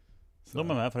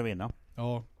 De är med för att vinna.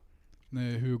 Ja.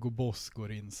 När Hugo Boss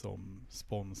går in som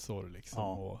sponsor liksom.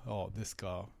 Och det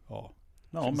ska... Ja,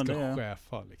 men ska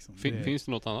chefa liksom. Finns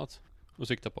det något annat att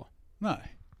sikta på?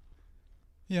 Nej.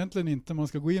 Egentligen inte. Man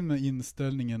ska gå in med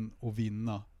inställningen och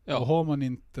vinna. Ja. Och har man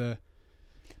inte...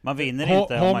 Man vinner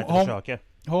inte om man inte försöker.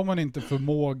 Har man inte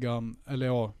förmågan,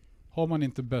 eller har man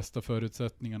inte bästa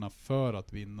förutsättningarna för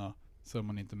att vinna, så är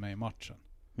man inte med i matchen.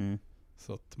 Mm.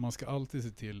 Så att man ska alltid se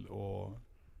till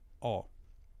att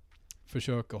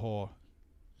försöka ha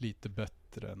lite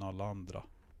bättre än alla andra.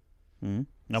 Mm.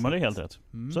 Ja, men det är helt rätt.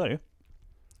 Så är det ju.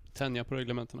 Tänja på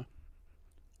reglementerna.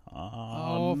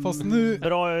 Fast nu...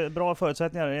 Bra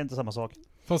förutsättningar är inte samma sak.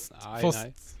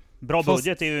 Nej. Bra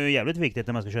budget är ju jävligt viktigt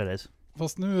när man ska köra race.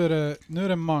 Fast nu är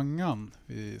det Mangan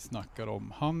vi snackar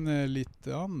om. Han är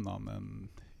lite annan än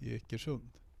Ekersund.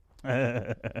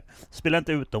 Spela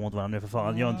inte ut dem mot varandra nu för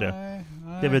fan, gör inte det.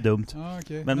 Nej. Det blir dumt.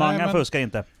 Okay. Men Mangan fuskar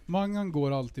inte. Mangan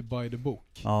går alltid by the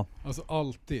book. Ja. Alltså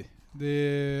alltid.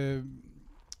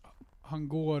 Han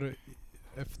går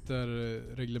efter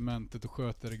reglementet och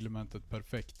sköter reglementet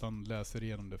perfekt. Han läser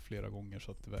igenom det flera gånger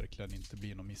så att det verkligen inte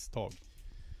blir något misstag.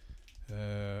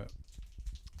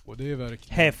 Och det är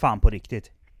verkligen... Hej fan på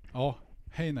riktigt. Ja,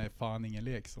 nej fan ingen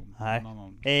lek som nej. någon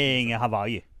annan. Inga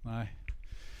Hawaii. Nej.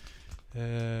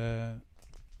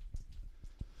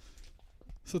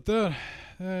 Så där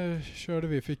körde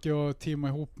vi. Fick jag teama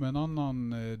ihop med en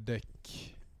annan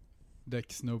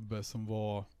däcksnubbe som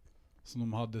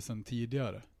de hade sedan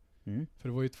tidigare. För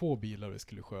det var ju 2 bilar vi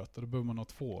skulle sköta. Då behöver man ha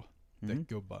 2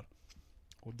 däckgubbar.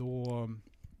 Och då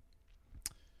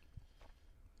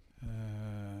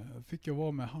fick jag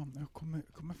vara med han. Jag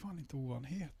kommer fan inte ihåg vad han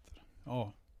heter.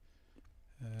 Ja.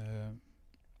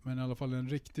 Men i alla fall en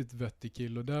riktigt vettig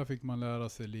kill. Och där fick man lära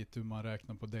sig lite hur man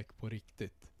räknar på däck på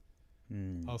riktigt.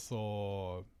 Alltså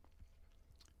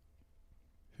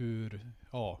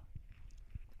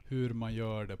hur man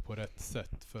gör det på rätt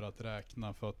sätt för att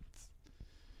räkna. För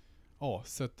att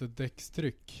sätta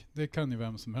däckstryck, det kan ju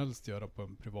vem som helst göra på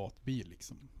en privat bil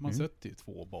liksom. Man sätter ju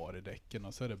 2 bar i däcken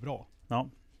och så är det bra. Ja.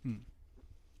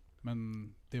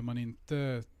 Men det man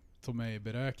inte tar med i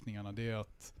beräkningarna, det är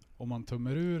att om man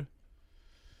tummar ur,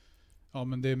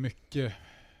 men det är mycket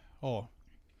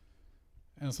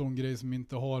en sån grej som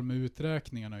inte har med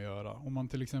uträkningen att göra. Om man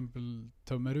till exempel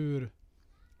tömmer ur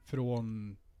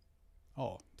från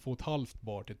 2,5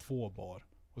 bar till 2 bar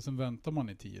och sen väntar man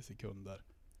i 10 sekunder.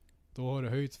 Då har det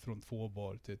höjts från 2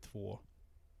 bar till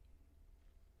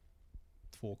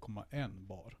 2,1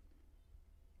 bar.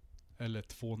 Eller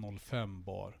 2,05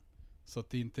 bar. Så att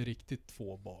det inte är riktigt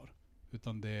 2 bar.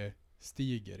 Utan det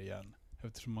stiger igen.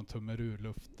 Eftersom man tömmer ur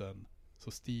luften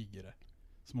så stiger det.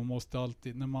 Så man måste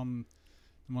alltid, när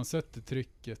man sätter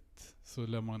trycket så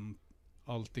lär man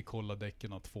alltid kolla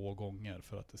däcken 2 gånger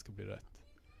för att det ska bli rätt.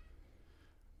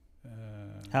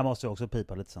 Här måste jag också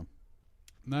pipa lite sen.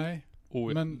 Nej.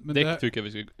 Men däck tycker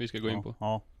jag vi ska gå in på.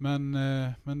 Ja. Men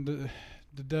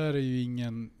det där är ju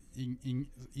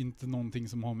inte någonting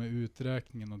som har med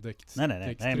uträkningen och däck.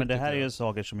 Nej, men det här är ju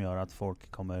saker som gör att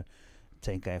folk kommer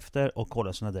tänka efter och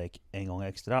kolla sina däck en gång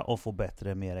extra och få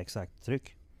bättre, mer exakt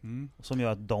tryck. Som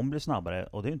gör att de blir snabbare,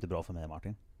 och det är inte bra för mig,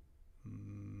 Martin.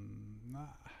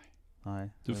 Nej.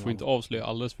 Du får inte avslöja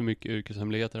alldeles för mycket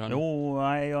yrkeshemligheter här nu.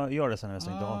 Nej, jag gör det sen när jag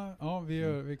stängt av. Ja,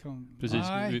 vi kan. Precis.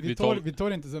 Nej, vi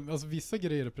tar inte sen. Alltså vissa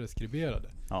grejer är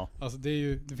preskriberade. Ja. Alltså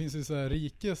det finns ju så här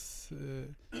rikes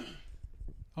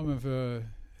men för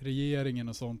regeringen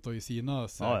och sånt har ju sina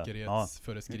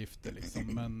säkerhetsföreskrifter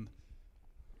liksom.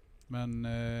 Men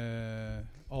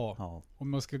om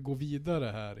man ska gå vidare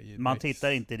här i man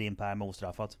tittar inte i din pärm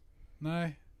ostraffat.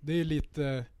 Nej, det är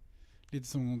lite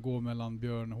som att gå mellan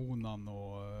björnhonan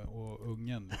och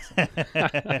ungen liksom.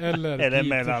 Eller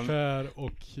mellan Per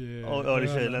och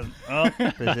örkylen. Ja,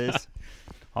 precis.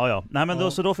 Ja. Nej,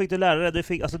 men så då fick du lära dig,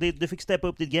 du fick steppa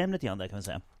upp ditt game lite grann där, kan vi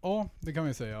säga. Ja, det kan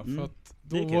vi säga. För att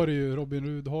då var det ju Robin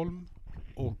Rudholm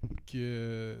och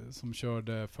som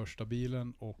körde första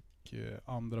bilen, och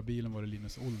andra bilen var det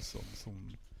Linus Olsson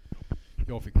som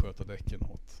jag fick sköta däcken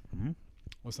åt.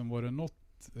 Och sen var det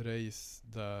något race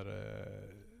där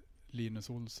Linus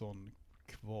Olsson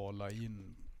kvala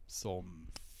in som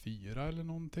 4 eller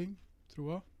någonting,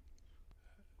 tror jag.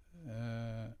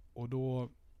 Och då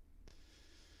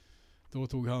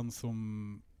tog han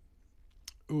som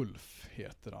Ulf,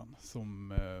 heter han,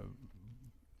 som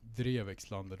drev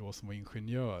Exlander då, som var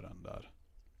ingenjören där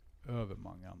över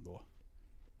Mangan då.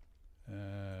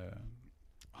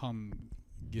 Han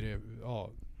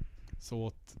så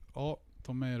att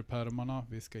ta med er pärmarna,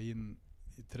 vi ska in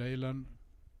i trailern.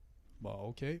 Bara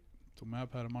okej, tog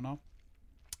med pärmarna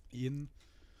in.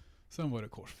 Sen var det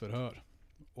korsförhör.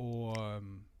 Och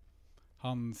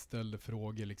han ställde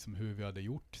frågor liksom hur vi hade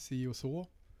gjort, si och så.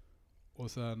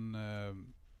 Och sen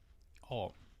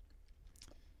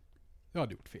jag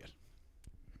hade gjort fel.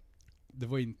 Det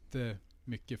var inte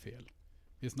mycket fel.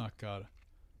 Vi snackar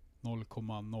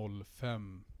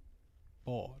 0,05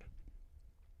 bar.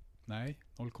 Nej,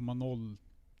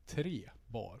 0,03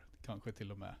 bar kanske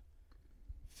till och med.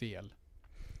 Fel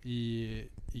i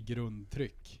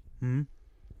grundtryck.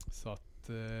 Så att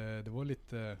det var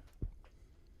lite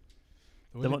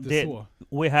så.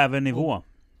 We have a nivå.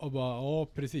 Och bara,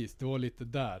 precis, det var lite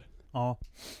där. Ja.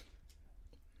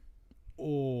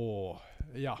 Och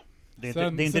ja. Det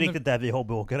är inte riktigt där vi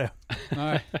hobbyåkare.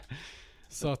 Nej.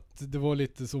 Så att det var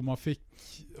lite så man fick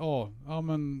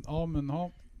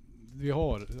vi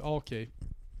har okej.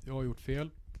 Jag har gjort fel.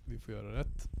 Vi får göra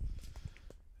rätt.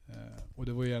 Och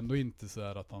det var ju ändå inte så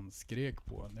här att han skrek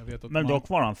på en. Jag vet att men dock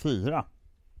var han 4.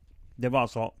 Det var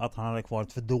alltså att han hade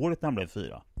kvarat för dåligt när han blev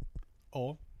 4.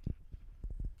 Ja.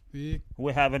 We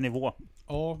have a nivå.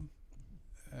 Ja.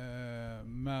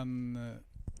 Men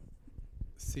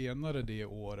senare det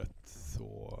året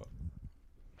så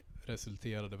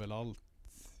resulterade väl allt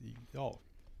i,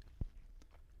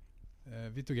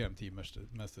 vi tog hem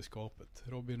teammästerskapet.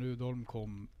 Robin Rudholm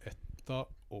kom 1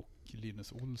 och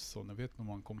Linus Olsson, jag vet inte om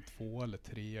han kom 2 eller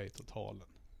 3 i totalen.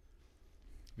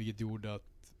 Vilket gjorde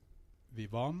att vi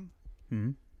vann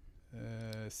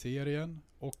serien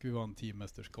och vi vann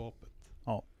teammästerskapet.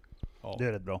 Ja, det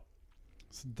är rätt bra.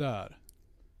 Så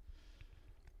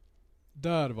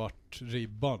där vart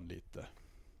ribban lite.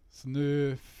 Så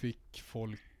nu fick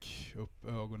folk upp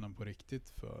ögonen på riktigt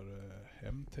för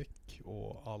Hemtech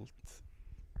och allt.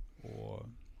 Och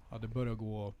det började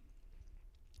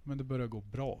gå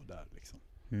bra där liksom.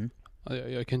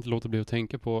 Jag kan inte låta bli att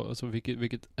tänka på alltså,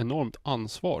 vilket enormt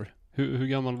ansvar. Hur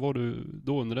gammal var du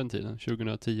då under den tiden?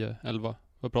 2010, 11?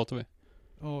 Vad pratar vi?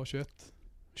 Ja, 21.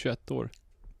 21 år.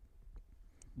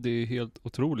 Det är helt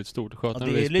otroligt stort.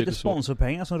 Det är lite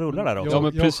sponsorpengar som rullar där också. Ja,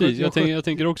 men precis. Jag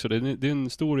tänker också det. Det är en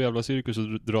stor jävla cirkus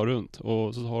att dra runt.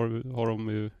 Och så har de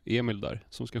ju Emil där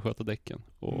som ska sköta däcken.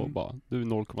 Och bara, du är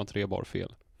 0,3 bar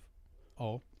fel.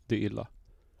 Ja. Det är illa.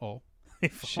 Ja.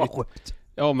 Fan sjukt.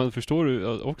 Ja, men förstår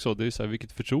du också, det är så här,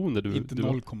 vilket förtroende du... Inte du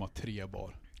 0,3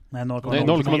 bar. Nej, Nej,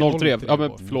 0,03. Ja,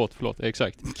 men förlåt,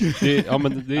 exakt. Det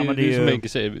är ju som Henke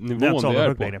säger, nivån det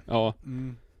är på. Längre. Ja.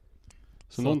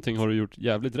 Så Så någonting har du gjort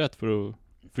jävligt rätt för att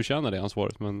förtjäna det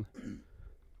ansvaret, men...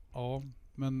 Ja,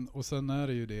 men och sen är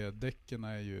det ju det, däcken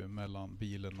är ju mellan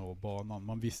bilen och banan.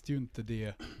 Man visste ju inte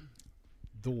det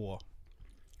då.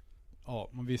 Ja,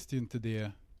 man visste ju inte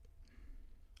det.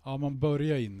 Ja, man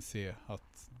börjar inse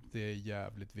att det är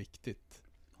jävligt viktigt.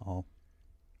 Ja.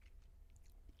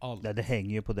 Allt. Det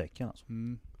hänger ju på däcken alltså.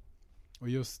 Och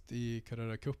just i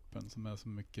Carrera-cupen som är så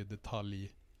mycket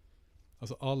detalj.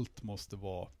 Alltså allt måste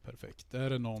vara perfekt. Är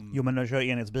det någon... Jo, men när du kör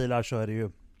enhetsbilar så är det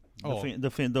ju...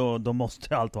 Ja. Då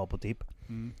måste allt vara på tipp.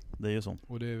 Det är ju så.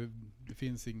 Och det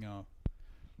finns inga...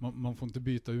 Man får inte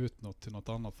byta ut något till något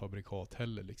annat fabrikat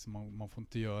heller. Liksom. Man får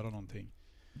inte göra någonting.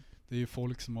 Det är ju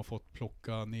folk som har fått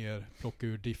plocka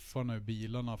ur diffarna ur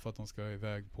bilarna för att de ska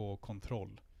iväg på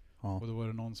kontroll. Ja. Och då var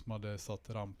det någon som hade satt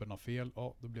ramperna fel.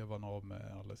 Ja, då blev han av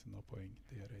med alla sina poäng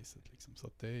det racet liksom. Så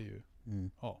att det är ju...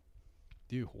 Ja.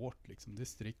 Det är ju hårt liksom. Det är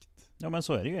strikt. Ja, men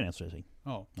så är det ju i enhetsracing.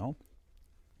 Ja.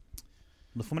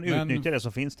 Då får man utnyttja det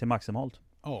som finns till maximalt.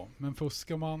 Ja, men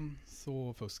fuskar man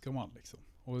så fuskar man liksom.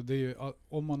 Och det är ju,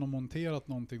 om man har monterat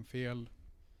någonting fel,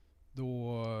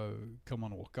 då kan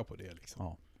man åka på det liksom.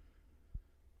 Ja.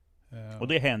 Och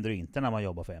det händer ju inte när man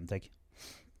jobbar för M-Tech.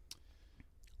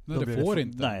 Nej, det får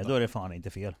inte. Nej, då är det fan inte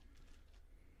fel.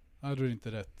 Nej, då är det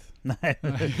inte rätt. Nej.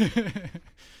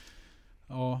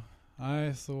 Ja,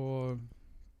 nej så...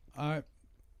 Nej,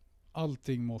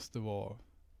 allting måste vara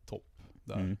topp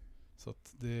där. Så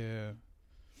att det...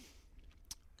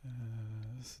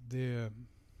 det är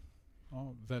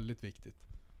väldigt viktigt.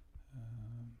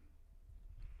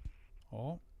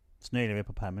 Ja. Snöjlar vi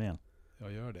på pärmen igen.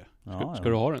 Jag gör det. Ska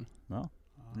du ha den? Ja.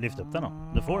 Lyft upp den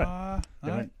då. Du får det.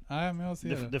 Nej, men jag ser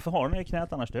det. Du får ha den i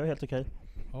knät annars. Det är helt okej.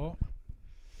 Ja.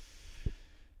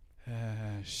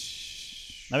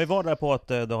 När vi var där på att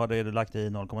då hade du lagt i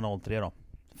 0,03 då.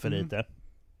 För lite.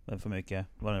 För mycket.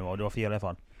 Vad det var. Det var fel i alla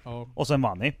fall. Ja. Och sen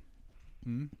vann ni.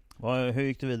 Hur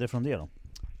gick du vidare från det då?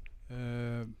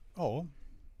 Ja.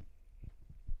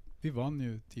 Vi vann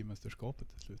ju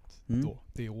teammästerskapet till slut. Då,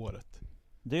 det året.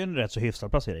 Det är ju en rätt så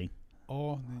hyfsad placering.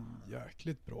 Ja, det är en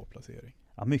jäkligt bra placering.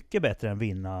 Ja, mycket bättre än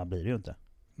vinna blir det ju inte.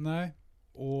 Nej.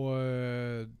 Och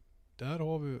där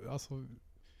har vi, alltså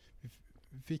vi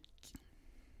fick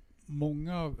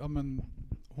många, ja men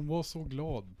hon var så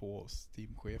glad på oss,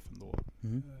 teamchefen då.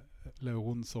 Eller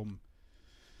hon som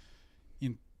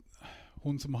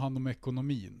har hand om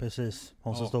ekonomin. Precis,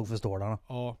 hon som stod för stålarna.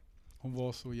 Ja, hon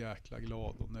var så jäkla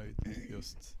glad och nöjd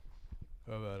just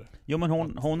över... Jo, men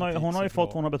hon har ju fått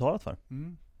vad hon har betalat för.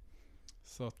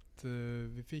 Så att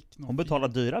vi fick någon... Hon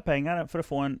betalade dyra pengar för att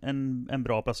få en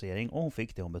bra placering, och hon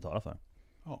fick det hon betalade för.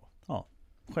 Ja,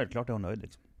 självklart är hon nöjd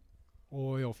liksom.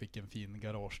 Och jag fick en fin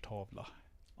garagetavla.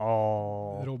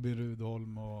 Robin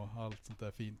Rudholm och allt sånt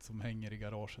där fint som hänger i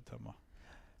garaget hemma.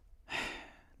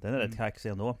 Den är rätt kaxig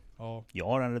ändå. Ja. Jag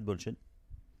har en Red Bullskin.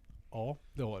 Ja,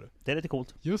 det har du. Det är lite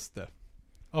coolt. Just det.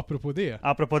 Apropå det,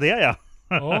 ja.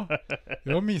 Ja,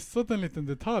 jag har missat en liten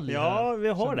detalj Ja, här. vi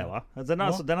har det va? Den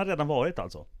har redan varit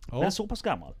alltså. Ja. Den är så pass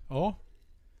gammal. Ja.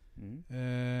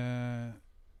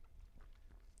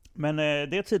 Men det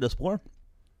är ett sidospår.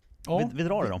 Ja, vi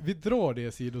drar det då. Vi drar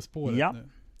det sidospåret nu.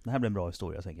 Det här blir en bra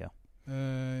historia, tänker jag.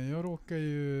 Jag råkar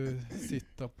ju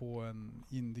sitta på en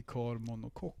Indycar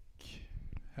monokock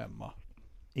hemma.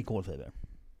 I kolfiber.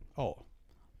 Ja.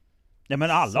 Ja,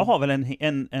 men alla har väl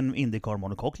en Indycar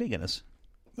monokock liggandes?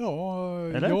 Ja,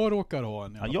 eller? Jag råkar ha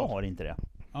en i alla fall. Jag har inte det.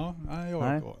 Ja, nej, jag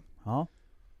råkar ha en. Ja.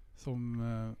 Som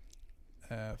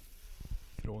är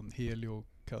från Helio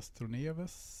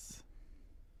Castroneves.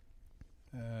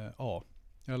 Ja,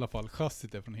 i alla fall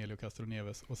chassit är från Helio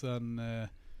Castroneves. Och sen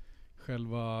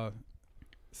själva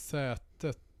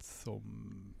sätet som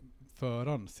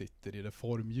föraren sitter i, det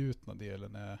formgjutna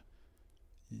delen, är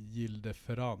Gilde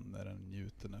Ferran är den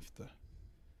gjuten efter.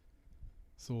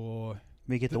 Så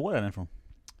vilket år är den från?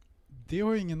 Det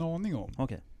har jag ingen aning om.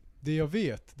 Okay. Det jag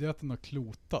vet, det är att den har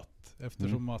klotat.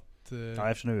 Eftersom att... ja,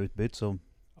 eftersom den är utbytt så...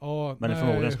 Ja, men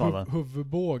nej,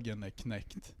 huvudbågen är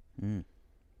knäckt.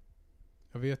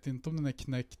 Jag vet inte om den är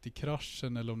knäckt i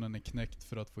kraschen eller om den är knäckt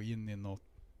för att få in i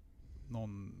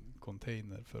någon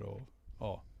container för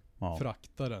att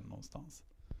frakta den någonstans.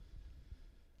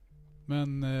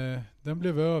 Men den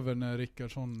blev över när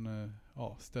Rickardsson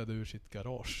städde ur sitt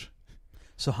garage.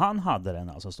 Så han hade den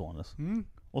alltså ståendes?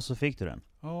 Och så fick du den?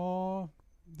 Ja,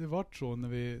 det var så när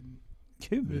vi...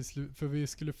 Kul! För vi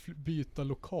skulle byta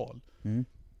lokal.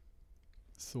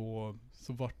 Så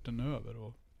vart den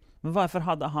över. Men varför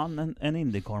hade han en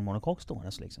Indycar monocoque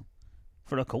stående liksom?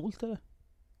 För det var coolt eller?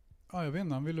 Ja, jag vet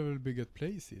inte. Han ville väl bygga ett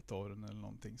playseat av den eller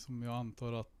någonting. Som jag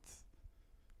antar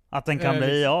att den kan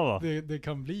bli av va? Det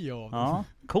kan bli av. Ja,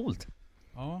 coolt.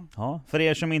 Ja. För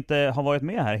er som inte har varit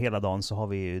med här hela dagen så har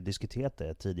vi ju diskuterat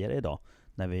det tidigare idag.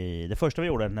 Det första vi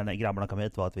gjorde när grabbarna kom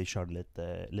hit var att vi körde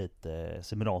lite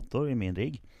simulator i min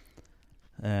rigg.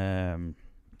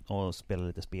 Och spelade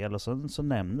lite spel. Och så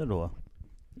nämner då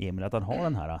Emil att han har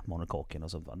den här monocoquen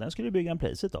och så. Den skulle bygga en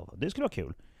playseat av. Det skulle vara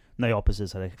kul. När jag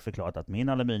precis hade förklarat att min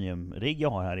aluminiumrigg jag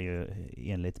har här är ju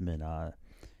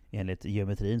enligt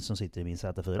geometrin som sitter i min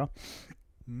Z4.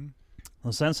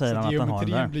 Och sen säger han att han har den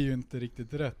där. Geometrin blir ju inte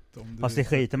riktigt rätt. Fast det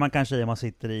skiter man kanske i om man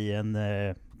sitter i en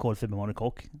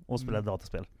kolfibermonocoque och spelar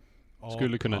dataspel. Ja,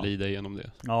 skulle kunna lida igenom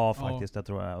det. Ja, faktiskt. Jag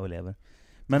tror jag överlever.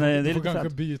 Men det du får kanske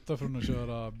byta från att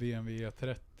köra BMW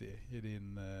E30 i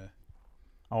din...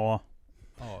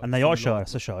 när jag kör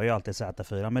så kör jag alltid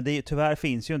Z4. Men tyvärr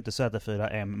finns ju inte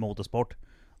Z4M Motorsport.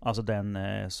 Alltså den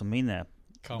som min är.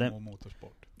 Camo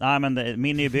Motorsport. Nej, men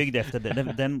min är ju byggd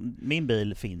efter min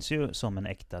bil finns ju som en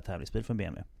äkta tävlingsbil från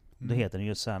BMW. Då heter den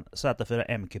ju Z4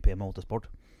 MQP Motorsport.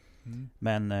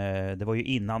 Men det var ju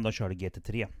innan de körde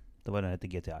GT3. Det var den hette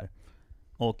GTR.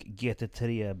 Och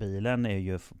GT3-bilen är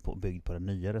ju byggd på den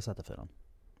nyare Z4.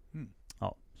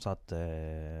 Ja, så att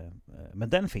men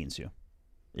den finns ju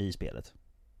i spelet.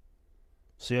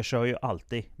 Så jag kör ju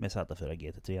alltid med Z4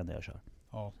 GT3 när jag kör.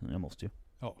 Ja. Jag måste ju.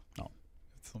 Ja.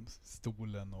 Som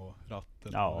stolen och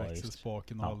ratten och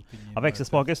växelspaken och allting. Ja,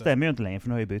 växelspaken stämmer ju inte längre för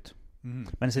nu har jag bytt. Men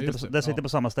den sitter på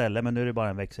samma ställe, men nu är det bara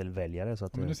en växelväljare. Så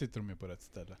att, men nu sitter de ju på rätt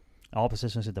ställe. Ja,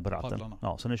 precis, nu sitter på ratten. Paddlarna.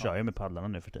 Ja, så nu kör jag med paddlarna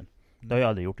nu för tiden. Det har jag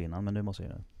aldrig gjort innan, men nu måste jag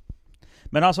göra det.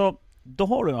 Men alltså, då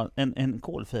har du en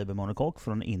kolfibermonocoque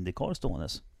från Indycar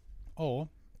ståendes. Ja.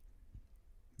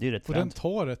 Det är ju rätt och främt. Den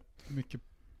tar rätt mycket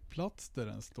plats där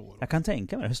den står. Jag kan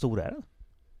tänka mig, hur stor är den?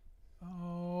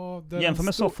 Ja, jämför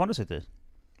med soffan du sitter i.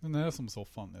 Den är som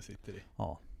soffan jag sitter i.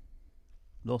 Ja.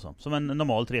 Då så. Som en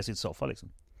normal 3-sitssoffa liksom.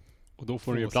 Och då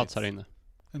får du ju plats här inne.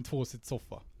 En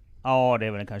 2-sitssoffa. Ja, det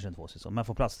är väl kanske en 2-sitssoffa. Man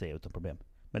får plats till utan problem.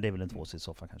 Men det är väl en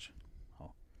 2-sitssoffa kanske.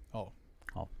 Ja.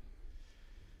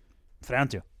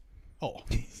 Fränt ju. Ja,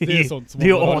 det är sånt som det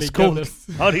är ascoolt.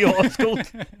 Ja, det är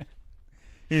ascoolt.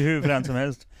 Det är hur fränt som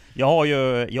helst.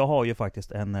 Jag har ju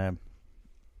faktiskt en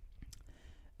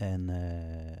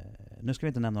nu ska vi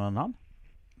inte nämna några namn.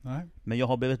 Nej. Men jag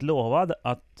har blivit lovad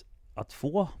att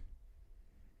få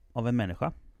av en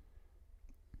människa.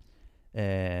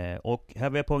 Och här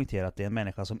vill jag poängtera att det är en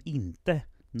människa som inte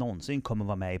någonsin kommer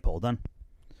vara med i podden.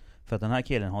 För att den här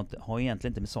killen har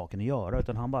egentligen inte med saken att göra,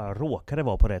 utan han bara råkade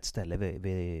vara på rätt ställe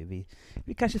vid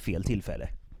kanske fel tillfälle.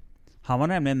 Han var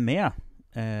nämligen med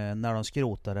när de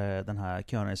skrotade den här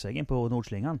Koenigseggen på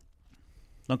Nordslingan.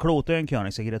 De klotade en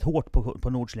Koenigsegg rätt hårt på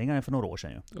Nordslingan för några år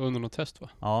sedan ju. Under något test va?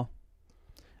 Ja.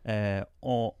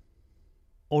 Och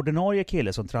ordinarie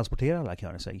kille som transporterar alla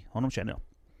Koenigsegg, honom känner jag.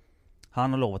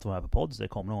 Han har lovat att vara med på podd, så det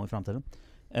kommer någon i framtiden.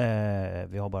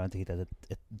 Vi har bara inte hittat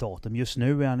ett datum. Just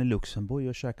nu är han i Luxemburg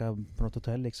och käkar på något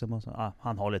hotell liksom. Och så,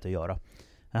 han har lite att göra.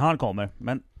 Men han kommer.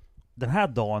 Men den här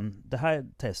dagen, det här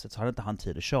testet, så hade inte han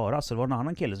tid att köra. Så det var en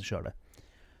annan kille som körde.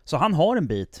 Så han har en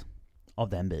bit av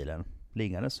den bilen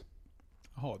liggandes.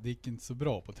 Jaha, det gick inte så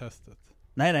bra på testet.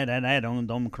 Nej,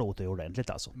 de klotade ju ordentligt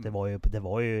alltså. Det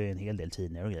var ju en hel del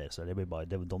tidningar och grejer. Så det blev bara,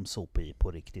 de sopade i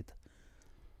på riktigt.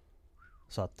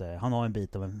 Så att han har en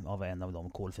bit av en av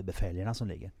de kolfiberfälgarna som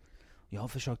ligger. Jag har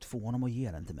försökt få honom att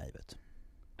ge den till mig, vet.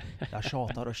 Jag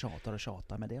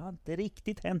tjatar, men det har inte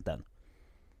riktigt hänt än.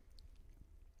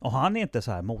 Och han är inte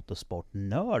så här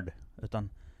motorsportnörd, utan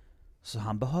så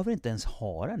han behöver inte ens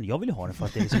ha den. Jag vill ha den för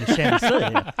att det är liksom en känsla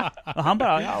i det. Och han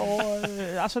bara,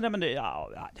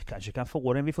 det kanske kan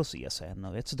få den, vi får se sen.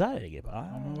 Och vet, så där är det.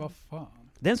 Men vad fan.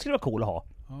 Den skulle vara cool att ha.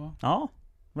 Ja,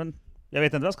 men jag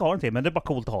vet inte vad jag ska ha den till, men det är bara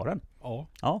coolt att ha den.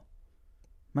 Ja.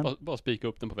 Men bara spika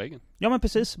upp den på väggen. Ja, men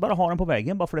precis. Bara ha den på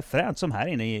väggen. Bara för det fränt som här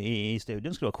inne i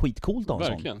studion skulle vara skitcoolt att ha en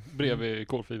sån. Verkligen. Bredvid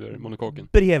kolfibermonococken.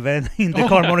 Bredvid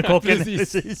Indycar-monococken.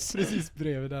 Precis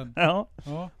bredvid den. Ja,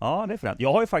 det är fränt.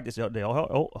 Jag har ju faktiskt...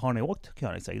 har ni åkt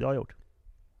Koenigsegg? Det har jag gjort.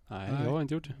 Nej, jag har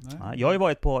inte gjort det. Nej. Jag har ju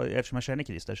varit på... Eftersom jag känner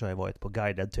Christer så har jag varit på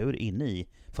guided tur inne i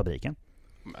fabriken.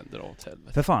 Men dra åt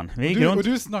helvete. För fan. Och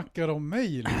du snackar om mig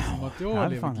liksom, att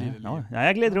jag lever ett liv. Ja,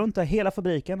 jag gled runt där hela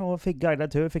fabriken och fick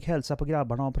guidad tur, fick hälsa på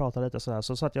grabbarna och prata lite sådär.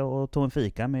 Så satt jag och tog en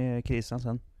fika med Christian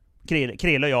sen.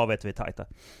 Krill och jag vet vi är tajta.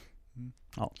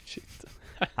 Ja. Shit.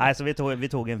 Nej, så vi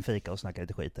tog en fika och snackade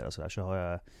lite skit där och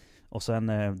sådär. Och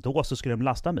sen då så skulle de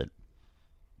lasta en bil.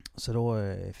 Så då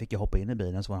fick jag hoppa in i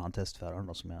bilen, så var han testföraren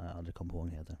då, som jag aldrig kom på vad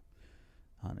han heter.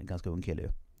 Han är en ganska ung kille ju.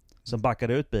 Så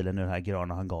backade ut bilen ur den här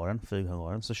gröna hangaren,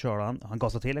 flyghangaren. Så körde han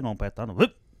gasade till en gång på ettan och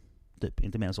typ,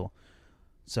 inte mer än så.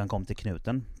 Så han kom till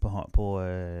knuten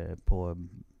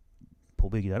på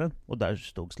byggnaden. Och där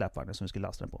stod släpvagnen som vi skulle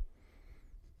lasta den på.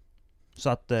 Så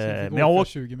att... men jag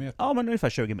åkte 20 meter? Ja, men ungefär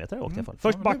 20 meter jag åkte i alla fall.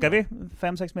 Först backade vi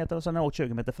 5-6 meter och sen har jag åkt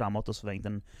 20 meter framåt och svängt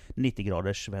en 90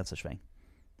 graders vänstersväng.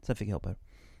 Sen fick jag hoppa här.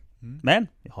 Men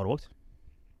jag har åkt.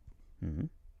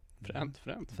 Fränt.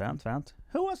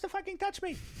 Who wants to fucking touch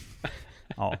me?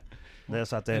 Ja. Det är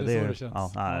så att det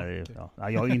känns?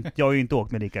 Jag har ju inte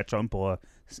åkt med Rickardsson på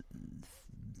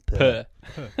pö.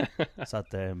 Så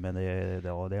att men det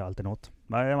är alltid något.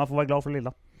 Men man får vara glad för det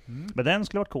lilla. Men den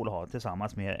skulle varit cool att ha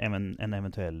tillsammans med en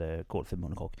eventuell kolfri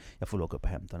monokock. Jag får åka upp och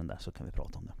hämta den där så kan vi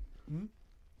prata om det.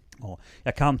 Ja,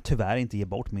 jag kan tyvärr inte ge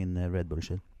bort min Red Bull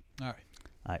kyl.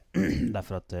 Nej.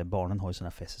 Därför att barnen har ju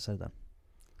sina fästisar där.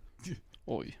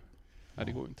 Oj. Nej,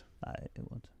 det går inte. Nej, det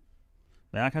går inte.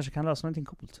 Men jag kanske kan lösa någonting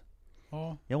coolt.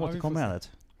 Ja, jag återkommer med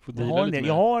det.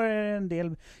 Jag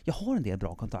har en del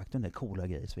bra kontakter, en del coola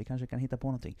grejer, så vi kanske kan hitta på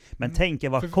någonting. Men tänk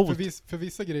vad coolt. För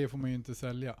vissa grejer får man ju inte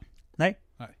sälja. Nej,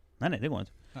 det går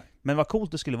inte. Nej. Men vad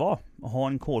coolt det skulle vara att ha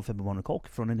en kolfibermonokock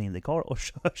från en Indycar och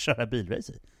köra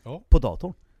bilrace i. Ja. På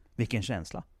datorn. Vilken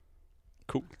känsla.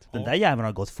 Coolt. Den där jäveln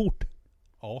har gått fort.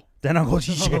 Ja. Den har gått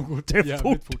jävligt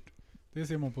fort. Det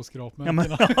ser man på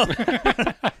skrapmärkena.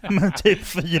 Men typ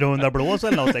 400 blås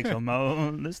eller något liksom.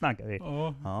 Nu snackar vi.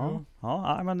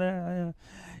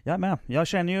 Men jag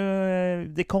känner ju,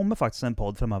 det kommer faktiskt en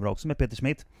podd framöver också med Peter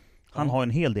Smith. Han har en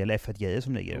hel del F1-grejer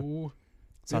som ligger.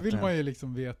 Så vill man ju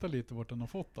liksom veta lite vart han har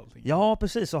fått allting. Ja,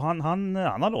 precis. Och han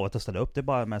har lovat att ställa upp. Det är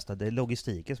bara mest det är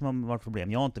logistiken som har varit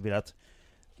problem. Jag har inte velat...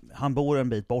 Han bor en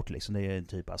bit bort liksom. Det är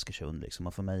typ Askersund liksom.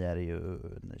 Och för mig är det ju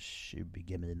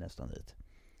 20 mil nästan dit.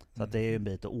 Så att det är ju en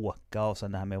bit att åka och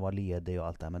sen det här med att vara ledig och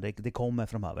allt det här. Men det kommer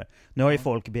framöver. Nu har ju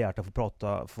folk begärt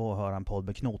att få höra en podd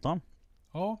med Knotan.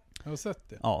 Ja, jag har sett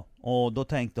det. Ja, och då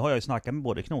har jag ju snackat med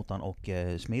både Knotan och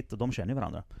Smith och de känner ju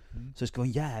varandra. Så det ska vara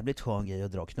en jävligt skön grej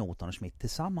att dra Knotan och Smith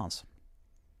tillsammans.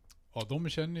 Ja, de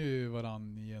känner ju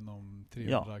varandra genom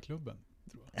 300-klubben,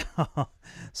 tror jag.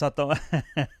 Så att de...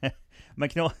 men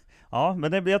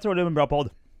jag tror det är en bra podd.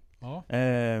 Ja.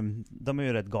 De är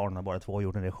ju rätt galna bara två och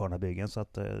gjort en del sköna byggen. Så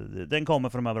att den kommer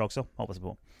framöver också, hoppas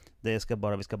på. Vi ska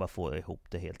bara få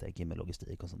ihop det helt enkelt med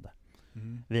logistik och sånt där.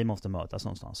 Vi måste mötas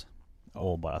någonstans. Ja.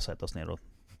 Och bara sätta oss ner och...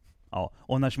 Ja.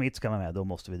 Och när Schmidt ska vara med, då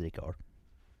måste vi dricka öl.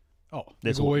 Ja,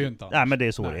 det går ju inte annars. Nej, men det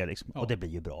är så det är liksom. Ja. Och det blir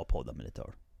ju bra poddar med lite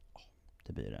öl.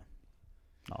 Det blir det.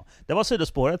 Ja. Det var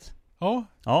sidospåret. Ja,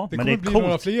 det men kommer bli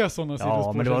några fler sådana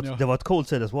sidospår. Ja, men det var ett coolt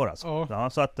sidospår alltså. Ja,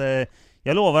 så att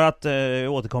jag lovar att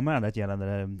återkomma med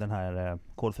gällande den här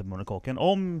kolfibermonokocken.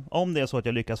 Om det är så att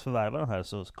jag lyckas förvärva den här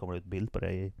så kommer det ut bild på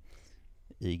det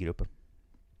i gruppen.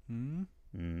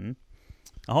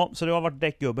 Jaha, så det har varit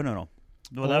däckgubben nu då.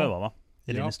 Det var där vi var, va?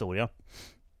 I din historia.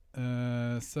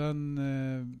 Sen,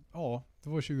 det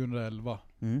var 2011.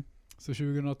 Så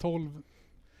 2012,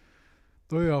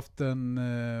 då har jag haft en...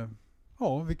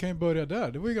 vi kan ju börja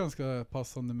där. Det var ju ganska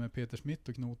passande med Peter Smith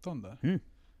och Knotan där.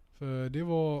 För det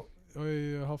var... Jag har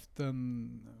ju haft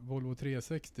en Volvo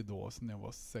 360 då, sen jag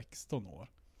var 16 år.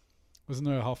 Och sen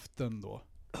har jag haft den då.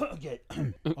 Okej.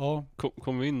 Ja.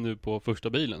 Kom vi in nu på första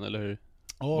bilen, eller?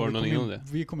 Ja,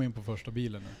 vi kom in på första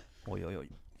bilen nu. Oj.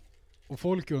 Och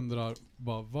folk undrar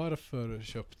bara, varför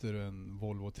köpte du en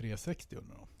Volvo 360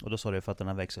 undrar de? Och då sa du för att den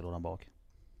har växellådan bak.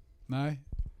 Nej.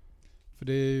 För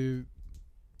det är ju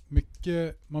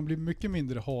mycket, man blir mycket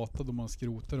mindre hatad om man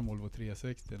skrotar en Volvo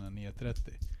 360 än en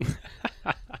E30.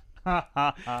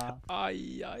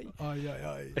 Aj.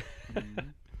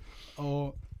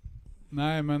 Ja.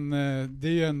 Nej, men det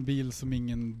är ju en bil som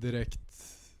ingen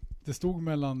direkt... Det stod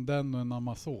mellan den och en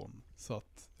Amazon. Så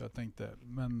att jag tänkte,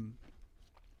 men...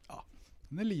 Ja,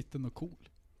 den är liten och cool.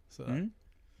 Så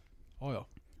ja.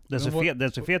 Den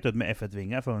ser fet ut med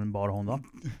F1-vingar för en bar Honda.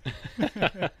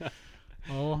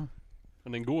 Ja.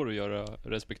 Men den går att göra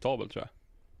respektabel, tror jag.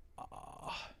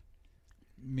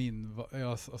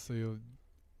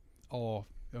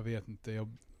 Jag vet inte.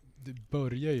 Det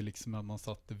börjar ju liksom när man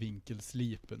satte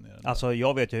vinkelslipen i den. Alltså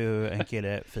jag vet ju en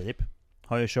kille, Filip,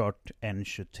 har ju kört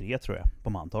N23 tror jag på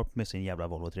Mantorp med sin jävla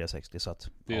Volvo 360 så att,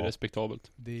 det är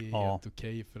respektabelt. Det är helt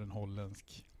okej för en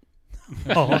holländsk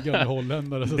flygande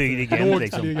holländare. Byggd igen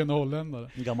liksom. Flygande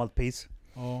holländare. Gammalt piss.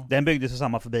 Ja. Den byggdes i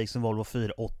samma fabrik som Volvo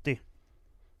 480.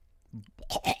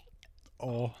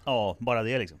 Ja, bara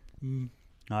det liksom.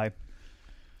 Nej,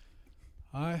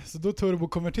 så då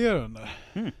turbokonverterade den där.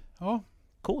 Ja.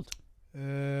 Coolt.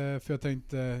 För jag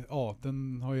tänkte,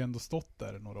 den har ju ändå stått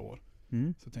där några år.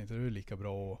 Så jag tänkte det är lika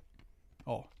bra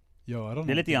att göra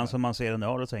Det är lite grann där. som man ser en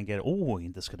öl och tänker,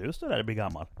 inte ska du stå där och bli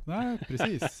gammal. Nej,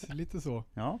 precis. Lite så.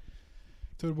 Ja.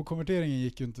 Turbokonverteringen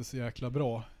gick ju inte så jäkla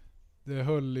bra. Det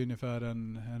höll ungefär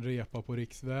en repa på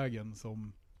riksvägen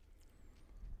som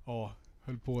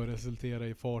höll på att resultera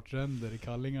i fartränder i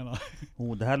kallingarna.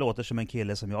 Det här låter som en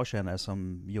kille som jag känner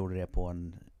som gjorde det på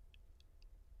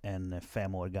en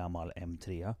 5 år gammal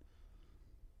M3.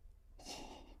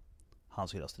 Han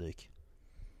skulle ha stryk.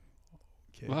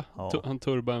 Okay. Va? Ja. Han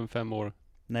turba en 5 år.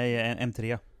 Nej, en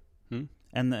M3. Mm.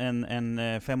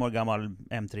 En 5 år gammal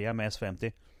M3 med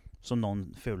S50. Som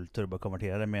någon ful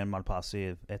turbokonverterade med en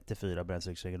Malpassi 1-4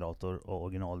 bränsleregulator och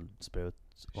originalsprut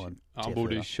och en Han T4.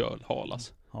 borde ju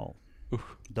kölhalas. Ja.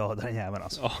 Usch. Döda den jäveln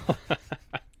alltså. Ja.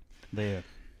 Det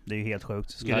är ju helt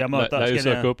sjukt. Skulle Lär jag möta... ju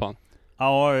söka upp han.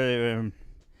 Ja,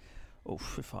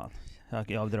 för fan.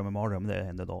 Jag drömmer mardröm det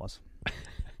händer dag alltså.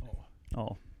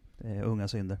 Ja, det är unga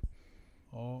synder.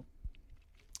 Ja.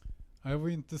 Jag var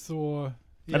inte så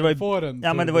Ja, det var ju- erfaren.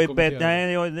 Ja, men det var ju bättre.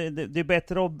 turbokonverterare. Nej, det är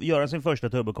bättre att göra sin första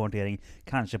turbokonvertering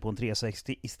kanske på en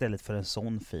 360 istället för en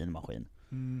sån fin maskin.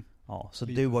 Mm. Ja, så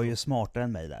Lite du var så. ju smartare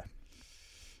än mig där.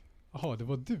 Jaha, det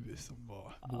var du som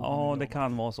var... Ja, det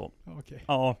kan vara så. Ja, okej.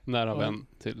 Ja, Nära Ja. vän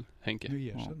till Henke. Nu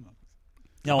erkänner han.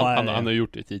 ja, Han har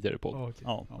gjort det i tidigare podd. Ja, okej.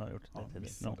 Ja, jag har gjort det Ja, tidigare.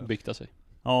 missade Ja. den. Bikta sig.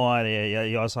 Ja,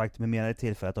 jag har sagt med mer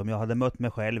tillfälle att om jag hade mött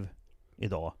mig själv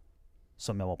idag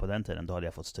som jag var på den tiden, då hade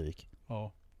jag fått stryk.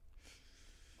 Ja.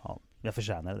 Ja, jag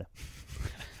förtjänade det.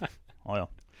 Ja.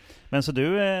 Men så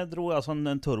du drog alltså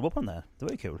en turbo på den där. Det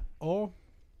var ju kul. Ja,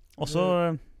 Och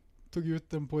så tog ut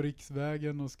den på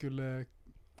riksvägen och skulle...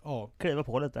 Ja. kliva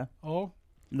på lite. Ja.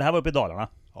 Det här var uppe i Dalarna.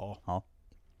 Ja. Ja.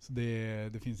 Så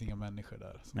det finns inga människor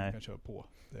där som Nej. man kan köra på.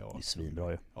 Det är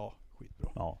svinbra ju. Ja,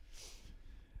 skitbra. Ja.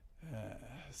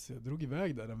 Så jag drog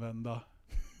iväg där en vända.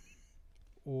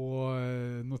 Och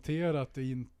noterade att det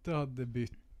inte hade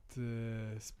bytt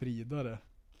spridare.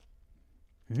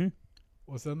 Mhm.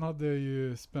 Och sen hade jag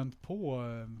ju spänt på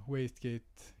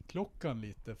wastegate-klockan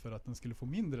lite för att den skulle få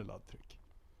mindre laddtryck.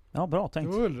 Ja, bra Det tänkt.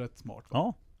 var väl rätt smart, va?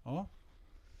 Ja. Ja.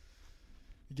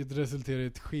 Vilket resulterade i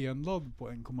ett skenladd på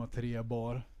 1,3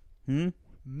 bar. Mm.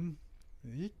 Mm. Det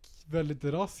gick väldigt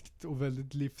raskt och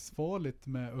väldigt livsfarligt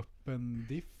med öppen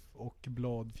diff och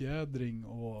bladfjädring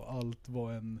och allt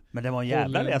var en Men det var en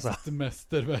jävla resa. holländskt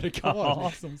mästerverk var Ja.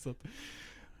 liksom, så att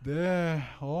det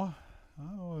var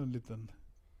en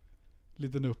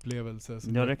liten upplevelse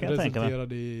som Ja, det kan jag tänka mig.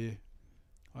 resulterade i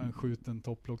en skjuten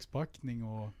topplockspackning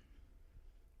och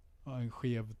en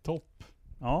skev topp.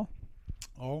 Ja.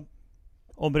 Ja,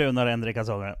 Och bruna ränder i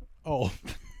kalsongerna. ja,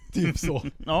 typ så.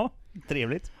 Ja,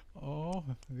 trevligt. Ja,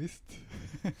 visst.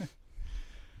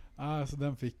 Så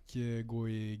den fick gå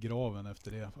i graven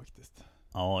efter det faktiskt.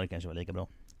 Ja, det kanske var lika bra.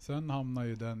 Sen hamnar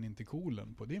ju den inte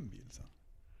coolen på din bil sen.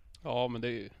 Ja, men det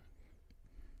är ju...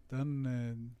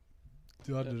 Den,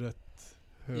 du hade rätt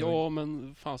hög. Ja,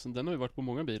 men fasen, den har ju varit på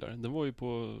många bilar. Den var ju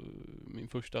på min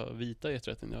första vita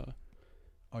E30 jag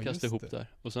Ja, kastade ihop det. där.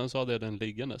 Och sen så hade jag den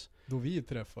liggandes. Då vi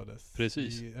träffades.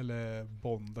 Precis. Eller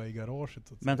bonda i garaget.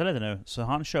 Så att säga. Vänta lite nu. Så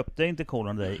han köpte inte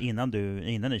kolan dig innan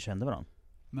ni kände varandra?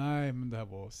 Nej, men det här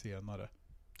var senare.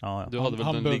 Ja, Du ja. hade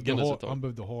väl den liggandes ett Han tag?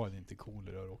 behövde ha en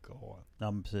intercooler och råkade ha en.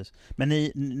 Ja, men precis. Men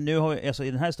nu har alltså,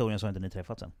 i den här historien så har inte ni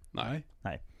träffats än. Nej.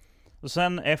 Och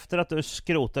sen efter att du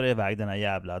skrotade iväg den här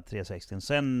jävla 360,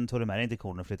 sen tog du med dig inte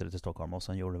kolan och flyttade till Stockholm och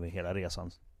sen gjorde vi hela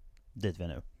resan dit vi är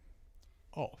nu.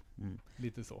 Ja, Mm.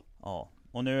 lite så. Ja.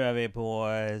 Och nu är vi på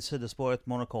sidospåret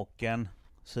monokocken,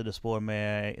 sidospår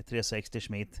med 360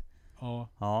 Schmidt. Ja,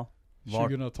 Ja.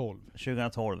 2012.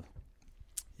 2012.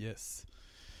 Yes.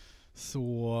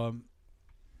 Så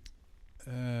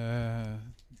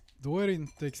då är det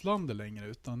inte Xlander längre,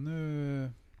 utan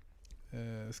nu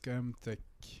ska MTech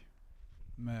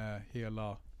med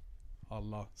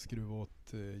alla skruva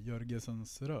åt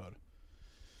Jörgensens rör.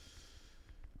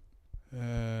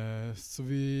 Så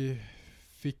vi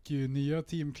fick ju nya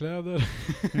teamkläder.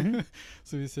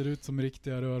 Så vi ser ut som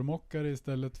riktiga rörmockare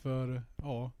istället för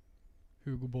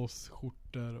Hugo Boss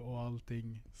skjortor och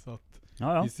allting. Så att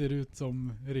Ja, vi ser ut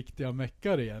som riktiga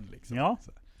meckare igen liksom. Ja.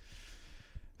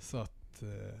 Så att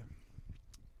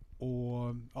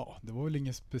och det var väl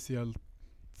inget speciellt.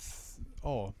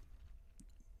 Ja,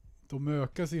 de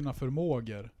ökar sina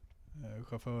förmågor,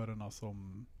 chaufförerna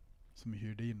som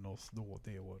hyrde in oss då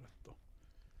det året då.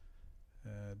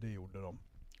 Det gjorde de.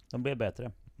 De blev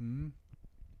bättre. Mm.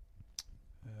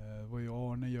 Det var ju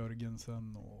Arne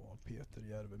Jörgensen och Peter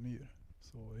Järvemyr.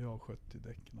 Så jag skötte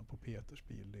däcken på Peters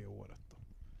bil det året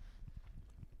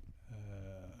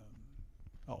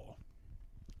då.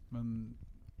 Men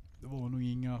det var nog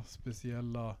inga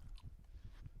speciella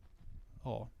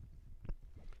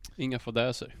Inga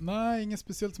fadäser. Nej, inget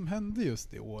speciellt som hände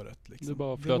just det året. Liksom. Det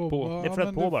bara flöt på. Det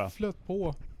flöt på bara. Flöt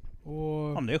på. Och,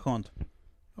 Ja, men det är skönt.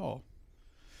 ja.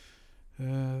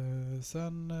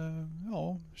 Sen,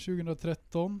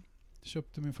 2013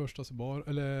 köpte min första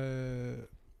Subaru.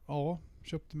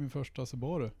 Köpte min första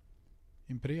Subaru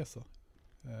Impresa.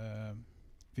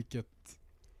 Vilket,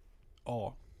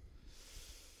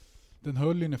 den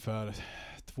höll ungefär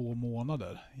 2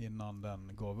 månader innan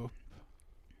den gav upp.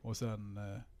 Och sen,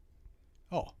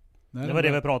 det var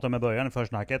det vi pratade om i början i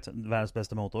försnacket. Världens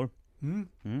bästa motor. Mm.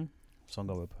 Som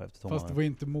gav upp efter 2 Fast det var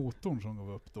inte motorn som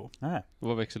gav upp då. Nej. Det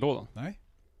var växellådan. Nej,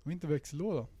 det var inte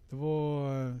växellådan. Det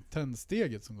var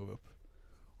tändsteget som gav upp.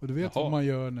 Och du vet Jaha. vad man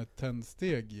gör när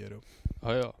tändsteg ger upp.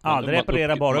 Ja. Aldrig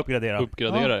reparera, bara uppgradera.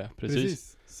 Uppgradera, ja,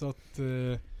 precis. Så att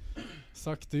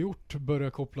sagt och gjort,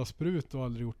 börja koppla sprut och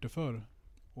aldrig gjort det förr.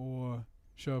 Och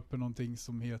köper någonting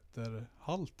som heter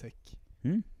Haltech.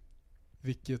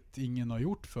 Vilket ingen har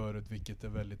gjort förut, vilket är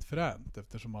väldigt fränt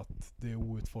eftersom att det är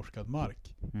outforskad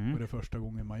mark. Och det är första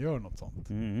gången man gör något sånt.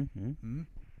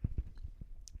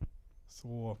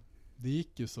 Så det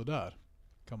gick ju så där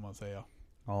kan man säga.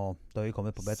 Ja, det har ju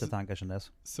kommit på bättre tankar sedan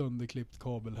dess. Sönderklippt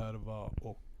kabelhärva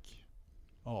och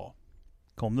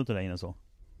Kom du inte längre så?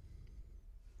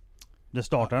 Det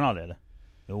startade den aldrig eller?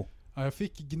 Jo. Ja, jag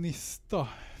fick gnista,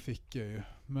 fick jag ju.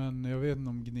 Men jag vet inte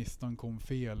om gnistan kom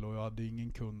fel och jag hade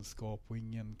ingen kunskap och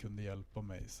ingen kunde hjälpa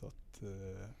mig. Så att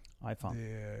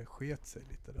det sket sig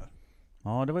lite där.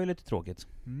 Ja, det var ju lite tråkigt.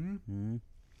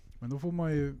 Men då får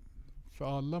man ju,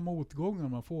 för alla motgångar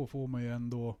man får man ju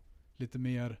ändå lite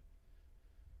mer,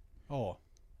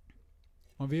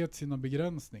 man vet sina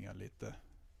begränsningar lite.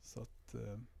 Så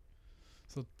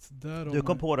att där Du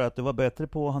kom på det att du var bättre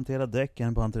på att hantera däck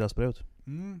än på att hantera sprut.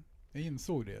 Jag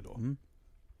insåg det då.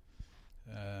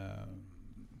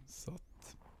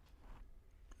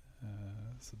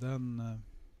 Så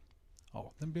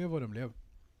den blev vad den blev.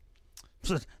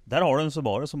 Så där har du en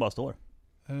Subaru som bara står.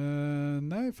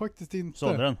 Nej, faktiskt inte.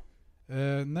 Sålde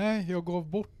den? Nej, jag gav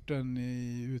bort den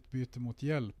i utbyte mot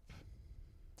hjälp.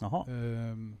 Jaha.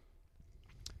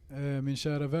 Min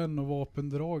kära vän och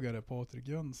vapendragare Patrik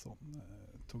Jönsson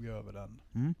tog över den.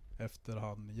 Efter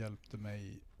han hjälpte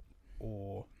mig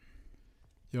att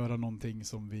göra någonting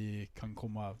som vi kan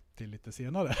komma till lite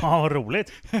senare. Ja, vad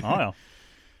roligt. Ja.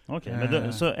 Okej,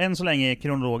 men så än så länge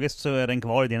kronologiskt så är den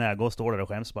kvar i din ägo och står där och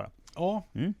skäms bara. Ja.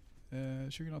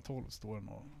 2012 står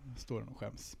den och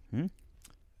skäms.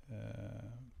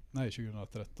 Nej,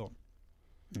 2013.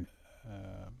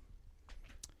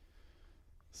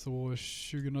 Så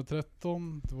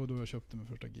 2013, det var då jag köpte min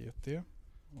första GT.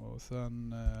 Och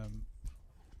sen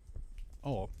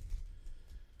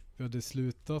vi hade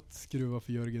slutat skruva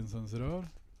för Jörgensens rör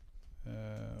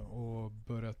och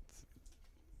börjat,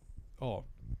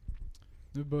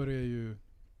 nu börjar ju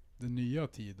den nya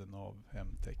tiden av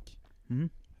Hemtech.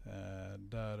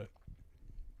 Där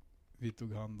vi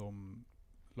tog hand om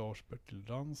Lars-Bertil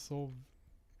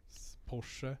Ransovs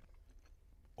Porsche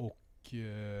och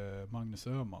Magnus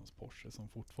Öhmans Porsche som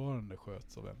fortfarande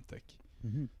sköts av Hemtech.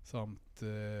 Samt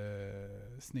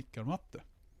snickarmatte.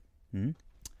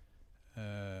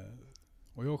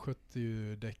 Och jag skötte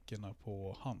ju däckerna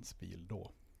på hans bil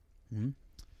då.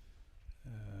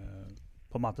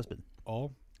 På Mattes bil?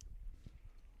 Ja.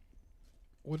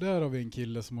 Och där har vi en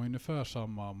kille som har ungefär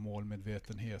samma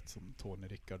målmedvetenhet som Tony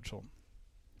Rickardsson.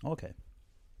 Okej.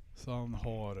 Så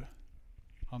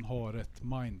han har ett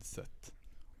mindset.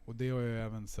 Och det har jag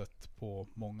även sett på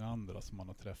många andra som man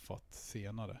har träffat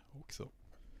senare också.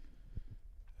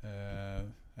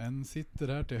 En sitter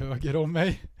här till höger om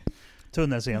mig.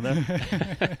 Tunnelseende.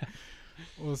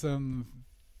 Och sen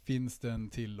finns det en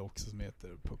till också som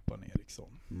heter Puppan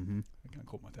Eriksson. Jag kan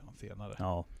komma till han senare.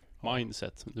 Ja.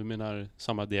 Mindset, du menar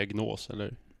samma diagnos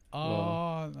eller?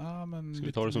 Men ska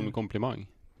vi ta det som en komplimang?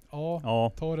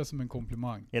 Ja, ta det som en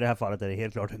komplimang. I det här fallet är det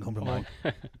helt klart en komplimang.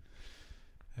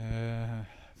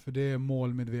 För det är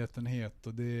målmedvetenhet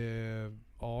och det är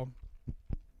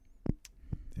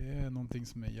det är någonting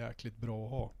som är jäkligt bra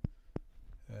att ha.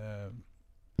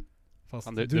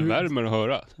 Fast det värmer att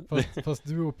höra. Fast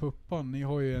du och Puppan, ni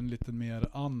har ju en lite mer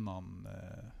annan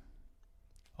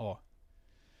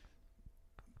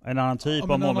en annan typ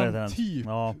av målmedvetenhet. Typ,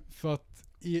 för att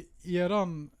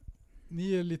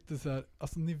ni är lite så här,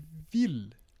 alltså ni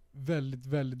vill väldigt,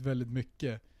 väldigt, väldigt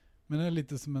mycket. Men det är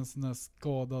lite som en sån här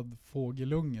skadad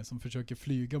fågelunge som försöker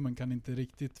flyga men kan inte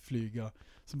riktigt flyga.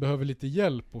 Som behöver lite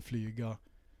hjälp att flyga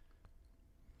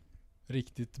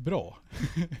riktigt bra.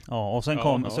 Ja, och sen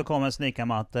så kom en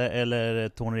snickarmatte eller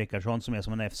Tony Rickardsson som är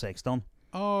som en F16.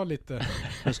 Ja, lite.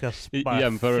 Du ska I bara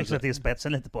jämförelse. fixa till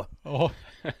spetsen lite på. Ja,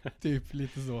 typ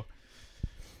lite så.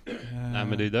 Nej,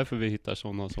 men det är därför vi hittar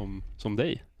sådana som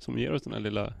dig. Som ger oss den här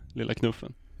lilla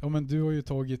knuffen. Ja, men du har ju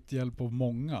tagit hjälp av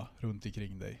många runt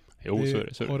omkring dig. Jo, så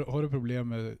är det. Har du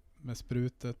problem med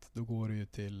sprutet, då går du ju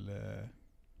till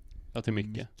Ja, till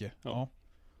Micke. Ja.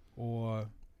 Och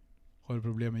har du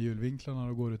problem med hjulvinklarna,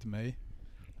 då går du till mig.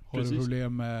 Har Precis. du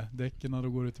problem med däcken, då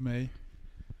går du till mig.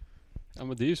 Ja,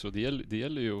 men det är ju så. Det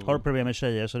gäller ju... Har du problem med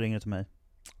tjejer så ringer du till mig.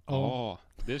 Ja,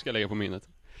 det ska jag lägga på minnet.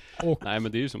 Och Nej,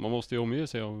 men det är ju så. Man måste ju omge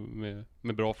sig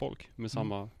med bra folk. Med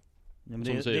samma... Ja, men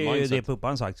Som det du säger, är ju mindset. det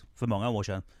Puppan sagt för många år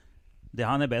sedan. Det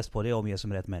han är bäst på, det är att omge sig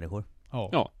med rätt människor.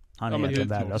 Ja. Han Ja, är men egentligen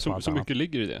det- värdelös på allt Så annat. mycket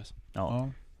ligger i det. Ja.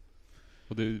 ja.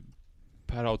 Och det,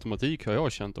 per automatik har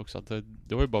jag känt också att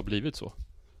det har ju bara blivit så.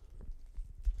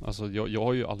 Alltså jag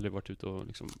har ju aldrig varit ute och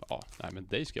liksom, nej men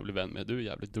dig ska jag bli vän med. Du är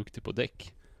jävligt duktig på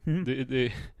däck. Mm.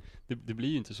 Det blir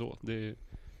ju inte så.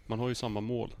 Man har ju samma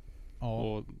mål. Ja.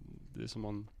 Och det är som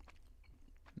man...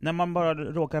 När man bara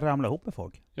råkar ramla ihop med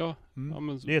folk. Ja, Mm. ja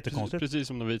men Det är jättekonstigt. precis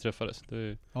som när vi träffades.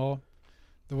 Ja,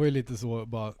 det var ju lite så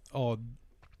bara,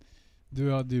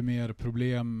 du hade ju mer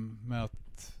problem med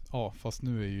att, fast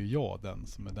nu är ju jag den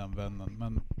som är den vännen,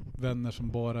 men vänner som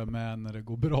bara är med när det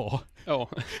går bra. Ja.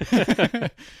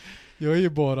 Jag är ju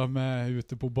bara med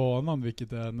ute på banan,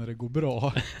 vilket är när det går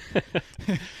bra.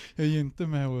 Jag är ju inte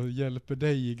med och hjälper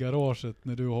dig i garaget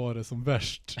när du har det som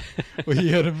värst. Och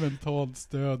ger mentalt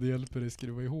stöd och hjälper dig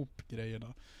skruva ihop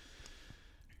grejerna.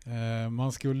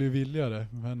 Man skulle ju vilja det,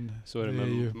 men Så är det, det är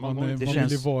men ju, man man har- vill det ju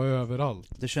känns- vara överallt.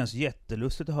 Det känns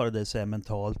jättelustigt att höra dig säga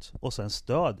mentalt och sen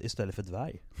stöd istället för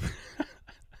dvärg.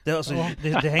 Det, alltså, Ja.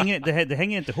 det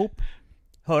hänger inte ihop.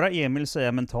 Höra Emil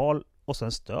säga mental och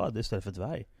sen stöd istället för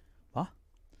dvärg. Va?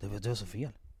 Det är så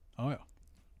fel. Ja.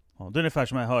 Ja, det är ungefär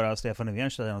som att höra Stefan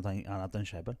Löfven säga något annat än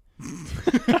käbbel.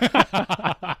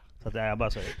 Så att jag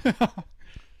bara säger.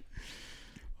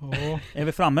 Ja. Är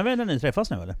vi framme vid när ni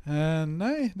träffas nu eller?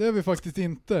 Nej, det är vi faktiskt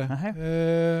inte. Nähä.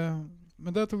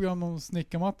 Men där tog jag hand om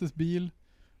Snickarmattes bil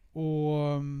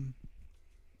och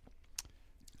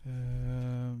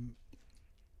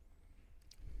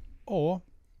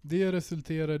det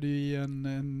resulterade ju i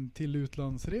en till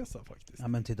utlandsresa faktiskt. Ja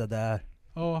men titta där.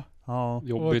 Ja, Ja,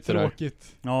 det var Jobbigt det där.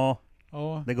 tråkigt. ja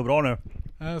Ja, det går bra nu.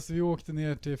 så vi åkte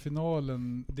ner till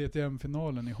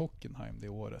DTM-finalen i Hockenheim det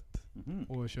året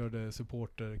och körde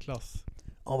supporterklass.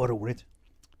 Ja vad roligt.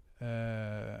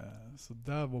 Så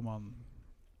där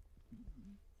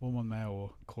var man med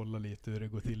och kollade lite hur det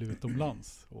går till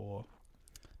utomlands. Och,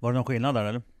 Var det någon skillnad där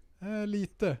eller?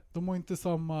 lite. De har inte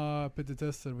samma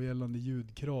petitesser vad gällande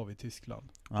ljudkrav i Tyskland.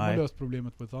 De har Nej. löst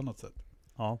problemet på ett annat sätt.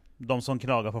 Ja, de som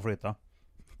klagar får flytta.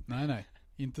 Nej,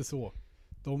 inte så.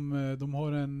 De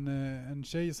har en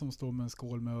tjej som står med en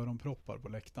skål med öronproppar på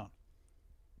läktaren.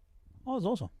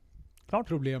 Ja, så. Klart.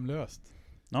 Problem löst.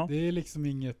 Ja. Det är liksom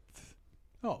inget...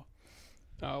 Ja.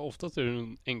 Ja, oftast är det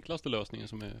den enklaste lösningen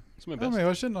som är Ja, bäst. men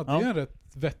jag känner att Ja. det är en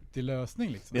rätt vettig lösning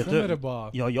liksom. Vet Sen du- är det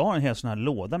bara... Ja, jag har en hel sån här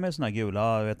låda med såna här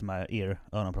gula, vet du, med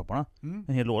öronpropparna. Mm.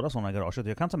 En hel låda såna i garaget.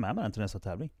 Jag kan ta med mig den till nästa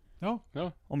tävling. Ja,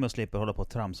 Om jag slipper hålla på och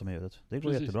tramsa med ljudet. Det går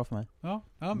Precis. jättebra för mig. ja,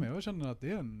 men jag känner att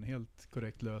det är en helt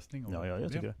korrekt lösning. Ja,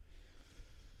 jag tycker det.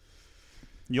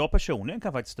 Jag personligen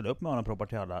kan faktiskt ställa upp med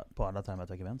öronproppar på alla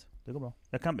Termatec-event. Det går bra.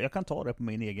 Jag kan ta det på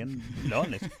min egen lön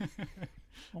liksom.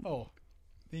 Ja,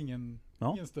 det är ingen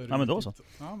större Ja, men då utgift. så.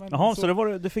 Ja, men Jaha, så det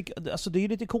var du fick, alltså det är ju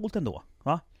lite coolt ändå,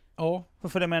 va? Ja, För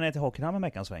följa med ner till Hockenheim med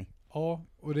Meckans sväng. ja,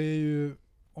 och det är ju...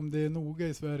 Om det är noga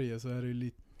i Sverige så är det ju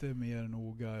lite mer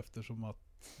noga eftersom att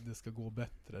det ska gå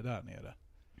bättre där nere.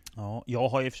 Ja, jag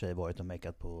har i och för sig varit och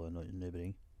meckat på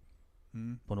Nybring.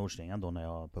 Mm. På Nordslingan då när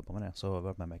jag puppade med det. Så har jag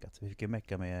varit med och meckat. Vi fick ju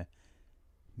mecka med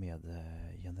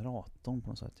generatorn på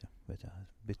något sätt. Ja. Vet jag.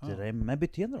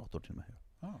 Bytte generator till och med.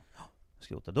 Ja.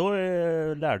 Skrota. Då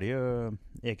lärde ju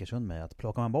Ekersund mig att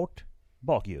plockar man bort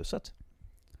bakljuset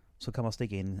så kan man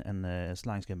sticka in en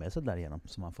slangskruvmejsel där igenom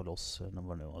så man får loss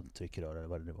vad det var, tryckrör eller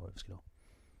vad det var vi skulle ha.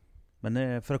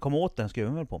 Men för att komma åt den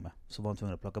skruven vi höll på med så var man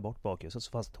tvungen att plocka bort bakljuset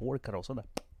så fanns ett hål i karossen där.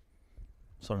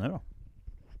 Så nu då?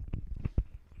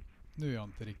 Nu är jag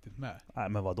inte riktigt med. Nej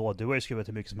men vadå? Du har ju skruvat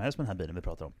hur mycket som helst med den här bilen vi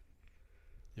pratar om.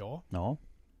 Ja. Ja.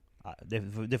 Nej,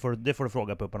 det får du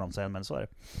fråga Puppan om sen, men så är det.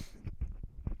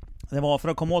 Det var för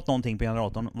att komma åt någonting på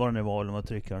generatorn, vad det nu var, eller vad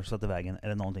tryckare satt i vägen,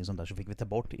 eller någonting sånt där, så fick vi ta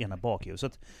bort ena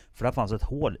bakljuset. För där fanns ett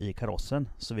hål i karossen,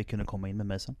 så vi kunde komma in med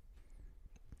mejseln.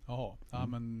 Jaha. Ja,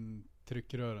 men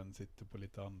tryckrören sitter på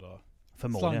lite andra...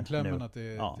 Förmodligen. Slangklämmorna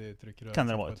nu. till tryckrören Kan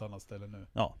det sitter ha på varit. ett annat ställe nu.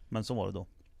 Ja, men så var det då.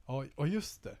 Ja, och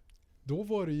just det. Då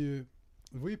var det ju...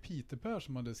 Det var ju Peter Per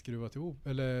som hade skruvat ihop,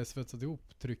 eller svetsat ihop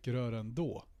tryckrören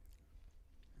då.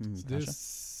 Så det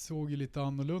såg ju lite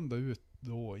annorlunda ut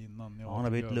då innan jag... Ja, han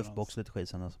har bytt luftbox lite skit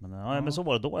sen. Men, Ja. men så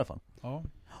var det då i alla fall. Ja.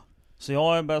 Så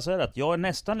jag börjar säga att jag är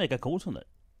nästan lika cool som dig.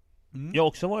 Jag har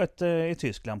också varit i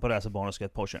Tyskland på racerbana och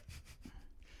skött Porsche.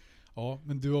 Ja,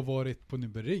 men du har varit på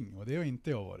Nürburgring och det har inte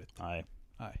jag varit. Nej.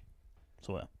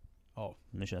 Så är jag. Ja.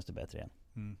 Nu känns det bättre igen.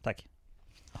 Mm. Tack.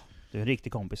 Du är en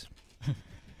riktig kompis.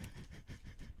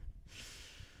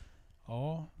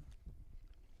 Ja.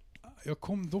 Jag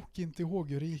kom dock inte ihåg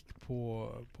hur det gick på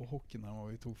hockeyn här,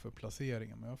 vad vi tog för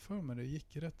placeringar. Men jag för mig det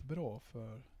gick rätt bra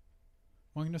för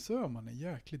Magnus Öhman är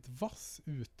jäkligt vass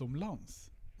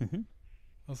utomlands. Mhm.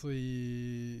 Alltså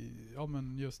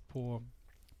men just på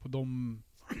de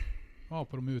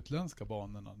på de utländska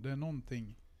banorna. Det är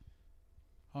någonting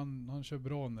han kör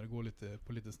bra när det går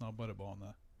på lite snabbare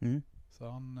banor. Mm. Så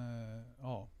han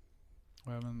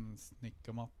och även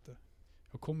snickarmatte.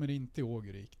 Jag kommer inte ihåg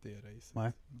hur det gick det racet.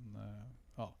 Nej. Men,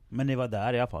 Men ni var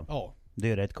där i alla fall. Ja.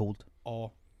 Det är rätt coolt.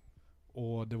 Ja.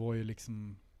 Och det var ju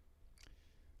liksom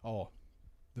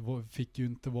fick ju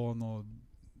inte vara något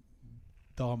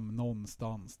damm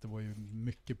någonstans. Det var ju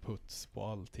mycket puts på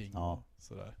allting och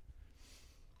sådär.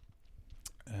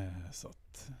 Så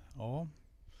att,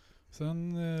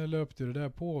 sen löpte det där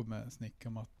på med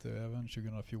snickarmatte även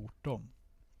 2014.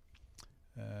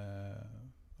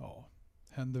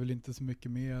 Hände väl inte så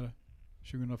mycket mer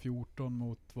 2014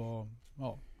 mot vad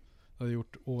jag hade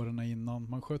gjort åren innan.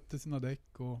 Man skötte sina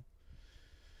däck och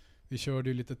vi körde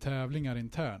ju lite tävlingar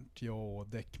internt, jag och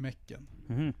däckmäcken.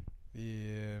 Mhm.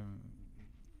 Vi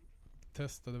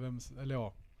testade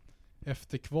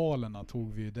efter kvalerna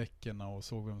tog vi däcken och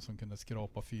såg vem som kunde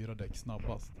skrapa 4 däck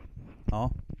snabbast.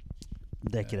 Ja.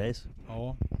 Däckrace.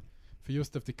 Ja. För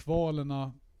just efter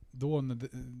kvalerna då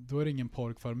är det ingen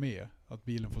parkfar med att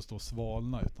bilen får stå och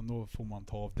svalna, utan då får man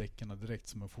ta av däcken direkt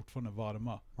som är fortfarande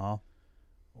varma. Ja.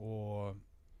 Och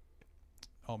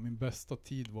min bästa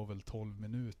tid var väl 12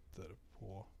 minuter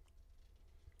på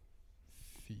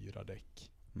 4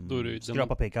 däck. Då är det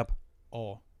Skrapa pickup.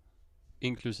 Ja.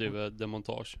 Inklusive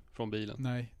demontage från bilen.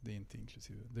 Nej, det är inte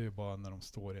inklusive. Det är bara när de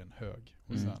står i en hög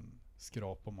och sen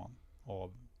skrapar man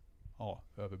av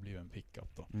överbliven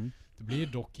pickup då. Det blir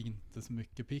dock inte så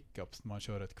mycket pickups när man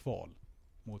kör ett kval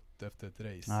efter ett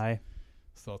race. Nej.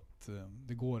 Så att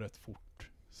det går rätt fort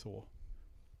så.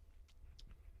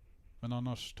 Men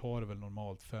annars tar det väl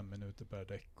normalt 5 minuter per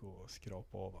däck och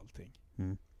skrapa av allting.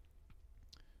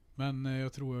 Men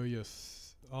jag tror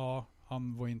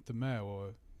han var inte med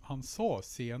och han sa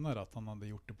senare att han hade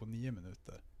gjort det på 9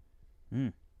 minuter.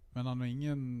 Men han har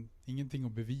ingenting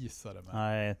att bevisa det med.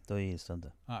 Nej, då gissar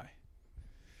inte. Nej.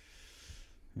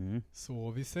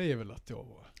 Så vi säger väl att jag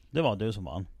var... Det var du som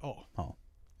vann. Ja.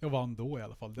 Jag vann då i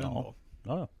alla fall den dagen.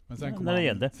 Ja. Men sen när det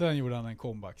gällde. Sen gjorde han en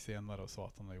comeback senare och sa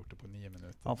att han har gjort det på 9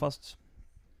 minuter. Ja, fast...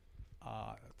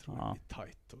 jag tror det blir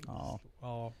tajt.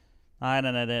 Nej. Det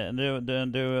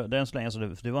är än så länge så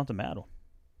du var inte med då.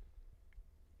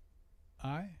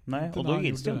 Nej, och då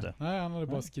gills det inte. Nej, han hade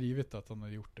bara skrivit att han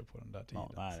hade gjort det på den där tiden.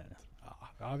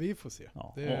 Ja, vi får se.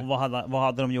 Ja. Och vad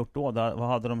hade de gjort då? Vad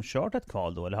hade de kört ett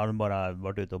kval då? Eller hade de bara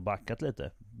varit ute och backat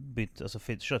lite?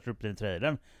 Kört upp i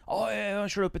trailern?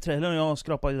 Jag kör upp i trailern och jag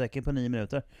skrapar i däcken på 9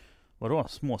 minuter. Vadå?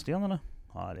 Småstenarna?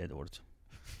 Ja, det är dåligt.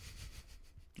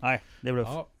 Nej, det blev...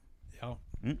 Ja.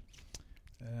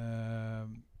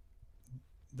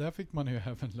 Där fick man ju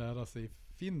även lära sig i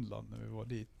Finland när vi var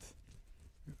dit.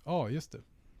 Ja, just det.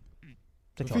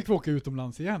 Då fick vi åka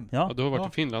utomlands igen. Ja, du har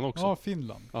varit i Finland också. Ja,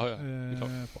 Finland. Ja,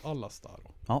 på Alasta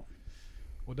då. Ja.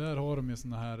 Och där har de ju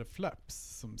såna här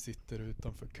flaps som sitter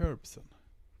utanför curbsen.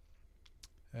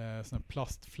 Såna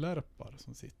plastflärpar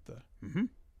som sitter.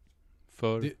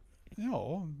 För?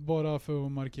 Bara för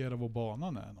att markera var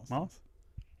banan är någonstans.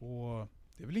 Och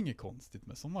det är väl inget konstigt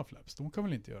med såna flaps. De kan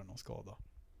väl inte göra någon skada?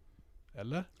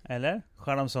 Eller?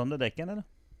 Skär de sönder däcken eller?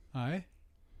 Nej.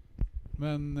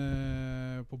 Men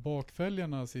på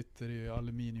bakfälgarna sitter det ju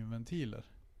aluminiumventiler.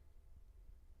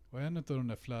 Och en av de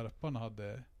där flärparna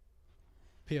hade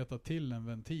petat till en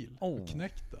ventil och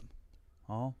knäckt den.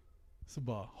 Ja. Så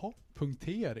bara,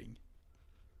 punktering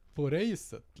på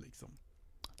racet liksom.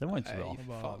 Det var inte så bra.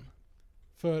 Bara,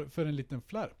 för en liten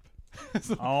flärp.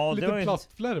 Liten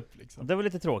plastflärp liksom. Det var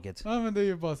lite tråkigt. Ja, men det är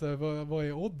ju bara så här, vad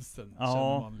är oddsen?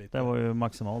 Ja, man lite. Det var ju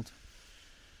maximalt.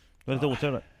 Det var lite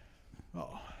otur där.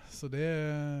 Ja, så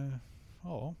det...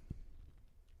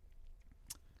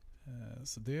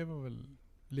 Så det var väl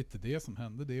lite det som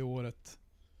hände det året.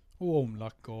 Och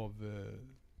omlack av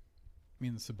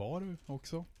min Subaru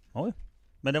också. Oj.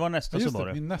 Men det var nästa Subaru.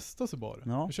 Det, min nästa Subaru.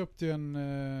 Ja. Jag köpte ju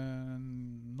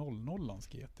en 00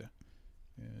 GT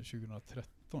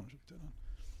 2013 köpte jag den.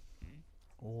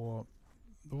 Och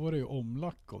då var det ju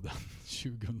omlack av den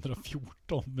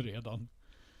 2014 redan.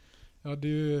 Jag hade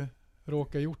ju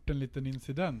råkat gjort en liten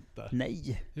incident där.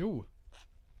 Nej! Jo.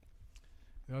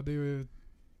 Jag hade ju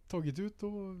tagit ut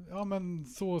och, ja men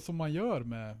så som man gör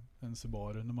med en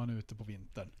Subaru när man är ute på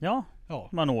vintern. Ja, Ja.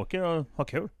 man åker och har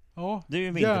kul. Ja, Det är ju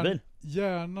en vinterbil.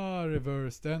 Gärna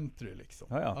reversed entry liksom.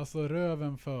 Ja, ja. Alltså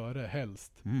röven före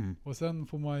helst. Mm. Och sen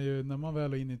får man ju, när man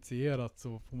väl har initierat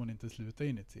så får man inte sluta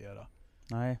initiera.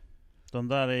 Nej. De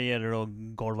där gäller det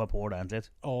att golva på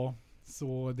ordentligt. Ja,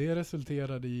 så det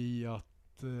resulterade i att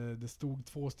det stod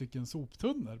 2 stycken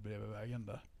soptunnor bredvid vägen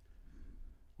där.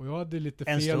 Och jag hade lite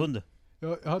fel... En stund.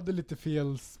 Jag hade lite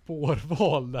fel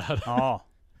spårval där. Ja.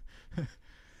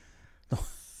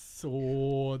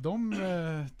 Så de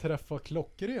träffade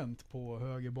klockrent på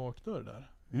höger bakdörr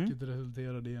där. Vilket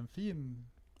resulterade i en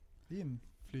fin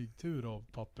flygtur av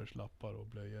papperslappar och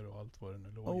blöjor och allt vad det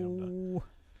nu låg i de där.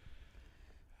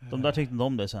 De där tyckte inte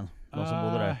om det sen. De som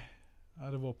bodde där.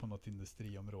 Ja, det var på något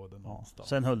industriområde någonstans.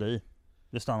 Sen höll det i.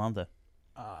 Det stannade inte.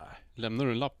 Lämnar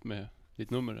du en lapp med ditt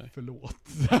nummer där? Förlåt.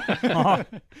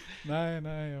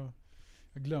 nej, jag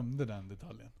glömde den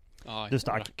detaljen. Du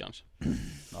stack. Kanske.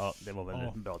 Ja, det var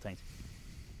väl bra tänkt.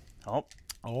 Ja.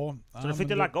 Ja. Så du fick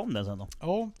du lacka om den sen då?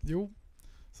 Ja, jo.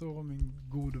 Så var min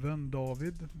god vän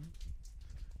David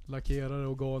lackerare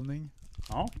och galning.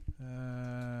 Ja.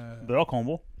 Bra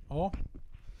kombo. Ja.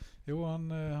 Jo,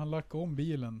 han lackade om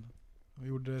bilen och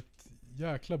gjorde ett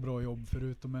jäkla bra jobb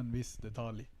förutom en viss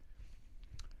detalj.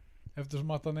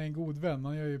 Eftersom att han är en god vän,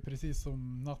 han gör ju precis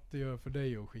som Natte gör för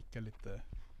dig och skickar lite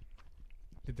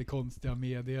konstiga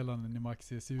meddelanden i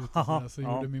Maxis ut och så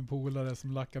gjorde min polare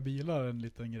som lackar bilar en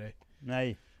liten grej.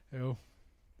 Nej. Jo.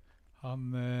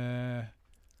 Han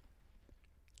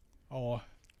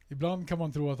ibland kan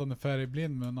man tro att han är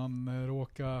färgblind, men han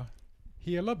råkar...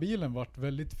 Hela bilen vart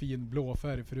väldigt fin blå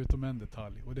färg förutom en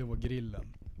detalj, och det var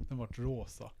grillen. Den vart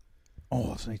rosa.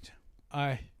 Snyggt.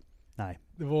 Nej. Nej.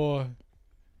 Det var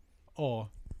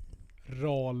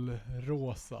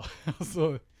ralrosa.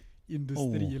 Alltså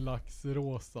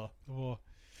industrilaxrosa. Det var...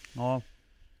 Ja.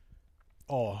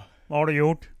 Ja. Vad har du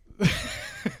gjort?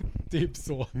 Typ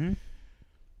så. Men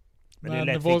det är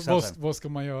lätt vad ska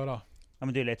man göra? Ja,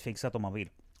 men det är lätt fixat om man vill.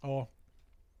 Ja.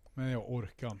 Men jag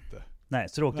orkar inte. Nej,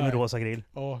 så du åkte med rosa grill.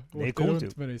 Ja, det är coolt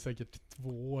runt med det i säkert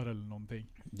 2 år eller någonting.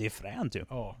 Det är fränt ju.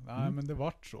 Ja, nej men det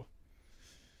vart så.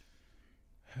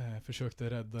 Försökte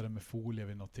rädda det med folie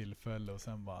vid något tillfälle och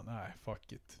sen bara, nej,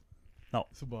 fuck it. Ja.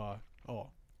 Så bara,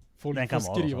 folk får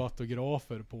skriva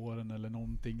autografer på den eller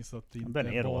någonting så att det inte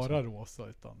är bara rosa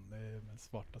utan det är med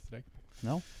svarta streck på.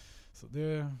 Ja. Så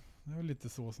det var lite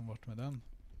så som vart med den.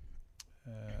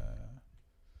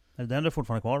 Är det den du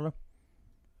fortfarande kvar eller?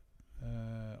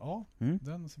 Ja,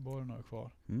 den Subarun har jag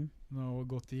kvar. Den har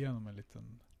gått igenom en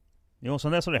liten... Jo,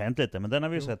 sen dess har det hänt lite, men den har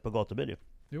vi ju sett på gatubil ju.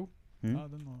 Jo, ja,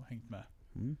 den har hängt med.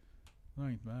 Den har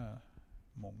hängt med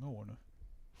många år nu.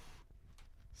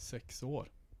 6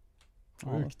 år.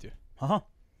 Sjukt ju. Aha.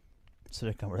 Så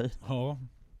det kan bli. Ja.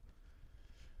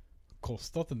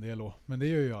 Kostat en del då, men det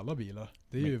gör ju alla bilar.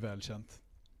 Det är ju välkänt.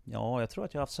 Ja, jag tror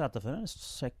att jag har haft säte för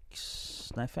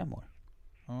den 5 år.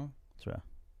 Ja. Tror jag.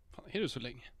 Fan, är du så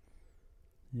länge?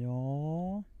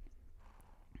 Ja.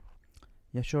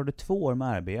 Jag körde 2 år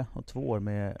med RB och 2 år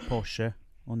med Porsche.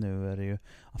 Och nu är det ju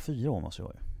 4 år måste jag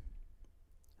ha.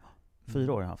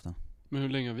 4 år har jag haft den. Men hur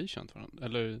länge har vi känt varandra?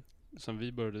 Eller sen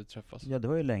vi började träffas? Ja, det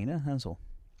var ju längre än så.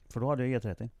 För då hade jag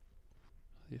E30.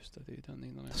 Just det, det är den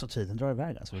innan. Så tiden drar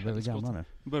iväg alltså. Vi börjar bli gamla nu.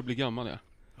 Vi börjar bli gammal,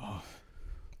 ja.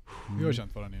 Vi har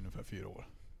känt varandra i ungefär 4 år.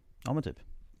 Ja, men typ.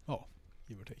 Ja,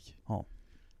 give or take. Ja.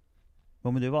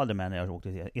 Men du var aldrig med när jag åkte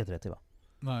E30 va?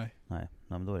 Nej. Nej,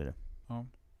 men då är det. Ja.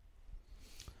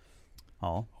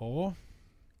 Ja. Ja.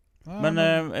 Men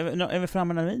är vi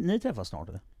framme när ni träffas snart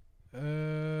eller?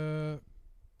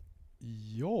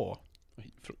 Ja.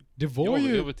 Det var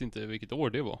ju... Jag vet inte vilket år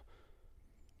det var.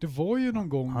 Det var ju någon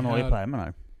gång Han har ju pärmen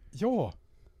här. Ja.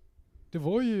 Det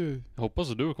var ju... Jag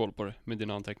hoppas att du har koll på det med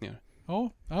dina anteckningar. Ja.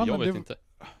 Jag vet inte.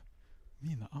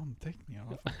 Mina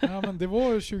anteckningar? Ja, men det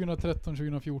var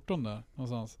 2013-2014 där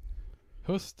någonstans.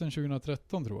 Hösten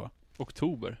 2013 tror jag.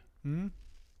 Oktober.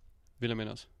 Vill jag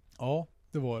minnas. Ja,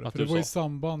 det var det. För det var i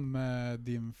samband med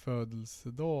din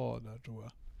födelsedag där tror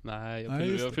jag. Nej,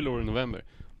 jag fyller år i november.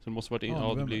 Så det måste varit innan.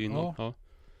 Ja, det blir innan. Ja.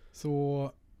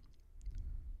 Så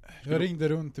jag ringde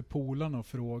runt till polarna och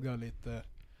frågade lite.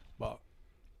 Bara,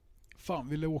 fan,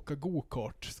 vill du åka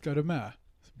go-kart? Ska du med?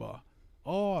 Så bara,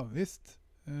 ja visst.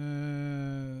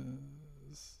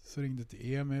 Så ringde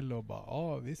till Emil och bara,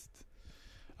 ja visst.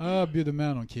 Jag bjöd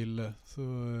med någon kille. Så...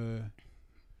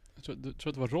 Jag tror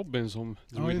att det var Robin som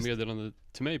drog ett meddelande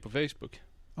till mig på Facebook.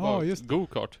 Ja, just det.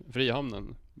 Go-kart,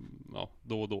 Frihamnen. Ja,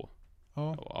 då och då.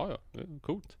 Ja. Ja, det är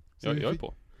coolt. Så Jag är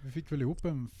på. Vi fick väl ihop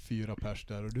en 4 pers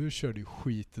där och du körde ju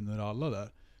skiten ur alla där.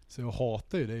 Så jag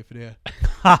hatar ju dig för det.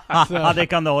 Ja, det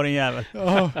kan du ha din jävel.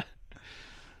 Ja.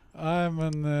 Nej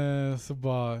men så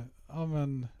bara, ja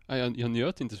men. Jag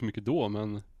njöt inte så mycket då,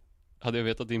 men hade jag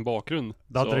vetat din bakgrund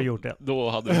då hade du gjort det. Då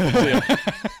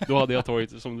hade jag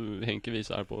tagit, som du Henke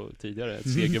visade här på tidigare,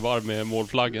 ett segervarv med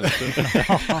målflaggen.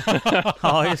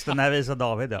 Ja just det, när visade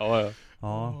David ja.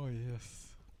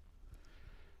 Yes.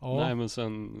 Ja. Nej men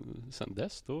sen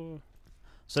dess då.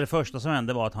 Så det första som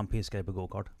hände var att han piskade på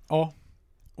go-kart? Ja.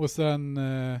 Och sen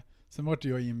var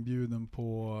jag inbjuden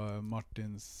på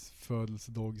Martins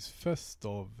födelsedagsfest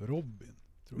av Robin.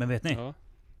 Men vet ni? Ja.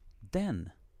 Den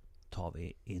tar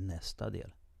vi i nästa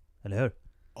del. Eller hur?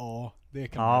 Ja, det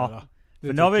kan vi göra.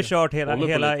 För nu har vi kört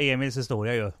hela Emils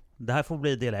historia ju. Det här får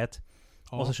bli del 1.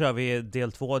 Ja. Och så kör vi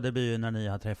del 2. Det blir ju när ni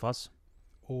har träffats.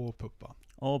 Och Puppan.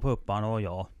 Och Puppan och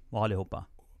jag. Och allihopa.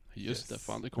 Just det,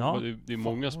 fan. Det är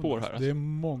många spår här. Alltså. Det är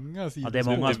många sidor. Ja, det är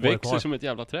många det spår växer kvar. som ett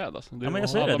jävla träd alltså. Ja, men jag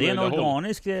säger det är en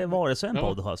organisk varelse, en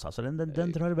podd. Alltså.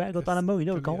 Den drar iväg åt alla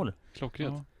möjliga olika håll.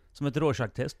 Klockrent. Ja. Som ett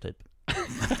Rorschach-test typ.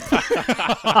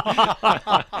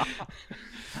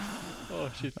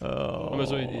 Shit. Men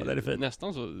så det är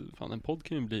nästan så, fan en podd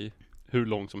kan ju bli hur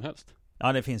lång som helst.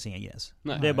 Ja, det finns ingen gräns.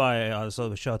 Nej. Det är bara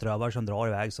alltså, kötrövar som drar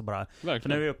iväg så bara. Verkligen. För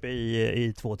nu är vi uppe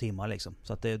i 2 timmar liksom.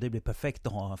 Så att det blir perfekt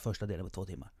att ha första delen på 2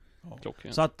 timmar.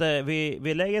 Klockrent. Så att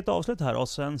vi lägger ett avslut här och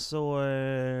sen så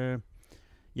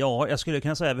ja, jag skulle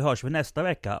kunna säga vi hörs vid nästa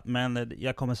vecka, men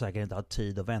jag kommer säkert inte ha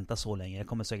tid att vänta så länge. Jag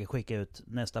kommer säkert skicka ut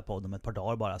nästa podd om ett par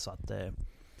dagar bara, så att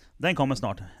den kommer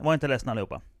snart. Var inte ledsen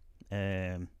allihopa.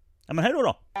 Ja, men hej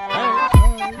då.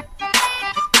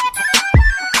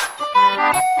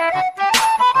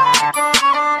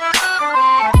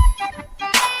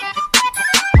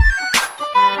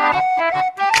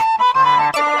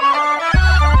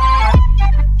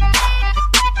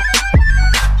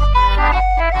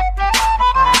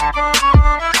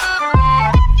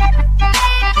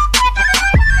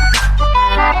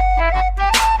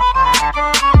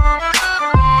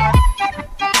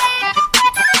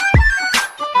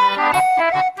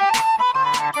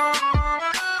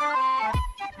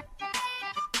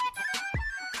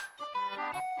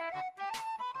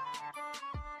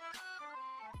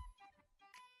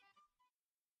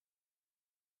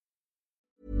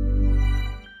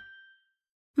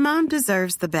 Mom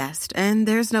deserves the best, and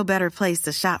there's no better place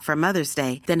to shop for Mother's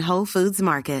Day than Whole Foods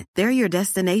Market. They're your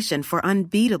destination for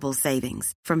unbeatable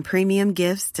savings, from premium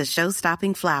gifts to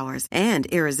show-stopping flowers and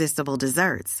irresistible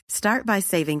desserts. Start by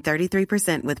saving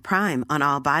 33% with Prime on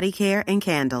all body care and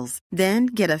candles. Then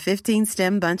get a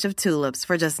 15-stem bunch of tulips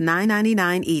for just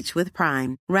 $9.99 each with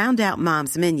Prime. Round out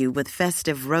Mom's menu with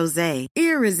festive rosé,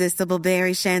 irresistible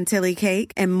berry chantilly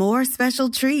cake, and more special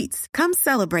treats. Come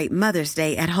celebrate Mother's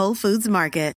Day at Whole Foods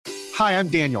Market. Hi, I'm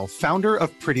Daniel, founder of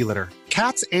Pretty Litter.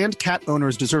 Cats and cat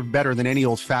owners deserve better than any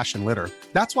old-fashioned litter.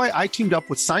 That's why I teamed up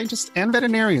with scientists and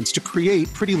veterinarians to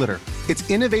create Pretty Litter. Its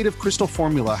innovative crystal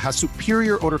formula has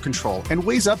superior odor control and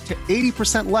weighs up to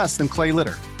 80% less than clay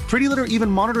litter. Pretty Litter even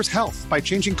monitors health by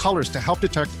changing colors to help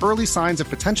detect early signs of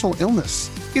potential illness.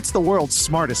 It's the world's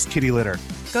smartest kitty litter.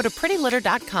 Go to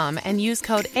prettylitter.com and use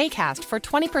code ACAST for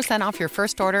 20% off your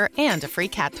first order and a free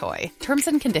cat toy. Terms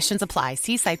and conditions apply.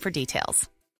 See site for details.